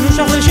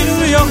nushach leshiru,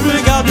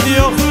 yokule gadi,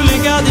 yokule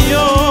gadi,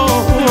 yo.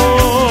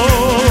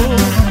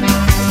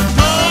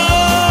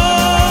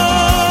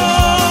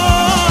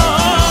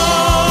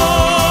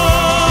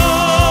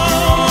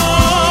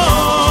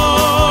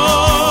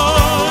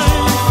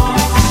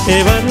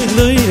 Evar mit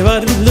loy,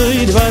 evar mit loy,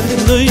 evar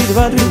mit loy,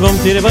 evar mit bom,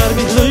 evar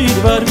mit loy,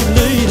 evar mit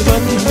loy,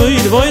 evar mit loy,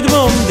 evar mit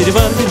bom,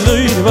 evar mit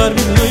loy, evar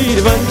mit loy,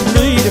 evar mit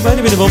loy, evar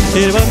mit bom,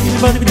 evar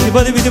mit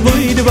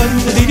boy, evar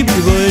mit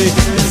boy.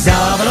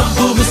 Zavra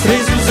bu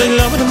besreis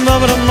zelam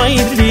mabra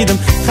mein ridem,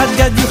 chad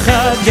gadyu,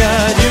 chad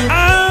gadyu.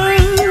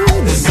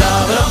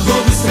 Zavra bu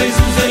besreis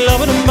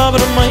zelam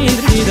mabra mein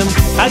ridem,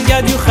 chad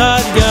gadyu,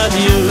 chad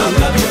gadyu.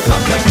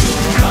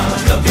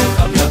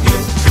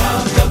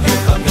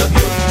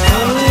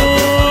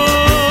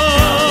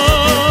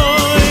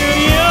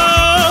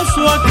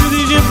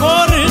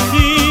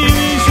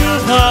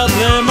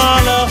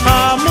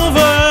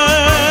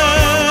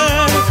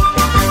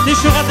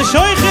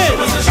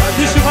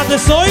 The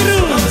soiru,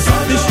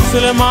 the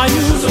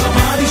shuselemayu,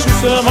 the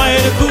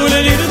shuselemayu, kule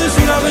liru, the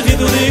surav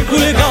chidu, the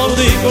kule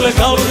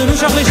kalbu, the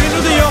nushach leshiru,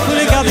 the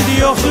yokule gadi, the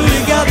yokule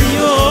gadi,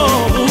 yo.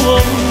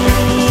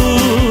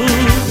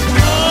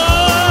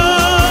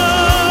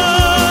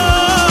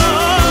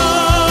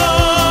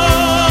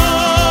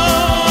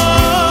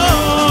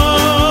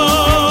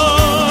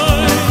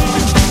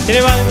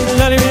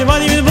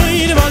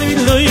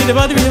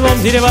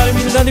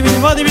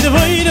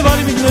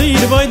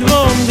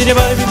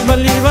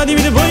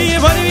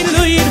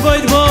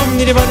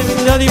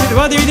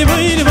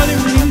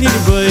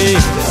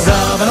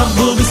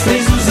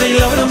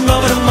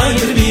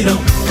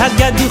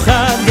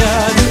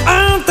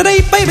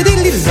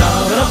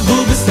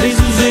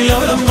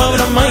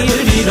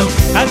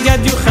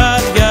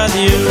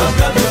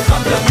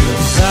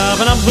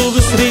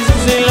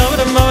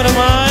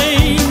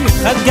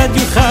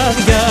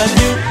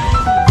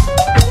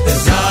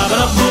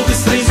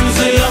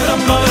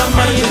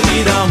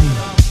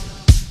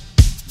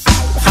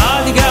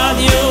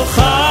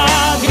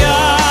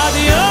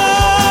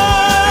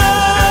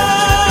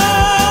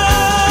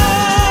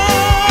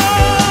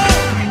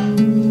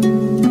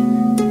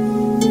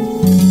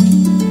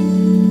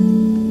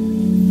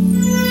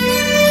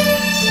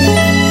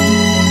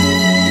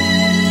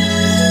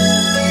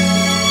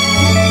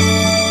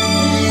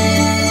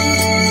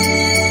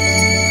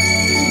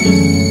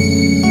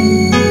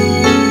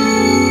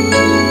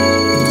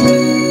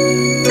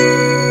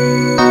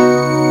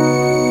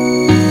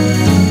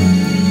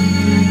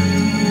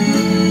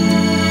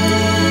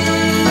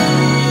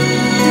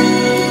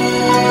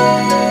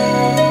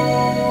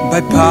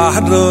 Bei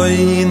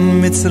Paroin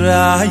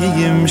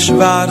Mitzrayim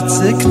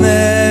schwarze Knecht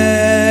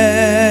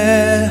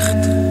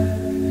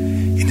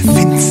in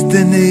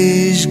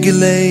Finsternis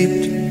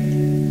gelebt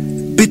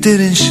bitter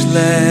und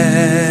schlecht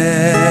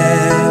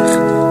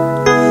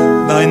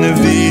deine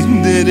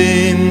Winde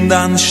in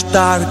dann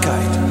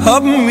Starkheit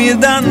haben wir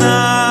dann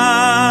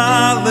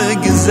alle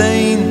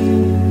gesehen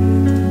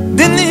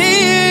denn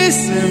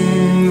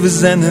wir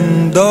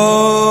sind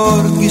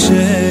dort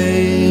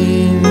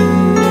geschehen.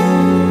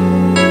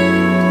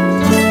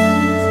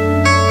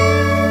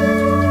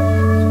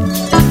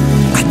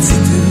 Hat sie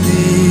dir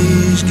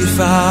nicht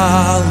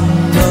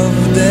gefallen auf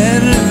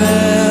der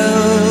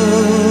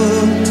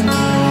Welt?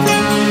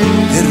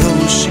 Der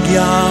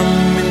Roschigam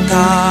in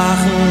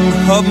Tagen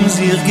haben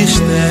sich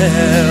gestellt.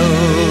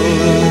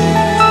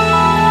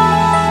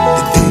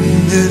 Die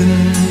Dindern,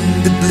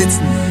 die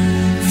Blitzen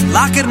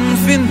flackern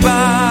von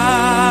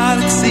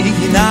Park sich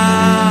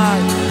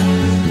hinein.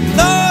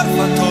 Nur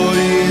von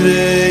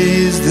Teure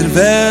ist der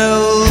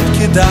Welt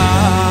gedei.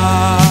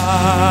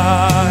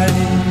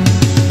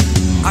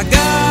 A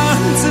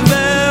ganze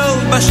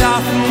Welt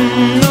beschaffen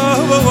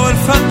nur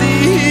von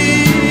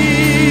dir.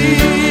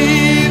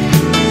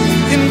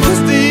 In was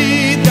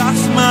die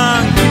das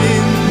man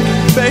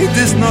kennt, beit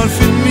es nur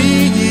für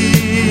mich.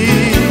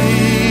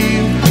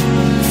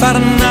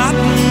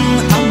 Vernatten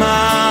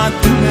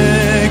amatene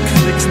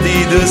kriegst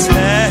die das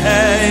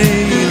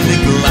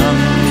heilig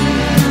Land.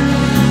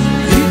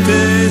 It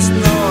ist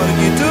nur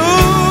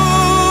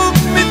geduld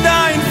mit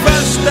dein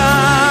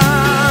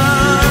Verstand.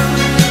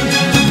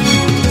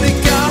 Die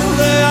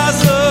Galle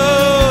also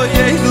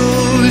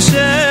jedel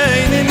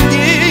scheinen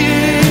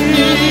geht.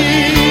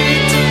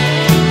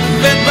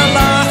 Wenn wir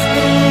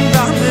lachen,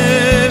 dann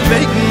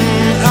wegen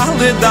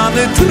alle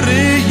deine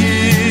Trägt.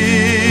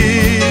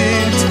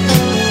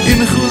 In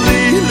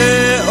Chulile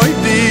oi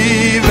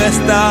die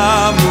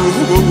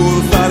Vestamul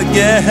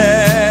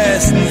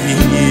vergessen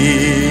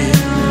hier.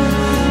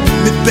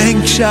 Mit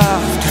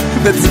Bänkschaft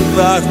wird sie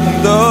warten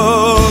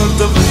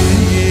dort auf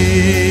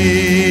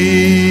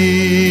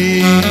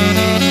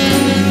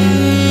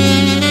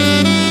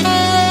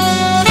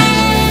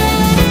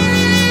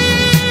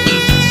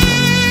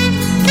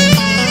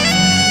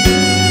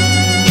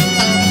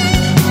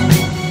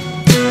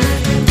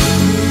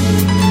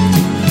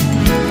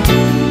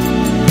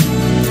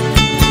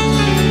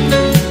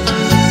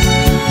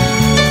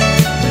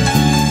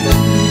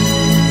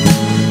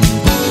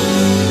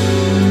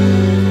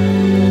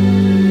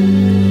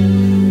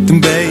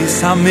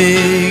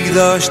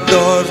Amigdash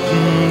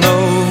dorten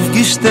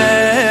aufgestellt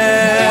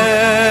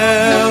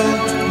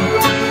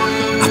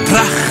a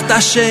Pracht, a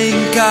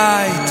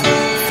Schönheit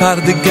für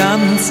die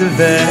ganze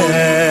Welt.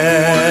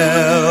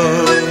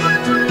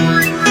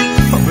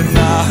 Aber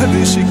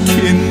nahrische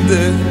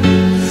Kinder,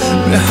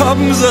 wir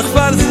haben sich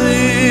versündigt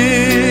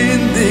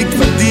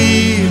von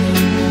dir.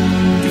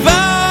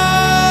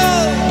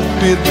 Gewalt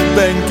mit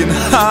Bänken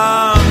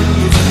haben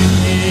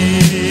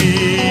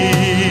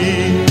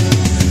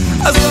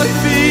also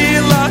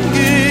viel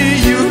lange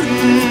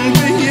Juden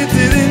wird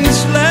in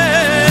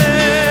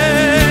schlecht.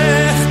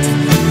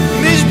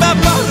 Nicht mehr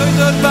Bauern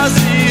dort was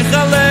ich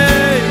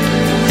allein.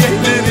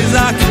 Jeder ist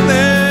ein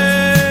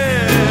Knecht.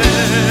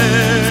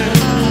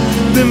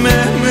 Die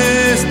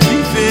Mämmes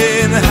tief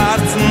in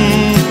Herzen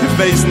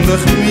weisen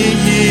doch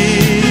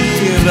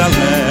mir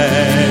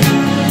allein.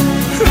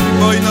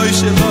 Oi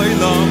neusche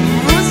Leulam,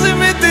 wo sie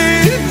mit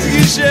dir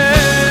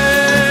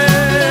geschehen.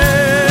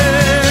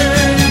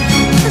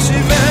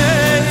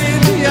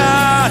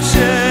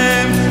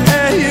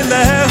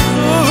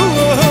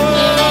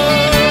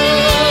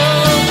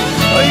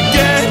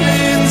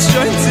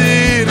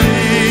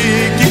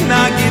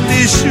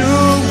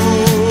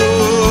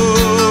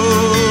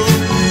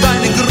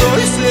 Deine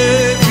Größe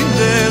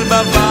Winter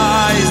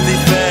beweist die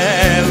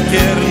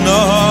Völker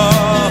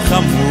noch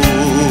am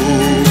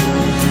Mut.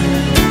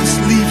 Das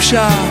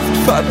Liebschaft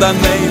für dein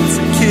einziges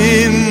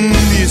Kind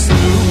ist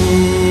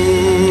du.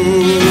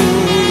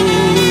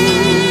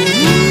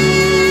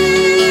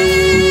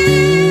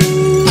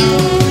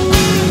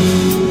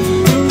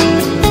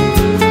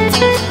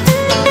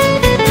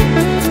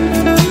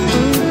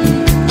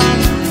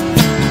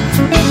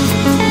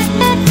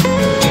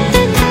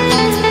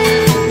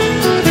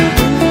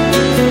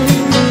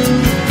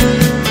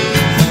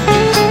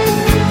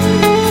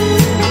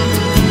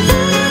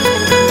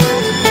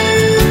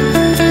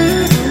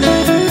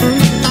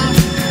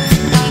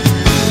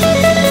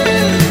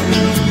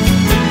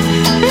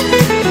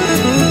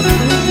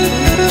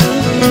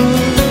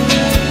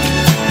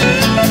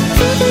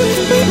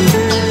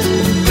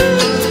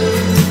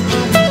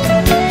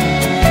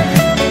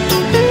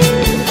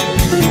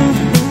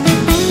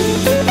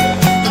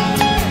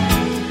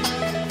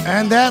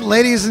 That,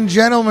 ladies and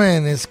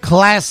gentlemen, is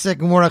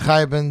classic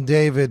Mordechai ben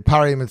David,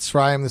 Pari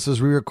Mitzrayim. This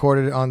was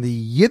re-recorded on the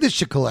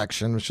Yiddish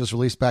collection, which was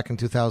released back in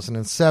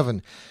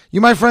 2007. You,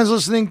 my friends,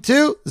 listening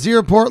to Z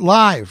Report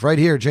Live, right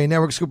here, J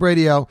Network Scoop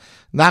Radio,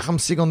 Nachum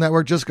Segal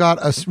Network. Just got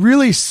a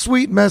really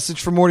sweet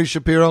message from Mordechai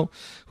Shapiro,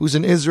 who's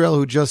in Israel,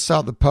 who just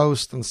saw the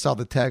post and saw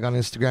the tag on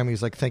Instagram.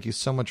 He's like, thank you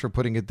so much for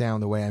putting it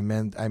down the way I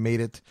made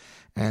it,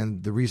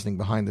 and the reasoning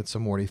behind it. So,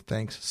 Morty,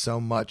 thanks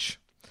so much.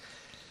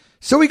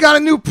 So we got a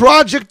new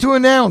project to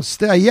announce.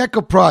 The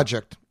Ayeka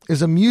Project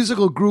is a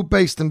musical group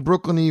based in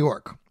Brooklyn, New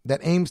York, that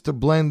aims to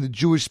blend the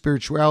Jewish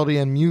spirituality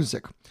and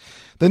music.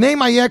 The name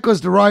Ayeka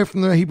is derived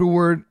from the Hebrew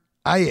word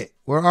Aye,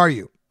 where are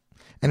you?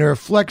 And it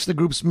reflects the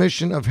group's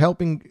mission of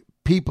helping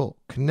people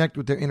connect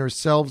with their inner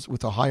selves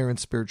with a higher and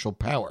spiritual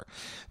power.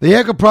 The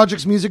Ayeka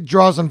Project's music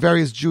draws on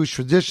various Jewish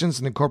traditions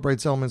and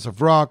incorporates elements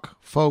of rock,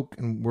 folk,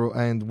 and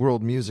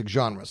world music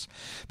genres.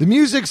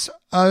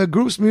 The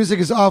group's music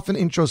is often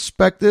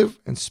introspective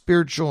and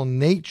spiritual in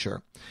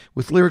nature,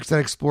 with lyrics that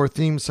explore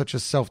themes such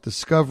as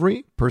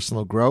self-discovery,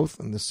 personal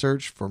growth, and the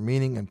search for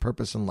meaning and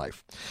purpose in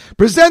life.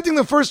 Presenting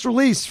the first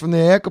release from the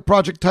Ayeka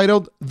Project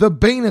titled The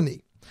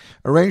Beinani.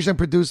 Arranged and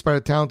produced by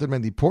the talented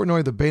Mendy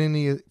Portnoy, The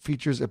Beinani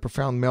features a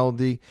profound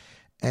melody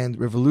and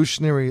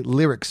revolutionary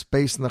lyrics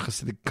based on the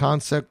Hasidic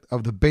concept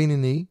of the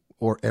Beinani,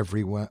 or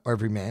every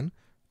man,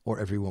 or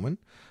every woman,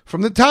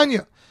 from the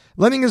Tanya.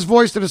 Lending his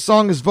voice to the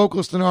song is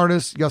vocalist and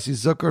artist Yossi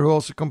Zweig, who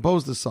also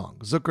composed the song.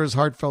 Zucker's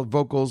heartfelt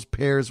vocals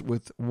pairs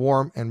with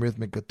warm and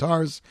rhythmic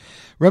guitars,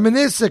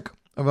 reminiscent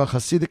of a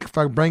Hasidic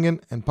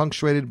Farbrengen and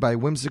punctuated by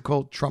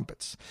whimsical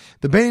trumpets.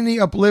 The Beinani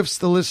uplifts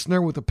the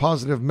listener with a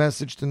positive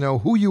message to know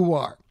who you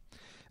are,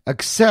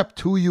 accept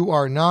who you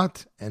are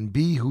not, and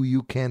be who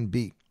you can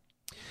be.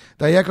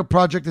 The Ayeka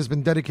Project has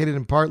been dedicated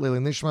in part Leili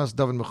Nishmas,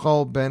 David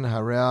Michal, Ben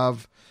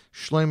Harav,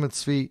 Shlomo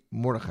Tzvi,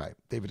 Mordechai.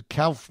 David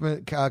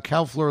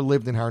Kaufler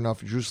lived in Har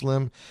Nof,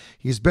 Jerusalem.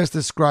 He is best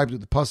described with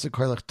the pasuk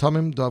Koilech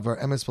Tomim,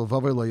 Davar Emes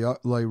Pelvaver Lo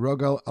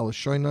Rogal Al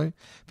Shoinoi,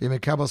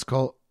 V'Mekabas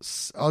Kol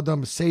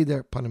Adam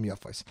Seder Panim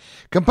Yafais.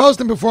 Composed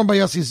and performed by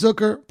Yossi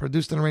Zweig,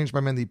 produced and arranged by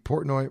Mendy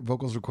Portnoy,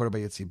 vocals recorded by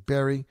Yitzy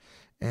Berry,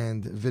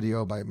 and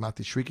video by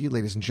Mati Shriki.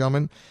 Ladies and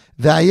gentlemen,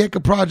 the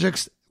Ayeka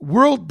Project's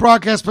world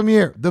broadcast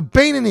premiere, The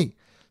Beinani,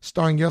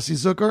 starring Yossi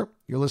Zweig.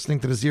 You're listening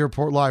to the Z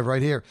Report Live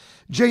right here.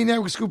 J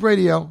Network Scoop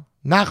Radio,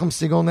 Nachum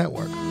Segal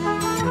Network.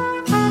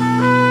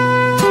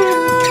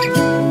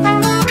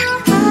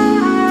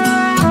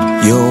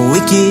 You're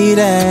wicked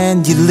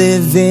and you're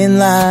living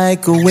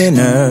like a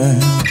winner.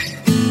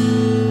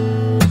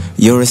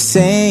 You're a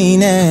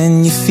saint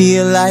and you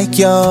feel like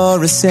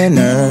you're a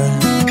sinner.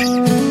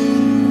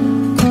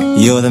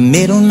 You're the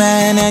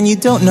middleman and you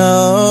don't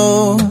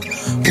know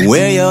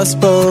where you're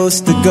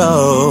supposed to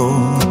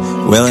go.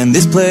 Well, in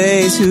this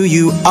place, who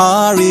you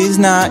are is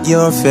not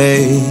your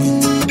fate.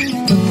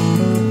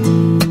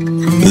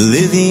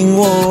 Living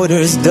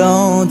waters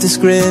don't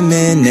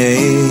discriminate.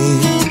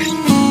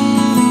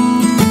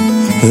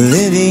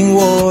 Living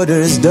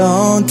waters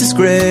don't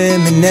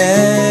discriminate.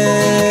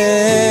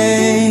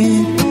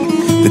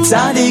 The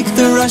tzaddik,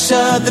 the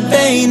Rasha, the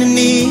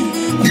Beinani,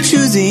 I'm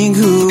choosing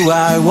who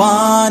I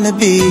wanna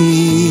be.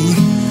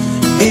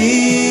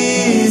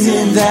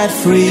 Isn't that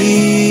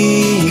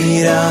freedom?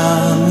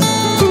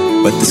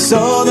 But the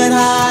soul that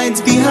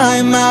hides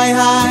behind my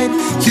hide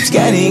keeps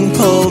getting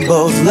pulled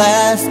both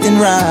left and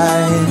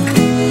right.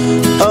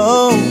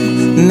 Oh,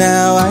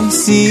 now I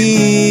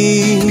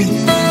see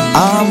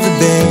I'm the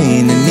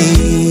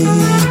Beinani.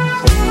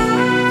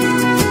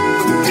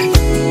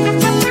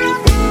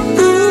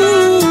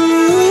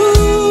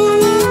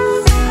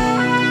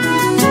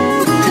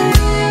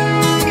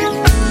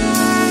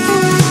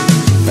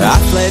 I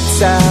fled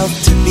south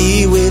to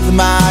be with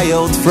my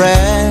old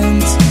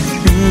friends.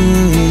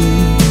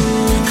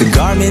 The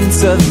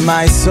garments of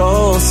my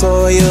soul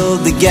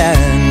soiled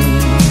again.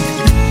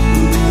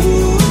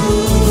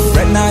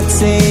 Fret not,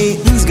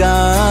 Satan's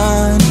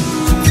gone,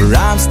 for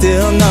I'm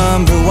still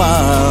number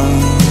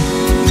one.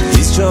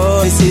 His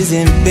choice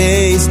isn't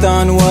based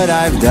on what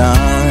I've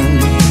done.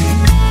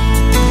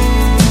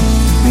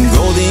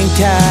 Golden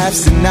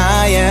calves and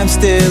I am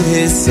still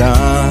his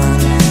son.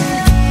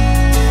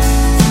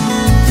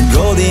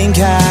 Golden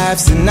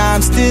calves and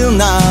I'm still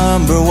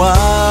number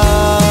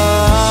one.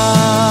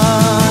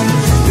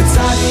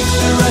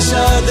 The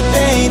Russia, the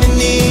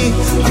Beinani,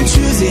 I'm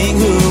choosing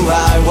who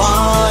I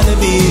wanna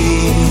be.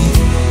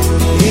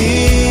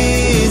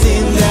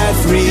 Isn't that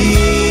freedom?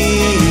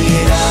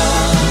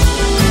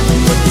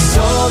 But the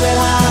soul that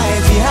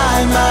hides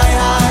behind my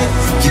hide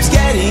keeps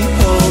getting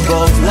pulled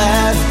both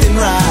left and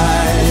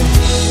right.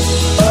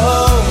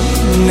 Oh,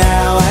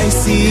 now I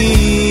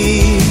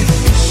see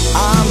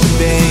I'm the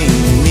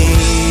Beinani.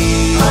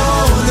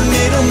 Oh, the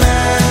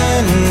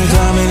middleman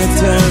coming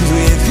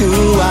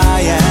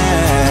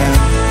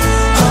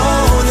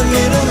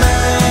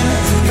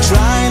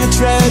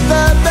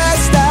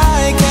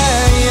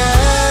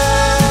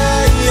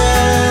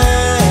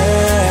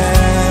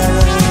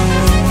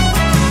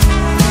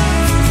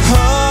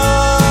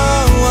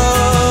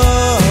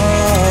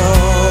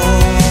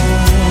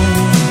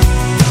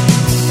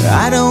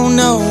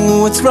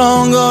what's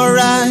wrong or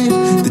right.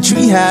 The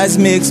tree has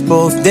mixed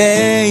both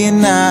day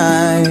and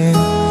night.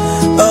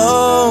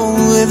 Oh,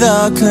 with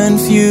a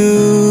confusion.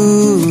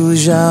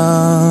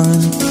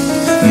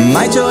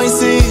 My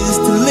choice is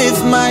to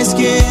lift my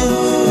skin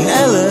and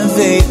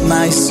elevate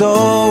my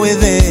soul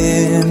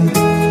within.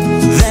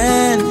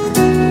 Then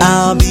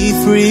I'll be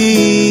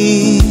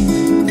free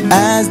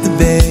as the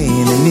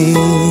Beinoni.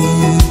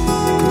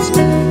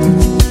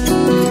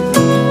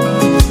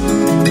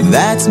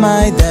 That's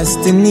my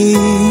destiny.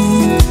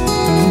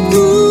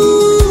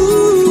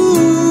 Ooh,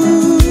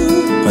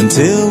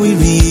 until we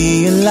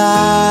realize,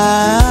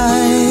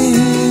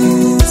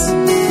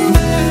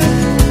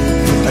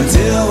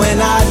 until when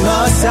I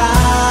must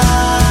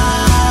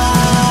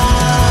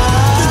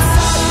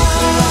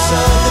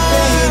the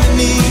pain in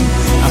me,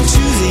 I'm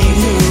choosing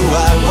who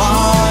I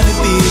want to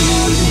be.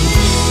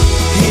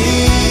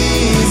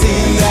 He's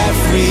in that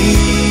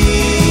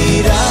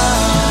freedom,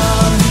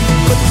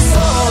 but the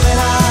soul that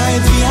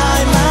hides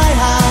behind my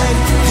hide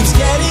keeps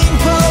getting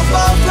pulled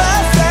both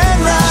left and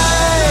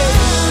right.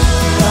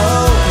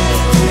 Oh,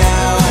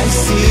 now I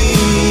see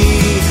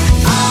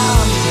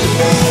I'm the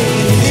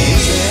baby.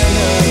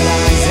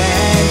 Analyze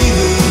and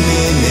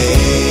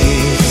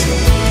illuminate.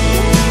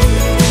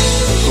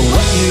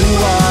 What you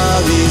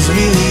are is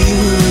really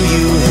who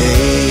you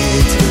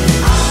hate.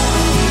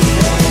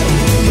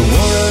 The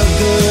war of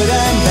good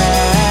and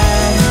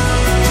bad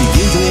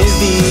begins with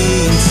the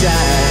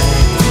inside.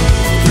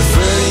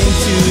 Referring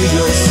to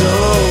your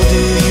soul,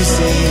 do you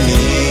say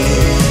me?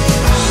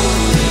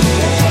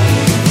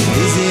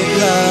 Is it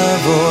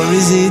love or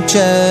is it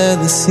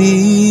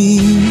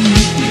jealousy?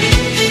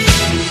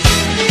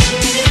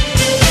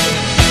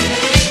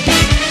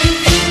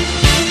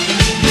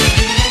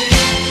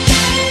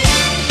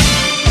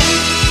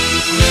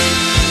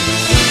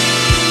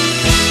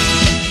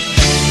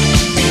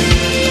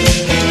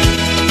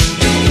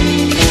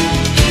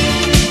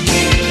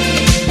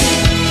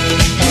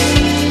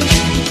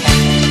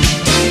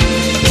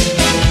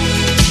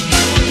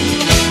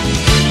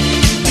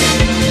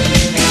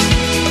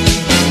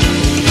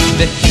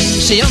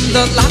 Sheyam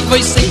the love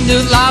voice say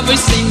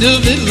no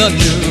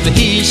villanu.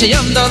 He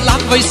sheyam the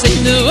love voice say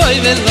no oy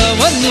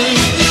villanu.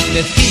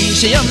 He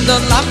sheyam the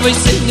love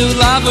voice say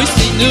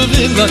no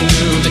villanu.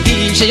 He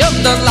sheyam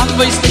the love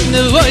voice say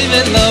no oy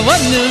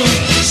villanu.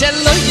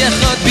 Shelo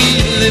yechot bi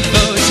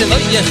livo, shelo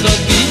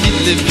yechot bi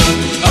livo.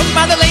 Oh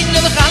Madeleine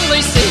the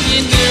Chaloi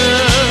say no.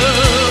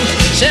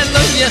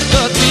 Shelo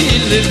yechot bi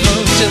livo,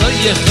 shelo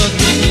yechot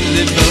bi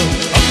livo.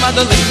 Oh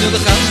Madeleine the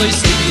Chaloi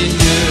say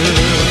no.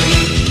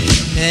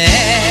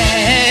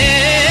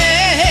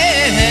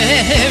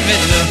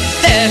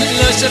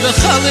 Hello,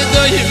 Shabachal,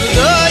 do you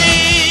know?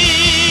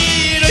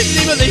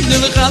 Rosie Malachei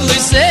Elyon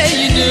say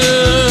no.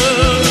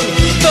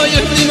 Do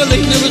you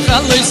Malachei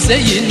Elyon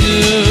say no?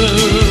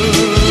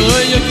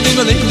 You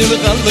Malachei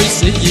Elyon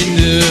say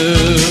no.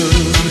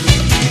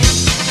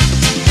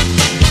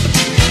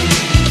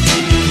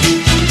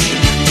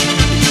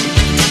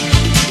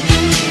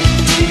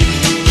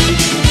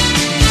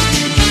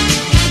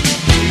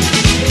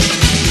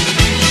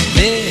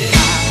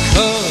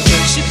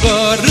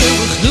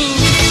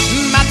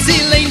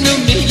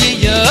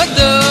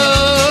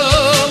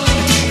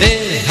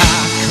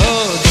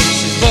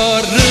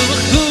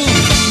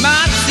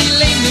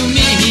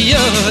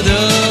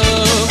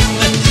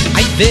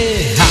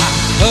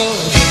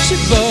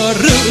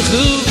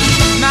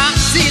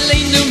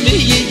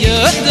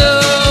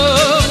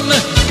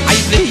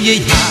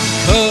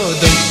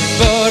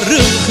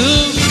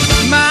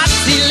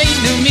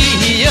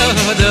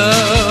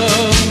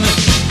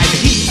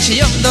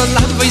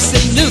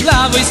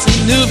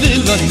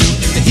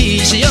 He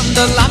say on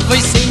the love we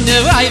say no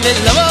I will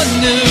love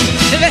you.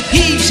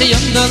 He say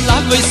on the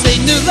love we say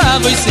no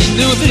love we say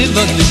no will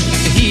you.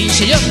 He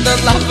say on the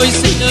love we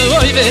say no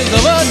I will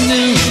love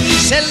you.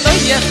 Shelo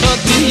yechot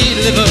bi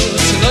livo,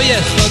 shelo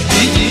yechot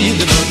bi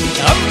livo.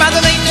 Oh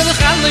Madeleine the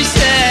Chaloi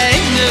say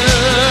no.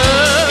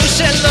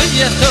 Shelo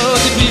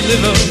yechot bi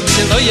livo,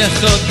 shelo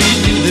yechot bi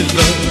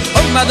livo.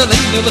 Oh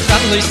Madeleine the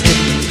Chaloi say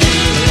no.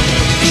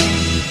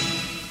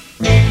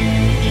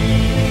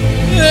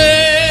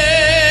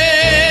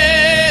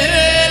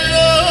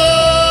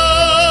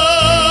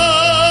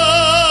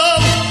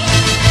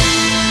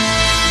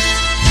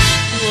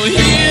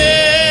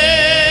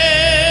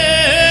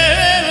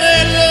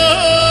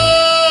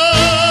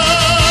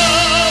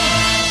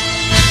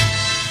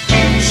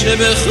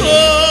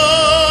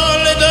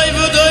 שבכל די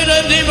ודוי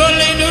נדים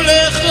עלינו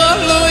לך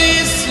לא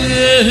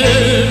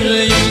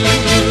יסרנו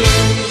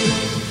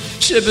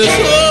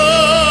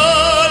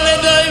שבכל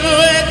די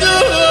ודוי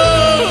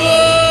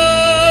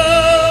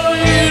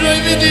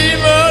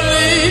נדים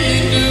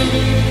עלינו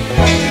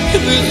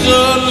לך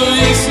לא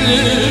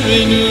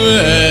יסרנו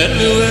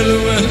אלו אלו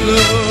אלו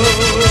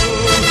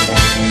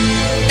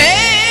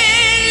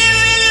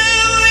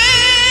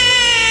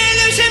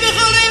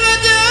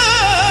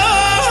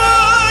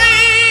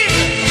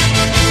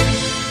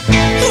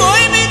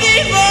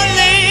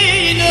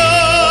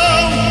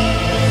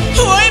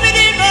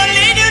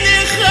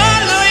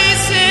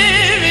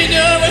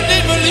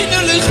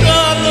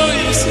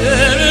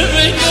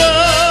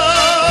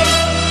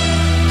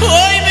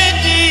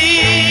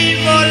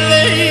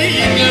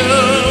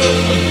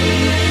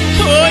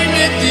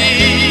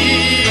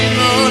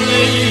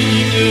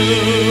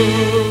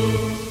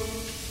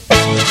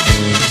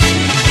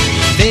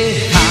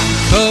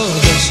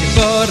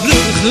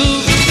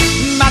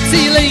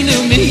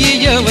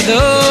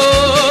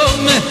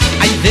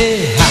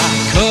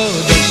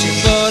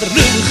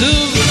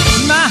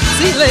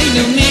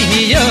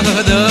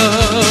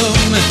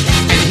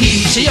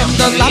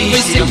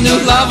nu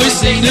love we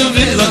sing nu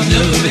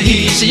vilanu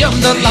he she yom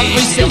the love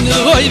we sing nu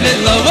oi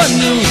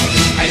vilanu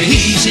he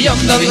she yom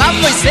the love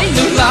we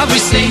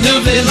sing nu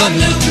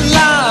vilanu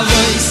love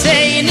we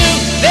sing nu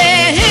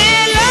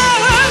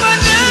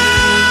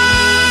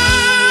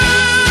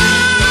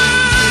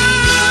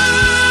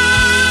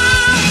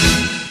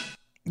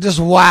Just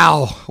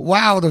wow,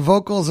 the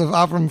vocals of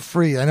Avram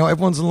Fried. I know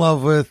everyone's in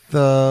love with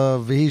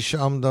Vihisha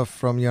Amda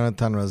from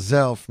Yonatan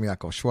Razel, from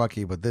Yaakov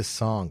Shwaki, but this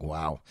song,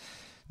 wow.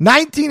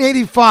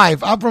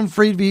 1985, Avram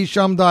Fried,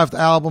 Vihisha Amda, off the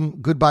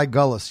album Goodbye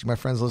Gullus. My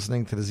friends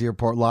listening to the Z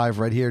Report Live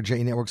right here,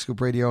 JE Network, Scoop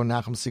Radio,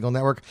 Nachum Siegel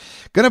Network.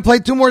 Gonna play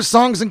two more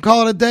songs and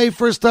call it a day.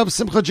 First up,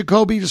 Simcha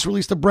Jacoby just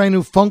released a brand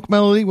new funk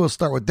melody. We'll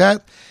start with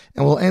that.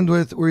 And we'll end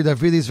with Uri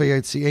Davidis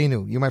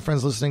V'Yetzienu. You, my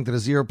friends listening to the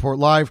Z Report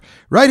Live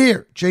right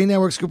here, JE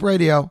Network, Scoop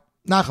Radio,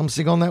 Nachum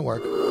Siegel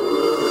Network.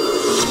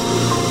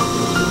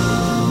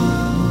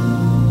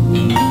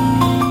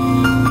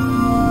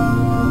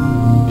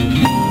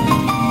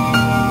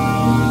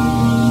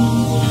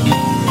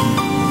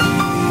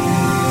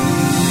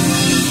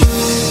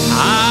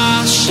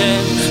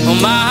 Hashem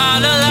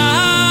umar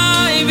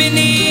alai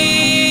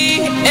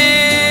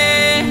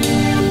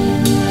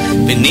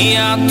bini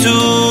atu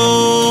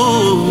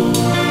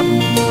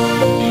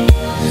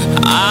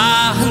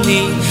ani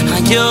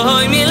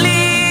hayoy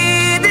mili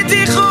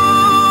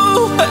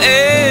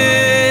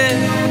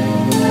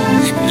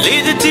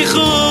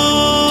lidetichu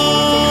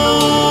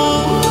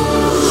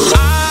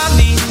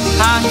ani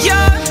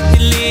hayah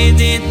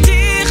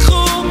lidetichu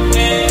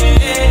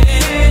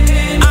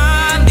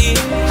ani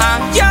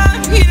hayah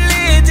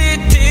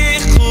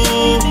lidetichu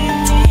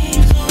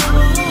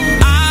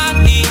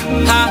ani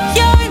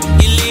hayah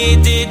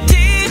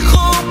lidetichu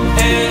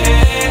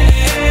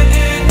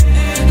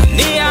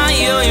ani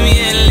hayoy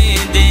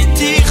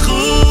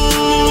lidetichu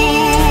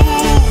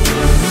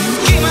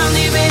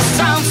kimani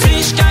besam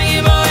frisch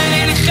kein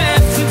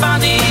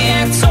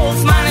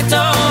auf meine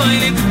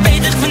Träume,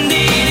 beter von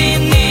dir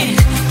nicht.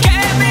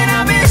 Gib mir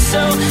ein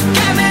bisschen,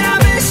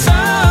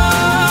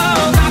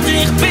 dass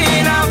ich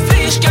bin ein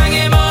Fisch, kein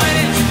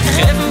Gebäude.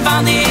 Geben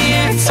von dir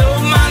jetzt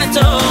auf meine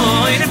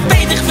Träume,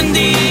 beter von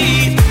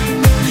dir.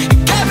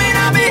 Gib mir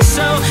ein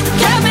bisschen,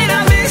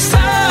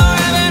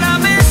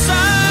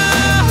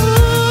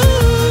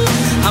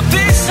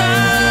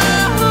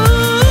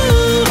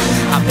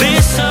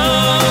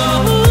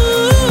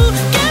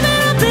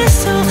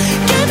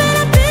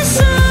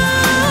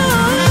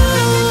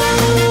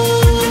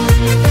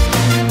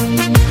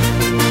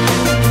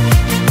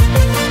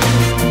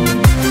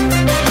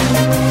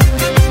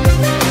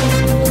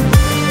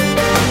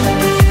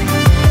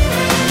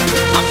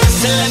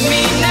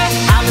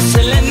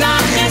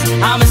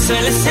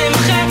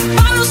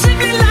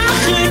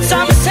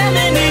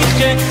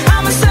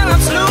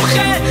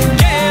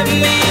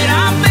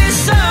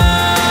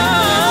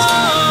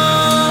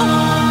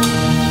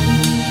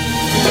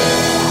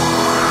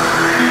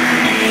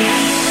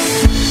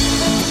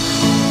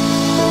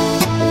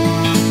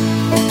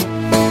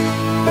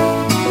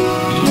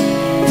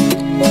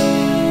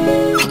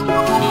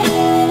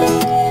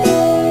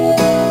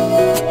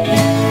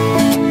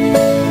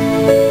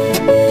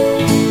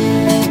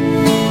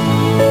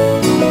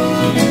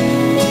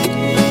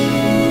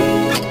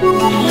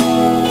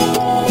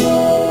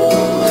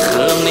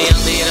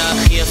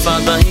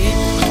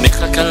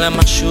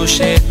 משהו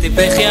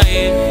שטיפך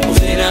יאיר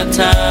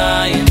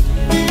ובינתיים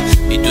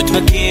עדות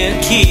מגיע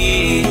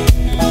כי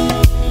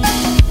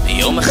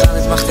ביום אחד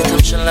את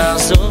מחתתם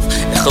לעזוב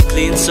לחוק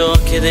לנצור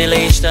כדי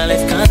להשתלב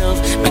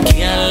קרוב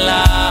מגיע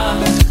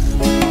לך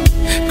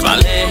כבר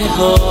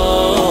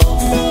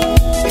לאהוב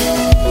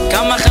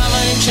כמה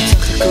חברים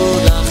שצחקו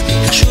לך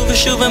שוב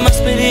ושוב הם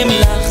מסבירים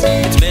לך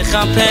את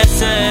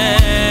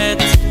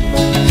מחפשת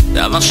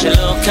דבר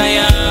שלא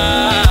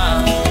קיים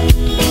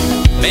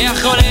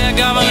מאחורי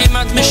הגב אם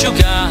את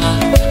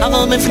משוגעת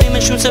אבל בפנים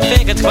אין שום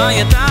ספק את כבר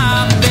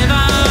ידעת בוודאי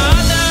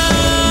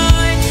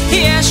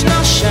יש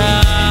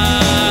נשאר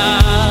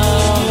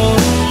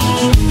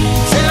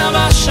זה לא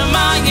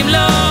בשמיים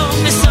לא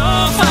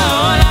בסוף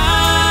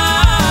העולם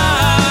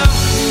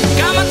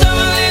כמה טוב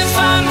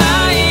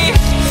לפניי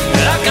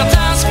רק אל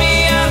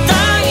תעזבי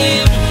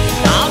ידיים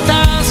אל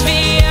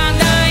תעזבי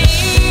ידיים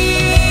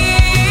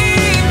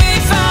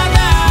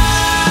בוודאי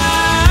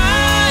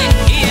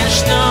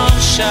יש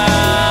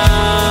נשאר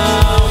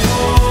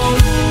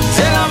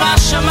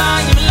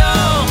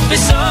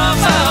בסוף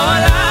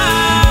העולם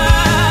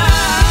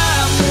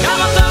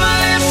כמה טוב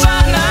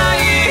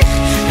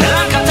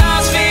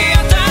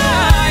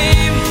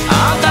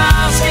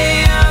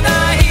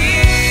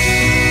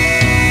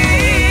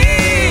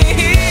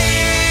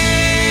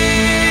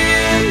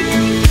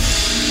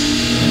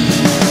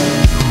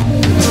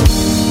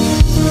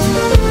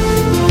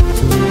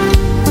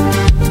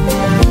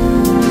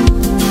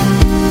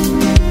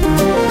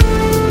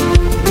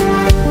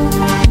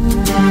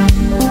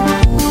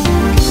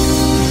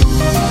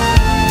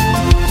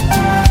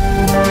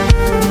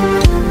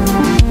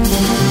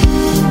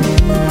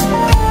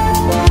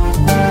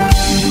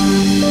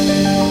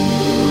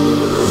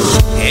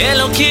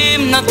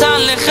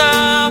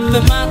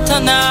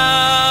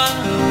במתנה,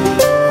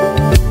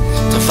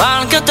 דבר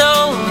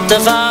גדול,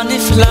 דבר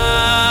נפלא,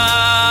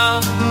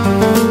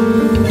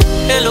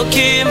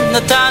 אלוקים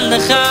נתן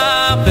לך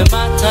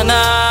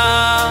במתנה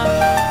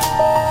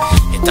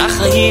את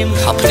החיים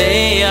על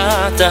פני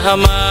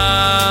האדמה.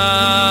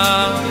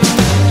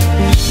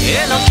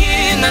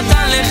 אלוקים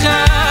נתן לך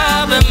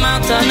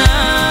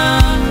במתנה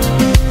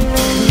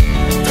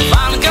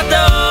דבר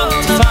גדול,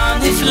 דבר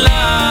נפלא,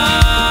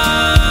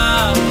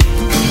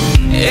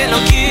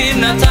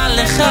 אלוקים נתן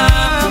לך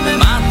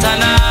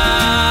במתנה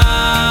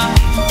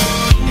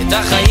את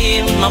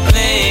החיים על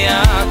פני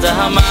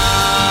האדמה.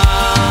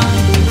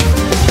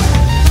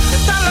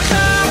 נתן לך את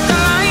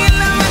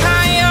הלילה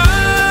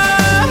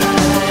והיום,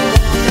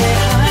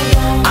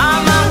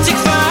 אמרתי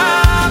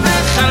כבר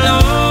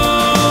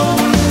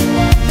בחלום,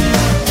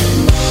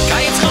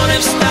 קיץ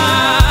חורף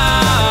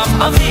סתיו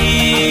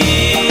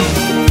אביב,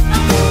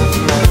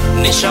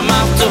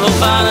 נשמה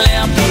טובה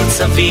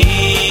להרביץ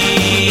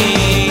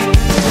אביב.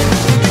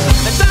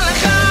 נתן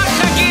לך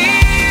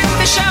חגים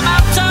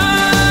ושבת טוב,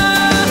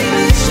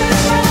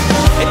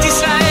 את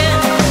ישראל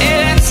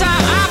ארץ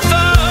האבות,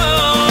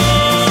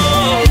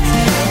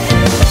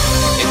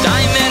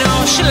 ידיים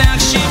מראש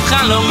להגשים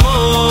חלומות.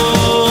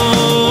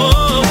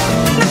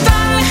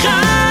 נתן לך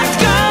את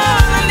כל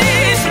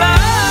הנפלא,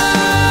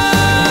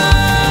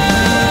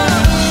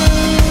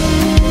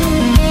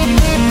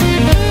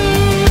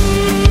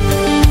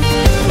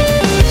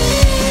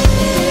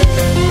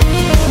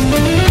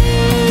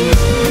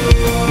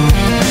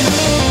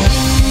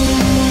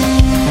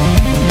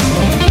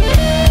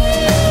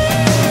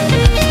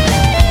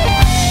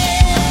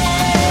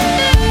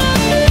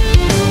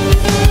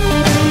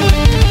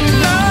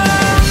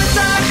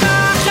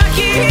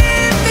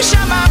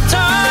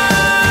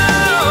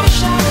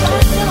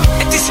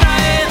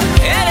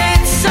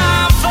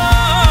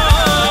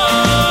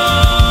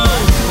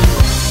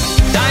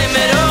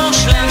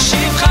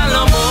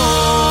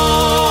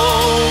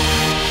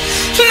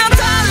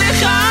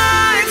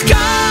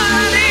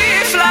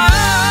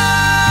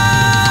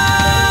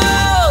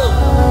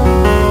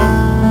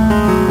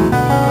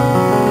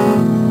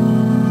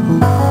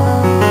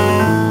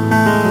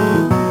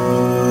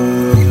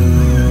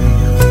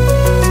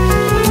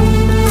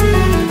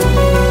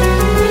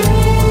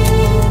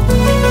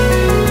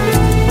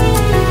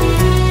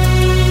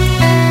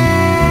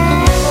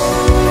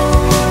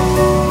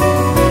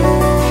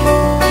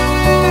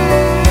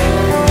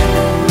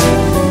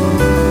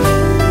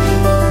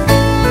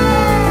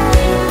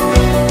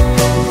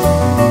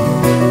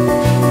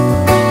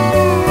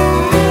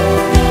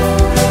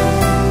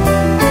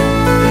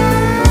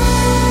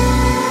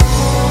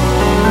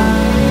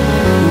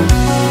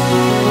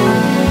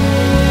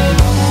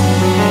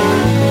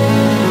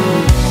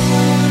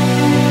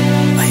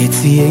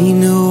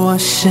 הוציאנו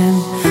השם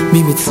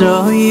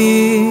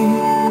ממצרים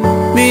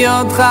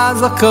ביד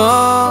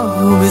חזקה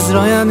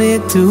ובזרוע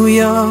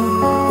נטויה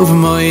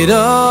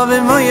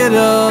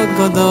ובמוירה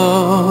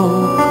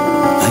גדול.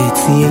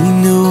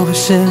 הוציאנו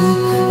השם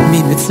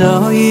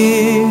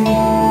ממצרים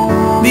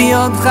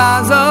ביד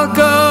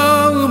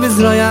חזקה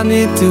ובזרוע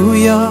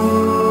נטויה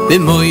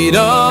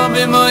במוירה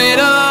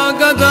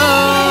גדול.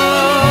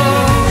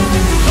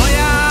 לא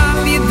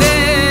יעל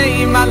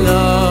ידי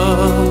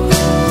מלוך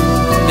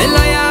ולא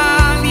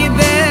יעל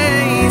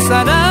ידי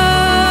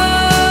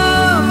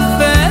שרף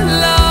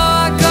ולא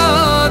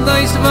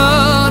הקדוש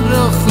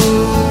ברוך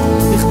הוא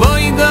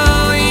לכבודו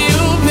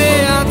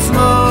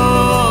ובעצמו.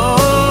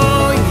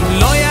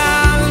 לא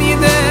יעל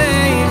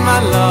ידי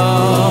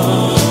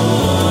מלוך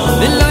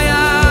ולא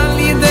יעל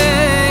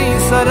ידי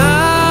שרף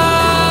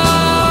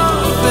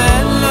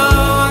ולא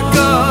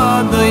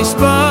הקדוש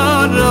ברוך הוא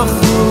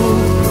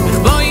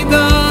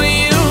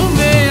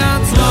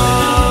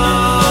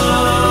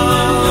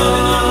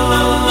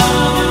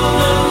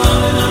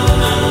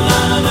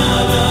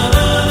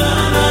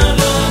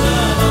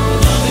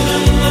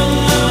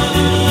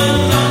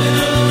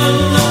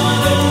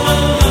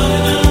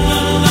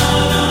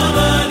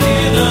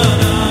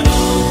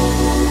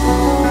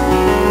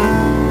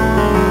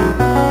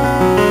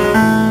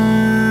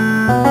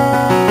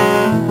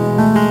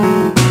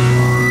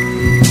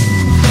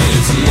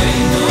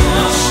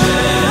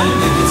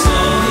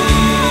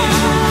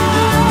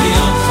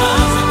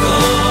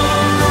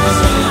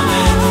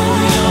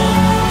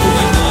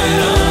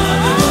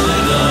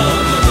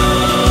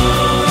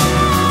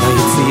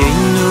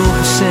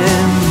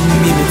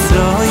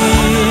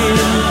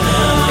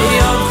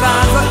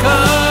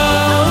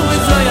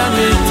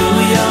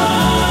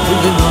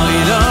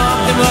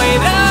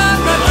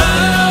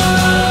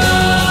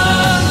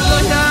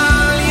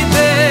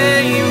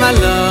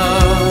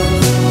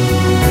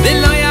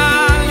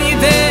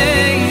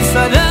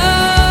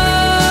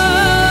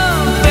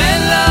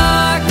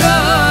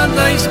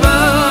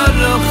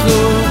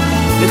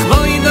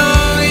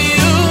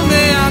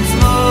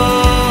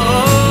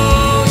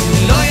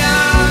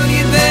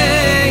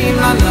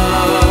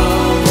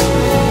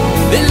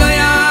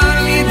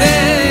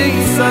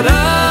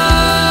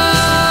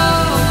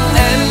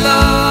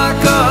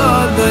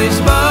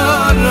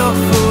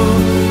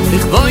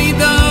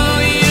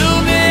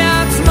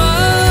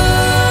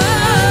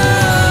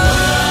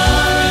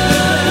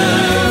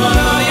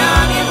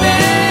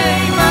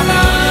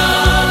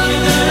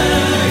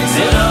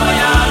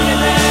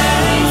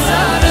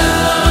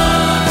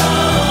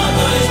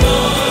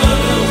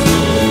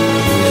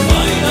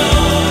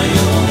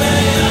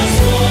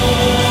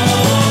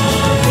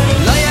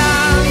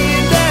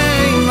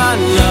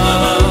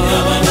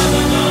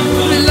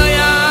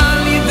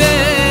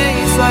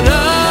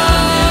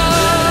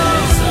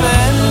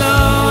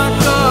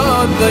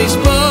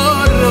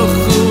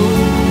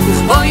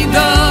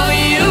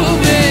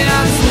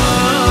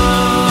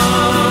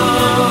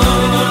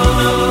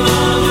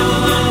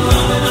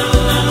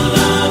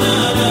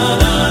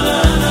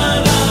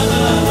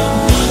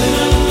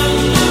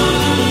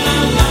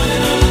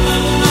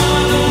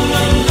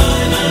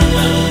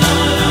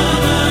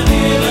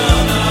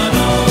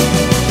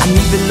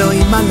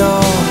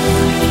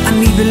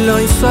ולא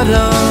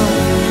יפרע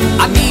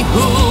אני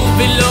הוא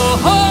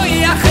ולא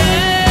יחל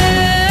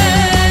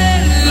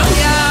לא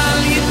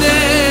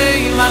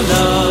ילידי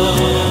מלא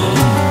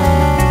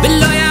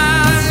ולא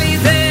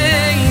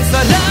ילידי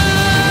פרע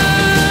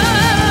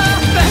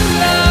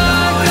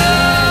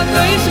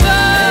ולא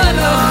ישמע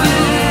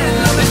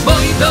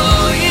ובוי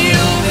דוי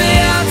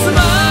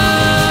ובעצמה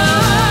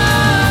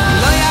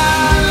לא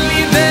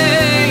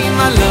ילידי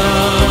מלא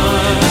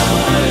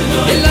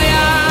ולא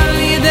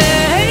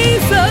ילידי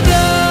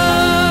פרע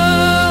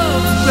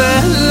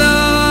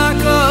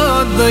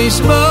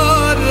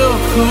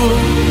ישמורך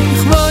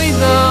כבוי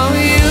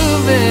דוי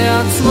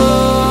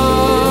ובעצמו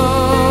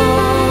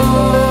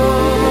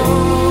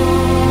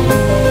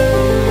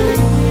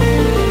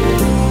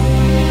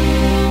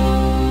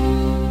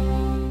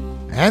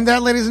And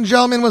that, ladies and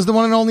gentlemen, was the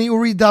one and only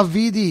Uri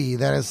Davidi.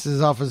 That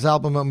is off his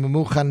album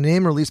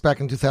Memuchanim, released back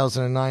in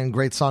 2009.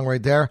 Great song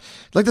right there.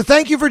 I'd like to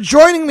thank you for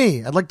joining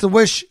me. I'd like to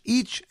wish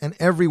each and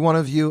every one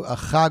of you a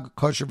Chag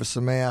Kosher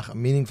V'Sameach, a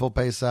meaningful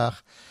Pesach.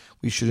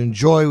 We should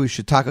enjoy. We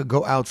should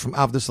go out from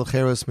Avdus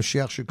L'Cheres.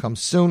 Mashiach should come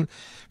soon.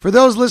 For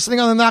those listening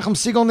on the Nachum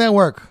Segal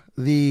Network,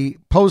 the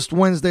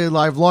post-Wednesday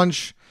live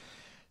lunch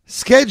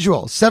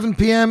schedule, 7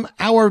 p.m.,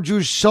 Hour of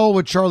Jewish Soul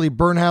with Charlie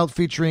Bernhout,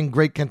 featuring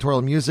great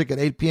cantorial music. At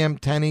 8 p.m.,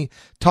 Tani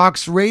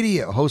Talks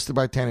Radio, hosted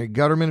by Tani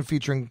Gutterman,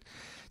 featuring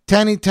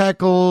Tani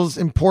tackles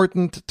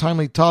important,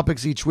 timely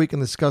topics each week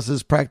and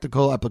discusses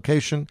practical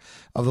application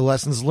of the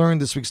lessons learned.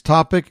 This week's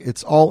topic,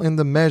 it's all in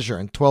the measure.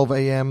 And 12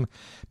 a.m.,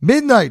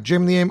 midnight,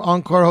 Jim the Aim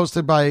Encore,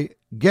 hosted by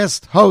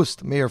guest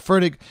host Meir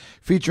Fertig,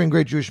 featuring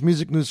great Jewish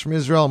music news from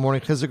Israel.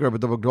 Morning Chizuk, Rabbi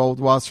Dov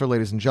Goldwasser,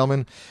 ladies and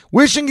gentlemen.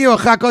 Wishing you a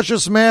Chag Kosher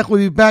Sameach. We'll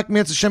be back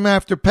Mitzvah Shem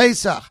after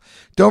Pesach.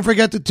 Don't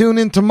forget to tune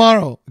in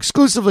tomorrow,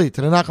 exclusively to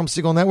the Nachum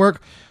Segal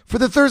Network, for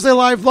the Thursday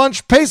Live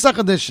Lunch Pesach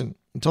edition.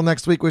 Until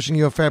next week, wishing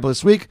you a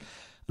fabulous week.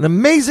 An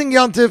amazing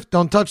Yontif.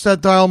 Don't touch that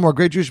dial. More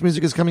great Jewish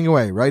music is coming your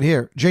way right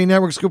here. J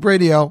Network Scoop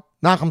Radio,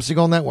 Nachum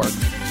Segal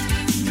Network.